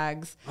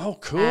flags. Oh,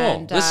 cool.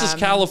 And, this is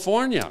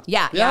California.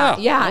 Yeah.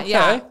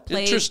 Okay.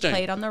 Interesting.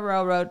 Played on the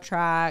railroad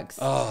tracks.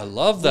 Oh, I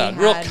love that.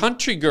 Real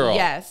country girl.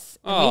 Yes.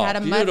 Oh, we had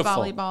a beautiful.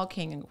 mud volleyball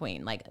king and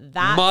queen. Like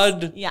that.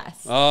 Mud?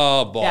 Yes.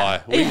 Oh, boy.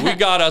 Yeah. We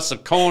got us a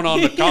cone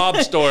on the cob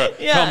store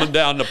coming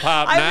down the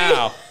pipe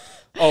now.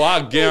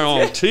 I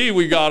guarantee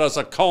we got us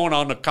a cone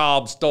on the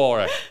cob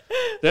story.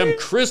 Them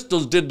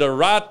crystals did the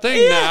right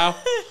thing now.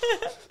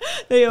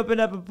 They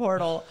opened up a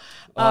portal.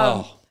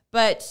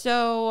 But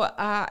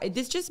so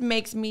this just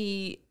makes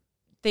me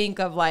think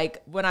of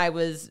like when I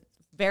was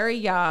very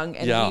young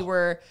and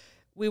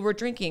we were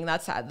drinking.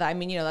 That's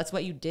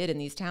what you did in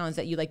these towns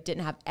that you like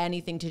didn't have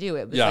anything to do.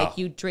 It was like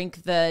you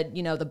drink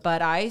the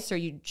Bud Ice or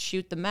you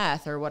shoot the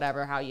meth or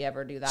whatever, how you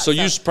ever do that. So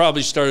you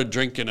probably started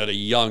drinking at a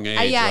young age,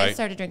 right? I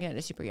started drinking at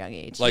a super young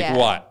age. Like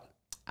what?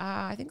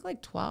 I think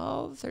like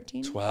 12,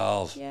 13.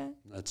 12. Yeah.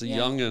 That's a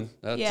youngin'.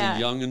 That's a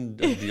young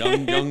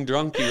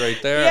drunkie right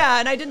there. Yeah,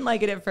 and I didn't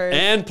like it at first.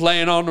 And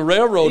playing on the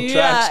railroad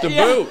tracks to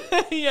boot.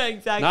 Yeah,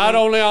 exactly. Not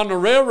only on the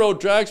railroad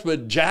tracks,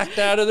 but jacked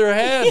out of their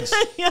heads.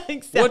 Yeah,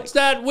 exactly. What's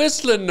that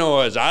whistling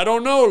noise? I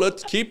don't know.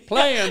 Let's keep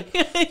playing.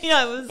 It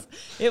was,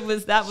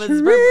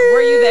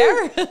 were you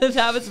there?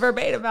 That was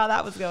verbatim how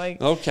that was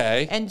going.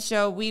 Okay. And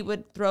so we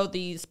would throw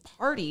these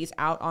parties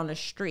out on a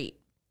street,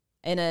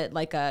 in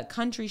a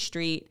country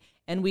street,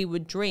 and we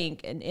would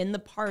drink, and in the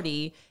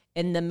party,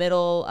 in the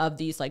middle of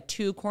these like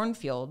two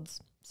cornfields.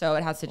 So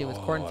it has to do with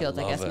cornfields,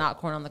 I guess, not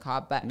corn on the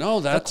cob, but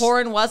the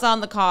corn was on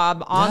the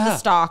cob, on the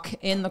stalk,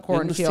 in the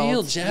cornfields. In the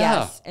fields,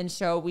 Yes. And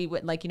so we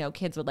would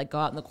kids would go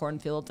out in the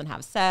cornfields and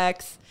have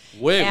sex.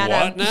 Wait, and,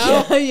 what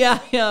now? Yeah.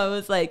 It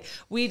was like,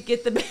 we'd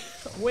get the,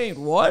 wait,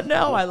 what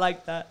now? I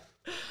like that.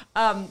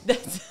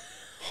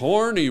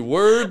 Horny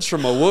words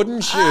from a wooden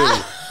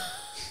shoe.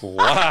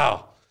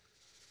 Wow.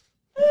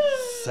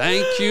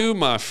 Thank you,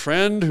 my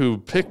friend who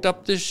picked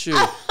up this shoe.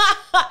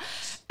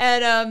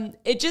 And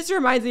it just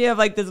reminds me of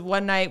like this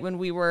one night when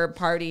we were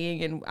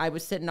partying and I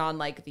was sitting on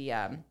like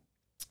the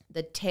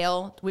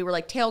tail. We were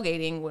like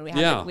tailgating when we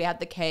had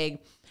the keg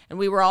and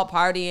we were all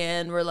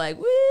partying. We're like,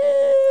 woo,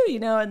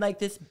 and like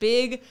this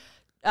big,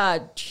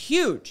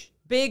 huge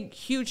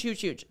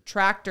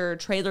tractor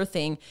trailer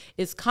thing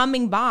is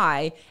coming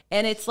by,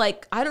 and it's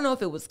like, I don't know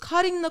if it was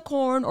cutting the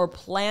corn or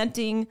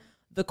planting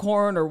the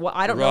corn or what,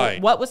 I don't know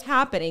what was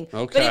happening,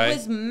 but it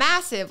was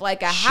massive,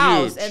 like a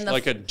house, and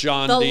like a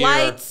John Deere. The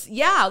lights,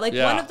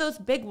 one of those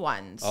big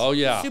ones. Oh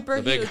yeah, super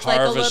the big huge,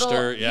 harvester. like a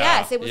little,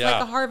 yes, it was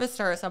like a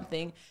harvester or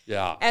something.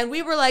 Yeah, and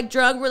we were like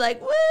drunk, we're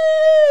like woo,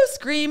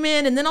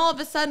 screaming, and then all of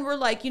a sudden we're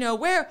like,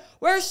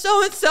 where's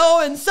so and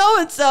so and so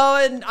and so,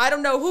 and I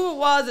don't know who it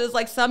was. It was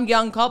like some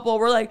young couple.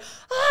 We're like,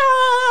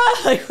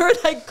 like we're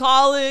like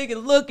calling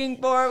and looking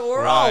for them.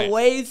 We're all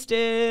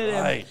wasted.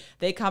 And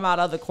they come out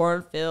of the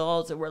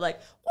cornfields, and we're like,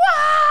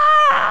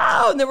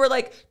 wow! And then we're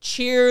like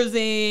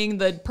cheersing.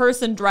 The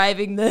person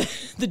driving the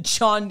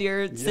John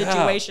Deere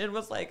situation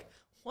was like,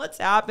 what's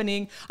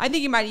happening? I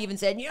think he might have even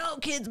said,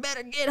 kids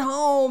better get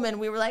home. And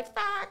we were like,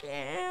 fuck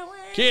yeah.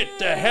 Get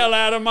the hell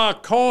out of my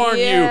corn,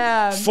 you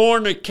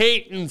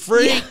fornicating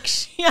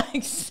freaks. Yeah,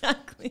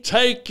 exactly.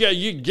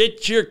 You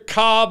get your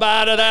cob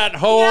out of that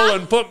hole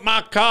and put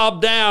my cob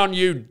down,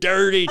 you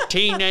dirty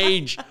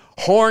teenage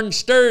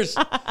hornsters.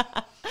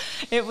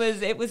 It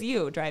was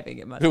you driving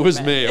it. It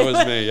was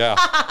me, yeah.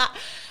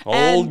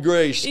 Old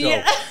gray stuff.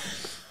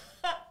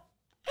 Yeah.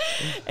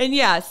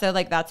 And so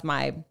like that's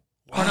my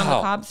corn on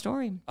the cob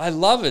story. I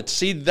love it.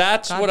 See,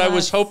 that's what I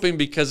was hoping,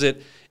 because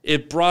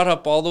it brought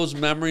up all those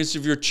memories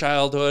of your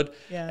childhood.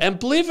 Yeah. And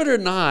believe it or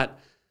not,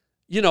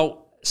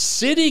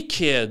 city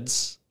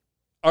kids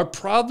are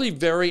probably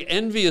very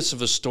envious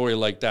of a story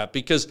like that,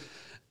 because,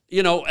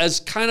 as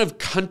kind of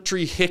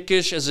country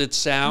hickish as it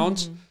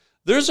sounds,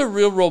 there's a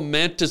real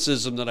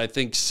romanticism that I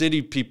think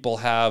city people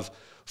have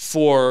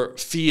for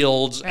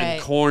fields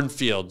and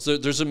cornfields.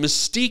 There's a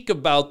mystique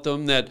about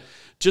them that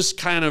just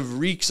kind of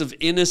reeks of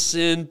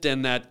innocent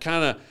and that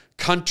kind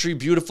of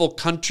beautiful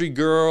country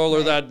girl,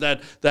 or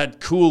that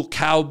cool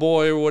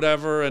cowboy or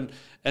whatever.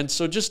 And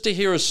so just to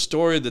hear a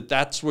story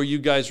that's where you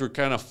guys were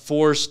kind of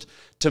forced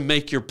to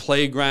make your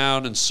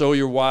playground and sow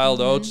your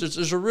wild oats.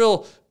 There's a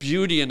real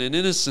beauty and an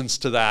innocence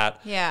to that.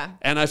 Yeah.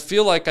 And I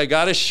feel like I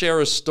got to share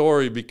a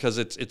story, because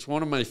it's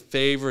one of my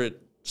favorite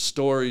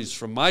stories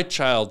from my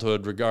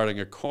childhood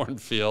regarding a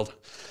cornfield.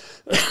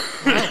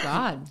 Oh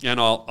God. And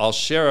I'll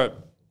share it.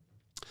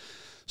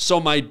 So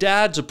my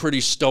dad's a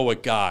pretty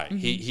stoic guy.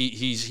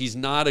 He's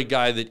not a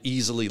guy that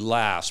easily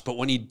laughs, but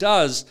when he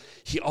does,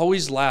 he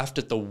always laughed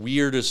at the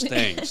weirdest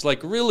things,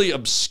 like really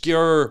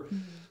obscure,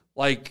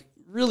 like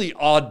really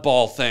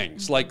oddball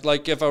things.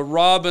 Like if a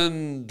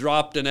robin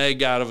dropped an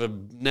egg out of a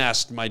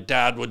nest, my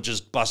dad would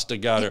just bust a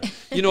gut.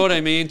 You know what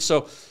I mean?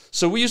 So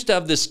we used to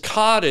have this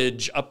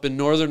cottage up in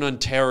northern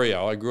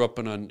Ontario. I grew up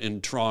in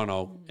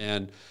Toronto,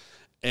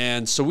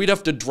 and so we'd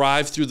have to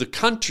drive through the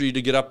country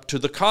to get up to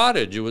the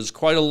cottage. It was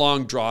quite a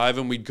long drive,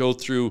 and we'd go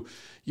through,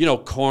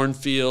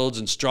 cornfields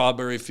and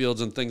strawberry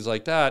fields and things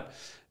like that.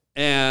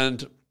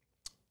 And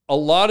a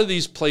lot of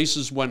these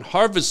places, when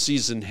harvest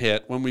season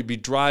hit, when we'd be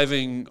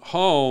driving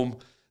home,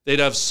 they'd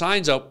have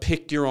signs out,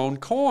 pick your own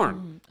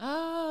corn.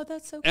 Oh,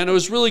 that's so cool. And it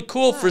was really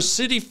cool for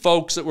city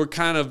folks that were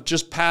kind of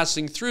just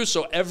passing through.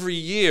 So every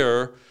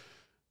year,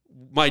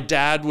 my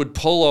dad would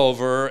pull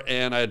over,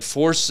 and I had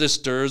 4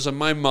 sisters and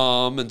my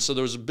mom, and so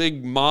there was a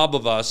big mob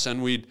of us,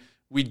 and we'd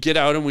get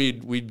out and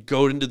we'd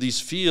go into these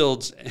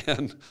fields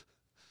and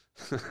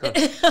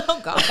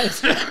oh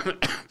God.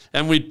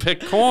 And we'd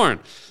pick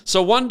corn.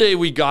 So one day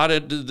we got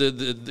it.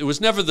 It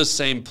was never the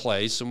same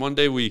place, and one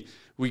day we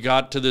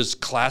got to this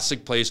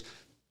classic place,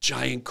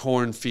 giant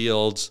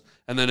cornfields.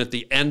 And then at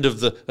the end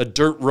of a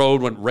dirt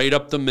road went right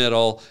up the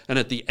middle. And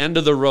at the end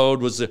of the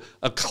road was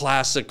a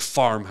classic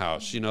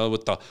farmhouse,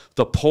 with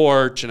the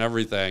porch and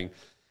everything.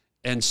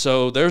 And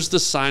so there's the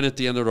sign at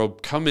the end of the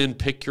road, come in,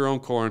 pick your own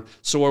corn.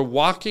 So we're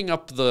walking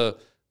up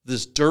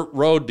this dirt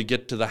road to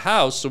get to the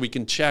house so we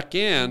can check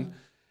in.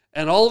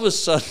 And all of a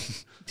sudden,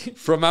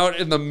 from out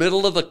in the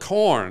middle of the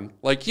corn,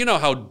 like,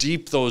 how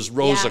deep those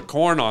rows of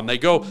corn on,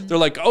 they're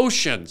like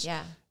oceans.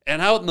 Yeah.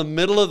 And out in the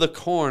middle of the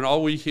corn,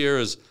 all we hear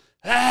is,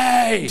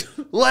 hey,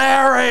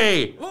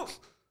 Larry!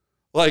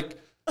 Like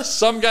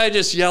some guy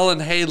just yelling,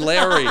 hey,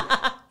 Larry.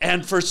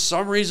 And for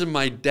some reason,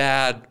 my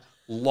dad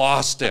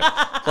lost it.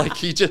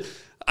 Like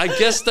I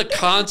guess the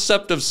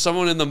concept of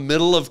someone in the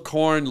middle of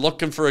corn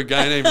looking for a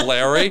guy named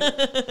Larry.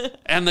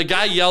 And the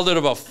guy yelled it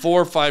about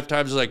 4 or 5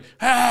 times, like,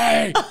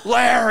 hey,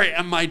 Larry.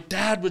 And my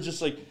dad was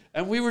just like,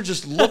 and we were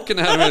just looking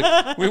at him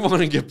like, we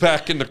want to get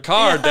back in the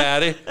car,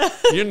 Daddy.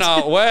 You're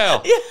not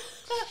well.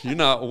 You're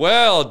not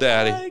well,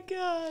 Daddy. Oh, my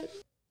God.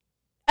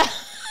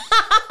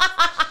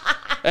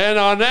 And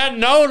on that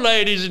note,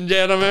 ladies and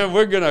gentlemen,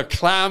 we're going to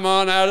climb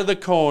on out of the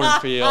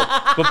cornfield.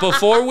 But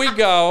before we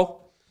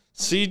go,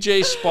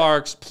 CJ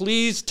Sparxx,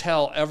 please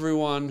tell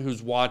everyone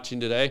who's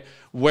watching today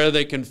where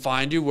they can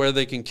find you, where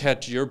they can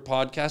catch your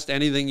podcast,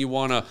 anything you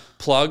want to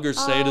plug or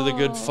say to the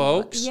good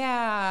folks.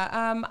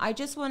 Yeah, I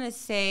just want to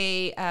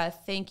say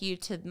thank you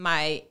to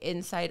my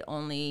Inside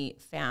Only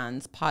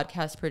fans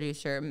podcast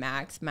producer,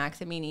 Max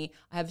Amini.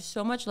 I have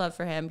so much love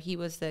for him. He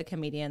was the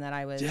comedian that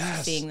I was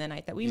seeing the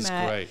night that we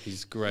met.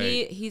 He's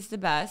great. He's the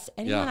best.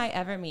 Anyone I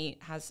ever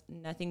meet has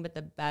nothing but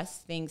the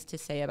best things to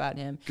say about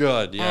him.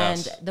 Good,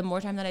 yes. And the more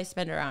time that I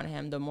spend around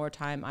him, the more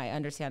time I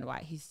understand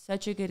why. He's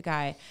such a good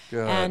guy.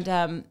 Good.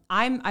 And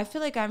I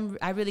feel like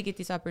I really get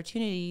these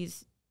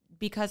opportunities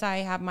because I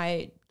have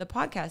the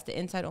podcast, the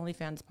Inside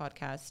OnlyFans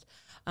podcast.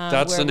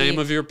 That's the name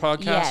of your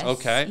podcast? Yes,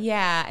 okay.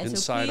 Yeah. And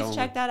Inside so please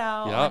check that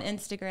out Yep. on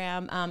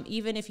Instagram.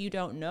 Even if you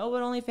don't know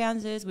what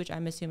OnlyFans is, which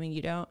I'm assuming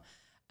you don't.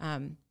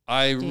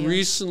 I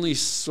recently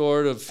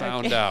sort of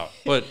found out,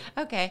 but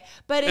okay,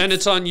 but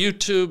it's on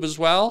YouTube as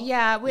well.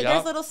 Yeah,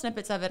 there's little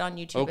snippets of it on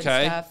YouTube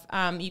and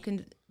stuff. You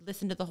can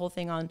listen to the whole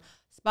thing on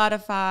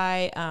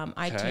Spotify,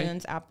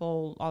 iTunes,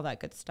 Apple, all that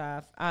good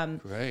stuff.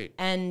 Great.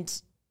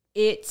 And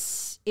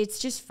it's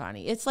just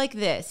funny. It's like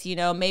this,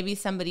 maybe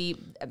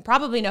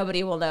probably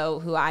nobody will know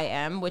who I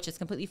am, which is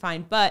completely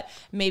fine, but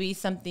maybe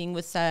something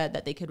was said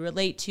that they could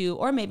relate to,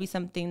 or maybe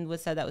something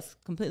was said that was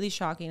completely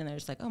shocking and they're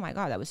just like, oh my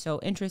God, that was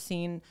so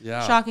interesting.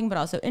 Yeah. Shocking, but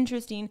also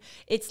interesting.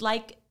 It's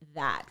like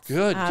that.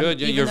 Good.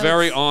 Yeah, you're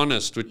very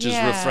honest, which is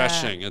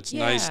refreshing. It's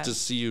nice to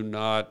see you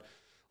not...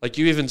 Like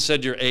you even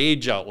said your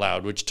age out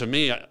loud, which to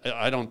me,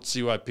 I don't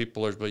see why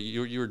people are, but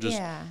you were just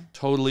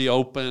totally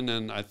open,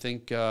 and I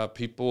think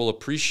people will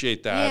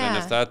appreciate that. Yeah.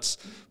 And if that's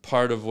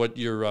part of what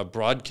you're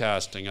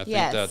broadcasting, I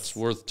think that's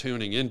worth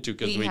tuning into,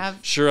 because we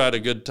sure had a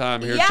good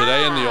time here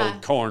today in the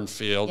old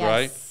cornfield,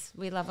 right?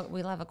 We love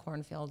a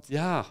cornfield.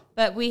 Yeah.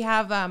 But we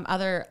have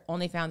other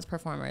OnlyFans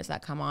performers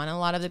that come on. A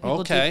lot of the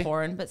people do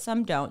porn, but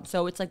some don't.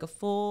 So it's like a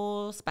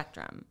full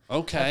spectrum.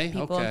 Okay. Of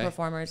people and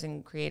performers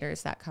and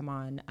creators that come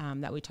on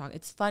that we talk.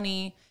 It's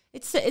funny.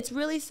 It's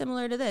really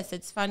similar to this.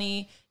 It's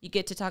funny. You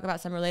get to talk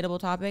about some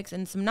relatable topics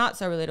and some not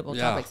so relatable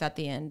topics at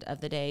the end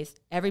of the day.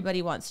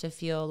 Everybody wants to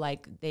feel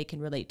like they can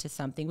relate to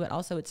something, but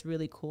also it's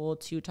really cool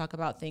to talk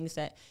about things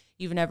that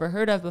you've never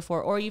heard of before,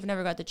 or you've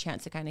never got the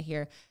chance to kind of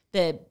hear.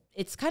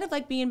 It's kind of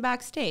like being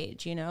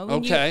backstage,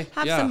 When you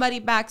have somebody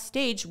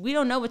backstage, we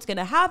don't know what's going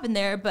to happen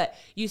there, but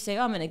you say,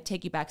 oh, I'm going to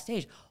take you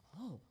backstage.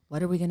 Oh,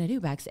 what are we going to do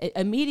backstage?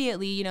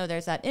 Immediately,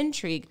 there's that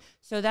intrigue.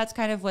 So that's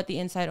kind of what the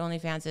Inside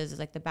OnlyFans is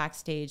like the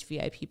backstage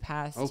VIP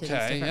pass to these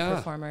different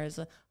performers.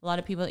 A lot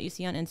of people that you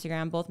see on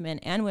Instagram, both men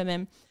and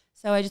women.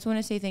 So I just want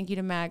to say thank you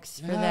to Max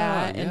for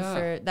that.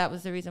 And that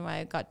was the reason why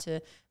I got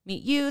to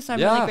meet you. So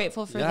I'm really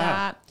grateful for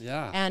that.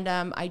 Yeah. And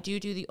I do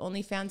the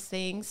OnlyFans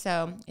thing.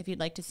 So if you'd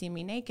like to see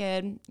me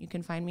naked, you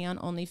can find me on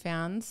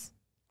OnlyFans.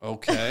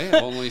 Okay.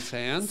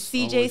 OnlyFans.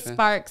 CJ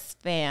Sparxx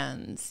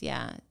fans.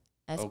 Yeah.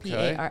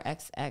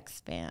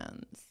 SPARXX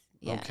fans.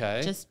 Yeah.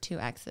 Okay. Just 2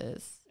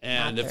 X's.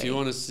 And if you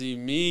want to see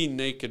me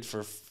naked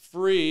for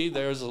free,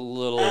 there's a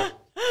little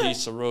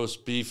piece of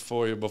roast beef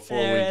for you before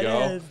we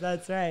go. It is.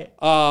 That's right.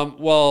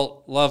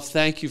 Well, love,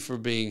 thank you for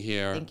being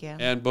here. Thank you.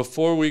 And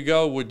before we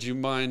go, would you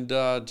mind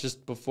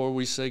just before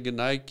we say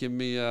goodnight, give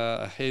me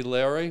a hey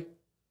Larry?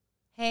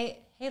 Hey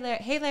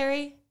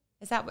Larry.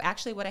 Is that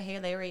actually what a hey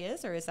Larry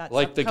is, or is that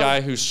like the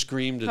guy who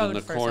screamed it in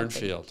the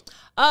cornfield?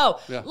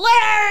 Oh, yeah.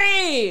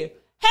 Larry!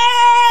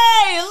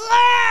 Hey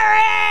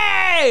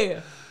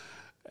Larry!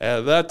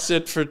 And that's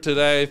it for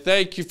today.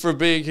 Thank you for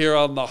being here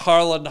on the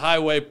Harland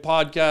Highway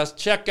Podcast.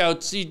 Check out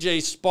CJ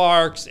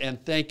Sparxx,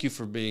 and thank you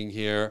for being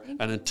here.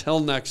 And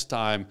until next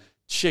time,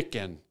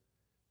 chicken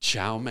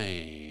chow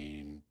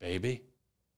mein, baby.